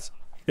 mail-in ballots.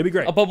 It'd be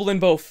great. I'll bubble in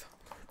both.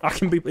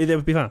 It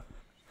would be fine.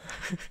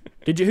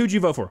 Who'd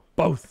you vote for?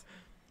 Both.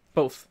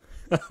 Both.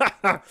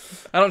 I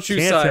don't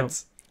choose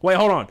sides. Wait,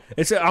 hold on.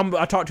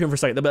 I talked to him for a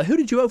second. They're like, who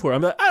did you vote for?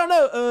 I'm like, I don't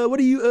know.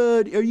 What are you?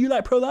 Are you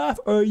like pro-life?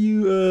 Or are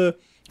you?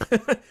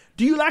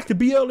 Do you like the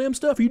BLM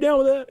stuff? Are you down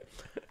with that?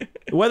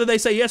 Whether they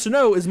say yes or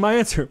no is my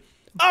answer.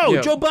 Oh,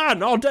 yeah. Joe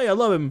Biden all day. I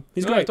love him.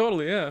 He's great.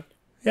 Totally, yeah.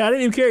 Yeah, I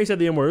didn't even care he said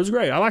the N-word. It was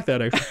great. I like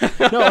that actually.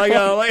 No,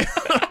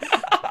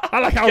 I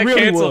like how real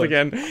he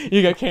was.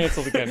 You got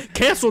canceled again.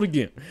 Canceled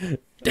again.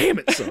 Damn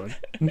it, son.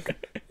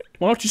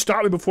 Why don't you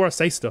stop me before I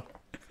say stuff?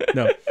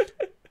 No.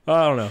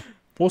 I don't know.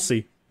 We'll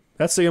see.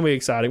 That's going to be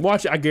exciting.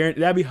 Watch it. I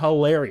guarantee that'd be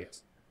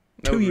hilarious.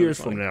 2 years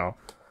from now.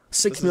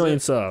 6 million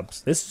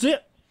subs. This is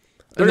it.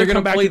 And they're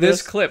going to play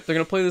this clip. They're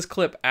going to play this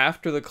clip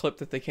after the clip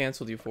that they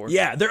canceled you for.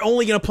 Yeah, they're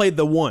only going to play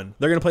the one.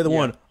 They're going to play the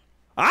one.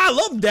 I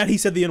love that he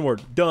said the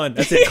N-word. Done.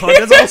 That's it.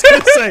 That's all I was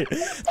going to say.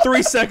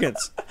 3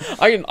 seconds.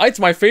 It's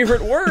my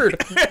favorite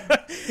word.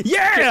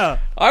 Yeah.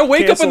 I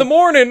wake up in the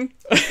morning.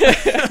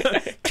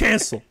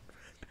 Cancel.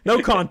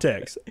 No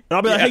context. And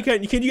I'll be like,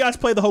 hey, can you guys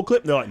play the whole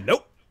clip? And they're like,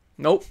 nope.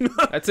 Nope.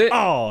 That's it.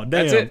 Oh, damn.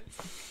 That's it.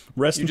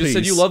 Rest in peace. You just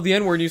said you love the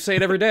N-word and you say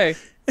it every day.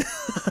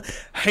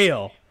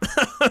 Hell.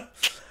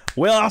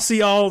 Well, I'll see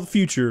y'all in the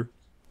future.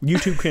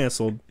 YouTube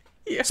canceled.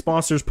 Yeah.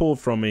 Sponsors pulled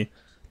from me.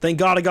 Thank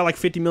God I got like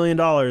 $50 million.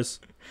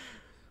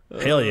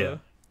 Hell yeah.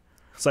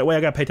 It's like, wait,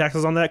 I got to pay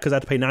taxes on that because I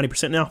have to pay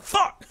 90% now?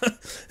 Fuck.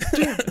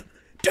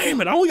 Damn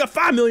it. I only got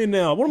 $5 million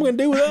now. What am I going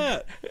to do with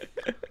that?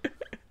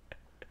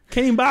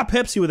 Can't even buy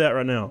Pepsi with that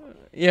right now.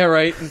 Yeah,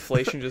 right.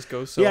 Inflation just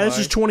goes so high. This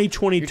is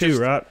 2022,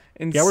 right?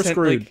 Yeah, we're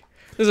screwed. Like,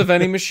 there's a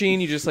vending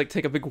machine. You just like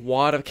take a big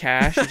wad of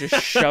cash and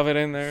just shove it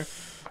in there.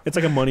 It's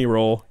like a money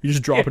roll. You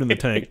just drop it in the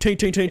tank. Tink,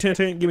 tink, tink, tink,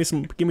 tink.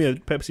 Give me a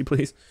Pepsi,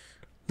 please.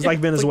 It's like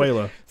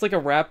Venezuela. It's like a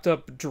wrapped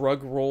up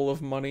drug roll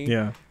of money.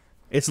 Yeah.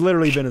 It's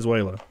literally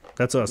Venezuela.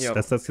 That's us. Yep.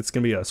 That's it's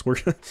gonna be us. We're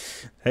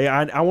hey,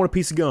 I want a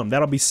piece of gum.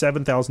 That'll be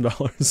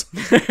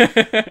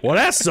 $7,000. Well,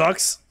 that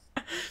sucks.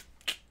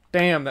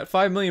 Damn, that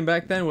 $5 million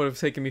back then would have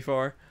taken me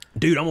far.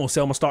 Dude, I'm gonna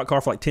sell my stock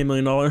car for like $10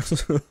 million.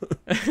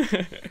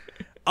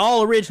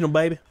 All original,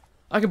 baby.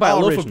 I could buy a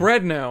loaf of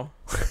bread now.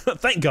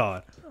 Thank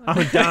God.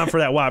 I'm dying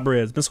for that white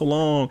bread. It's been so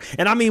long.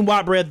 And I mean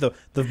white bread, the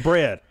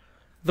bread.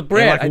 The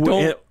bread. Like,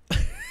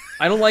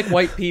 I don't like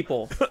white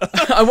people.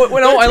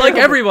 I like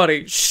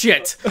everybody.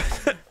 Shit.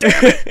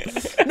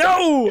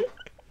 No.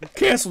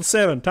 Canceled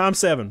 7 times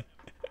 7.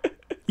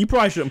 You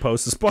probably shouldn't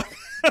post this.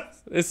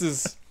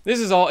 This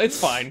is all. It's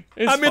fine.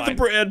 I meant the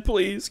bread,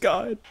 please,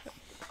 God.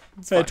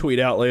 I'll tweet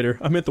out later.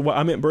 I meant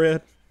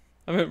bread.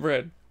 I meant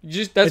bread.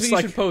 That's what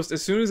you should post.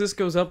 As soon as this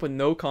goes up with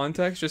no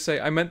context, just say,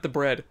 I meant the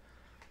bread.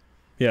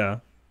 Yeah.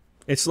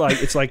 It's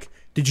like,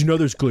 did you know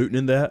there's gluten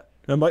in that?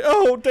 And I'm like,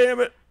 oh, damn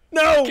it.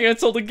 No.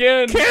 Canceled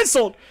again.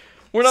 Canceled.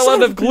 We're not allowed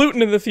to have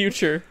gluten in the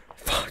future.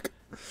 Fuck.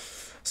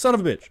 Son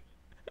of a bitch.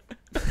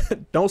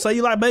 Don't say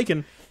you like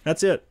bacon.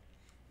 That's it.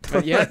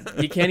 Yeah,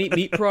 you can't eat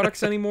meat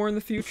products anymore in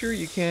the future.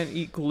 You can't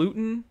eat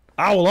gluten.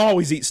 I will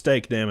always eat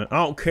steak, damn it. I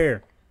don't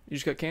care. You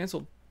just got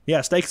canceled.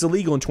 Yeah, steak's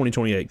illegal in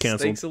 2028. Canceled.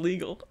 Steak's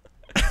illegal.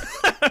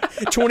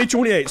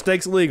 2028,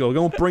 steak's illegal.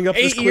 Gonna bring up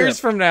this clip. 8 years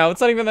from now.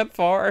 It's not even that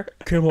far.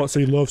 Camelot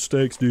say love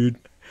steaks, dude.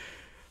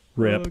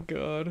 Rip. Oh,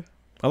 God.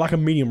 I like a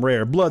medium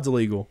rare. Blood's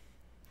illegal.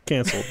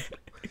 Canceled.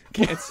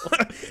 Canceled.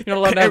 You're not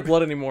allowed to have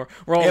blood anymore.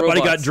 We're all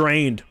Everybody robots. got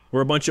drained.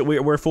 We're a bunch of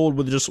we're filled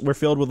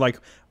with like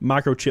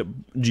microchip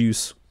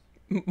juice.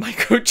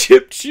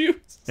 Microchip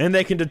juice. And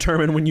they can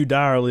determine when you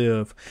die or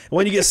live.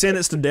 When you get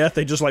sentenced to death,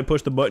 they just like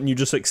push the button, you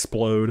just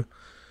explode.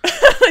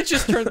 They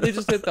just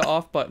hit the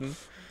off button.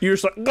 You're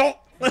just like, no.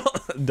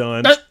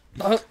 Done.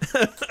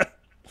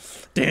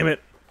 Damn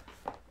it.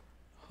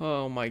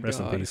 Oh my God. Rest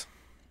in peace.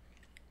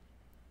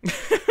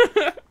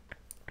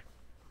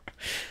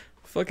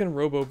 Fucking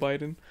Robo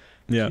Biden.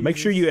 Yeah, Jesus. Make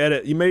sure you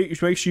edit. You make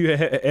sure you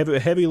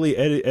heavily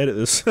edit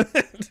this.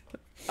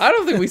 I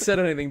don't think we said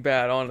anything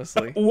bad,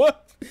 honestly.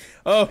 What?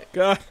 Oh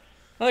God.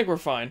 I think we're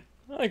fine.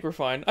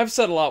 I've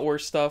said a lot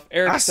worse stuff.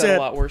 Eric said a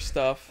lot worse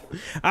stuff.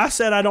 I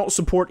said I don't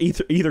support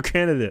either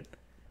candidate.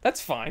 That's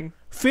fine.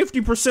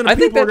 50% of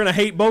people are going to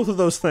hate both of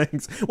those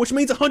things, which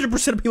means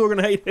 100% of people are going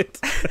to hate it.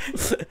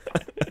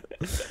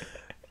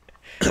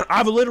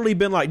 I've literally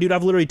been like, dude,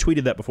 I've literally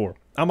tweeted that before.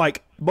 I'm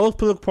like, both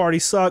political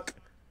parties suck.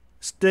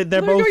 They're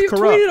both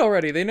corrupt. Tweeted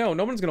already. They know.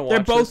 No one's going to watch.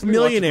 They're both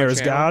millionaires,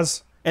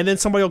 guys. And then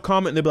somebody will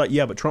comment and they'll be like,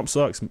 yeah, but Trump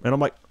sucks. And I'm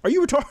like, are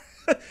you retarded?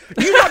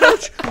 You not know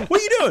what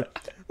are you doing?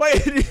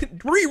 Like,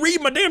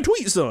 reread my damn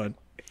tweet, son.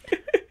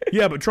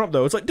 Yeah, but Trump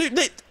though. It's like, dude,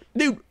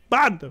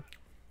 Biden though.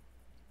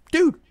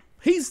 Dude,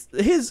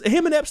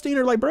 him and Epstein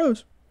are like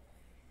bros.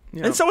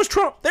 Yep. And so is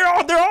Trump. They're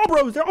all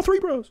bros. They're all 3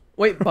 bros.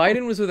 Wait,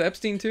 Biden was with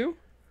Epstein too?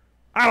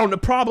 I don't know.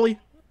 Probably.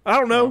 I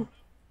don't know.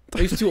 Oh.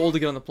 He's too old to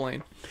get on the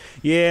plane.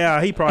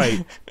 Yeah, he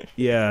probably.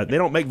 Yeah, they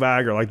don't make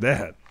Viagra like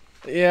that.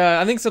 Yeah,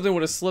 I think something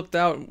would have slipped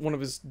out in one of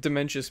his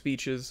dementia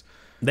speeches.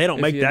 They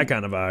don't make that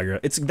kind of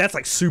Viagra. That's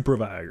like super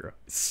Viagra.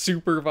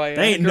 Super Viagra.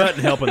 They ain't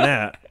nothing helping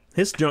that.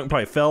 His junk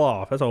probably fell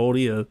off. That's how old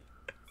he is.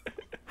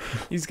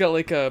 He's got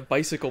like a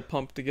bicycle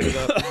pump to get it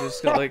up. He's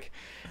just got like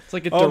it's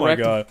like a Oh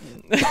direct. my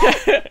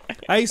God.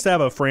 I used to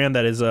have a friend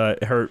that is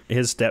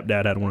his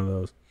stepdad had one of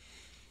those.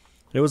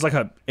 There was like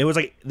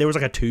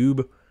a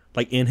tube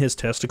like in his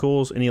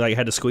testicles, and he like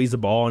had to squeeze the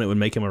ball, and it would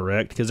make him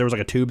erect because there was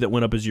like a tube that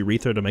went up his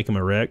urethra to make him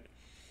erect.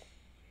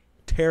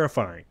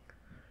 Terrifying.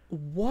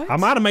 What? I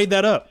might have made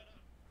that up.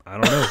 I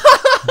don't know,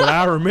 but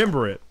I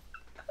remember it.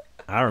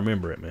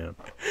 Man.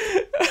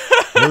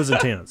 It was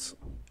intense.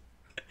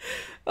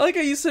 I like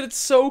how you said it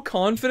so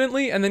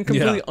confidently and then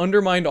completely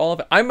undermined all of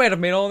it. I might have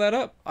made all of that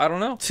up. I don't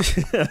know.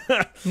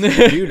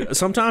 Dude,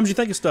 sometimes you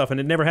think of stuff and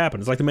it never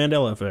happens. It's like the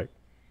Mandela effect.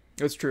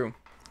 It's true.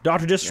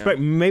 Dr. Disrespect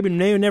maybe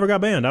never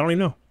got banned. I don't even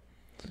know.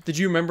 Did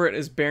you remember it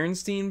as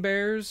Berenstein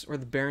Bears or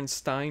the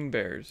Berenstein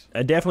Bears?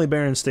 Definitely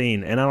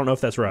Berenstein, and I don't know if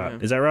that's right. Yeah.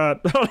 Is that right?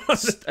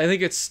 I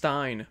think it's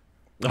Stein.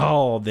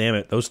 Oh, damn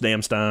it. Those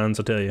damn Steins,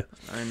 I tell you.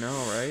 I know,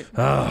 right?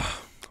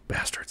 Oh,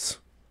 bastards.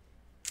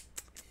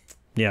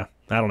 Yeah,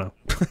 I don't know.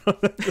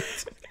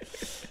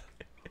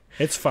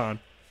 It's fun.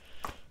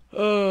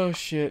 Oh,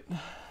 shit.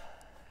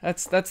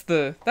 That's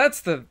the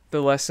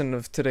lesson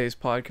of today's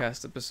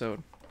podcast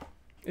episode.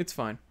 It's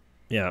fine.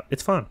 Yeah,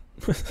 it's fun.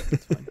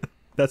 It's fun.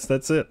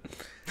 That's it.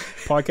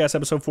 Podcast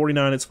episode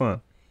 49, it's fun.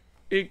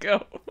 There you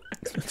go.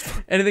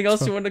 Anything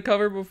else you wanted to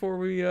cover before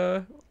we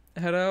head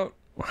out?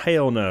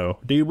 Hell no.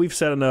 Dude, we've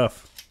said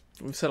enough.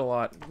 We've said a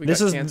lot.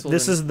 This is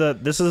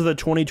the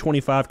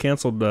 2025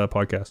 canceled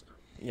podcast.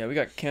 Yeah, we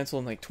got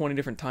canceled in like 20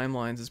 different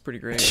timelines. It's pretty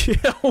great.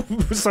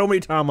 So many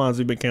timelines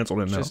we've been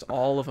canceled in now. Just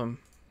all of them.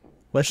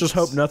 Let's just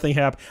hope nothing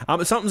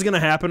happens. Something's going to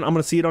happen. I'm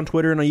going to see it on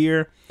Twitter in a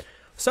year.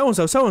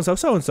 So-and-so, so-and-so,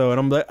 so-and-so. And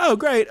I'm like, oh,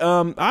 great.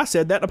 I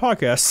said that in a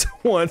podcast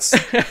once.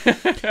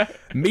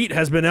 Meat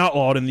has been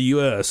outlawed in the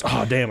U.S.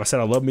 Oh, damn. I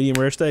said I love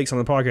medium rare steaks on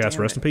the podcast.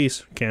 Rest in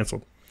peace.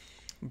 Canceled.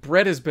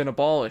 Bread has been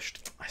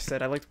abolished. I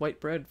said I liked white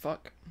bread.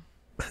 Fuck.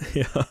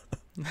 Yeah.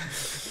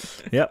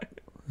 Yep.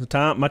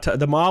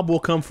 The mob will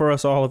come for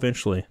us all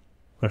eventually.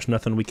 There's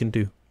nothing we can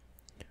do.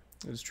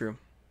 It's true.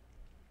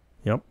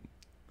 Yep.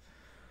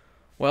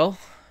 Well,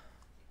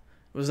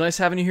 it was nice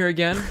having you here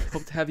again.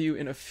 Hope to have you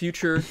in a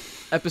future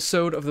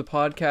episode of the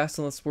podcast,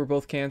 unless we're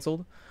both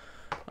canceled.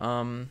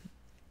 But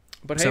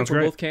hey, if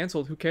we're both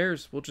canceled, who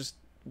cares? We'll just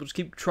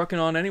keep trucking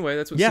on anyway.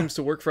 That's what seems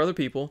to work for other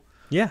people.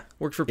 Yeah.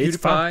 Worked for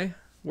PewDiePie.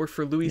 Worked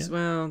for Louis. Yeah.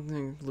 Well,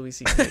 Louis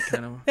C.K.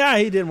 kind of. Yeah,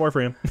 he didn't work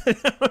for him.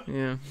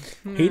 Yeah.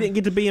 He didn't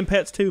get to be in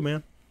Pets too,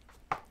 man.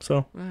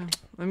 So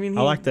I mean,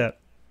 I like that.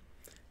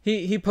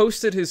 He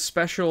posted his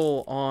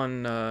special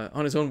on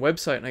his own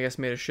website, and I guess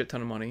made a shit ton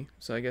of money.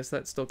 So I guess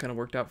that still kind of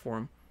worked out for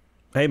him.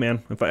 Hey,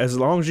 man, as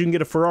long as you can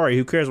get a Ferrari,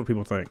 who cares what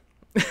people think?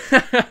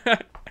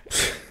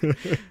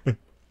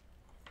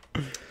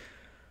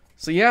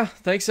 So yeah,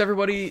 thanks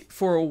everybody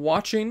for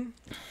watching.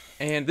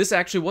 And this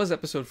actually was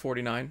episode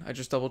 49. I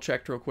just double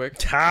checked real quick.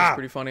 That's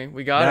pretty funny.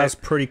 We got it. That was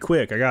pretty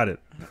quick. I got it.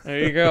 There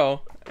you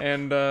go.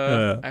 And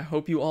I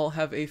hope you all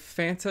have a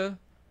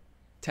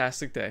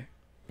fantastic day.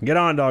 Get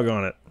on, dog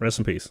on it. Rest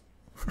in peace.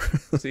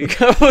 So you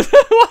go.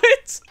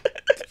 What?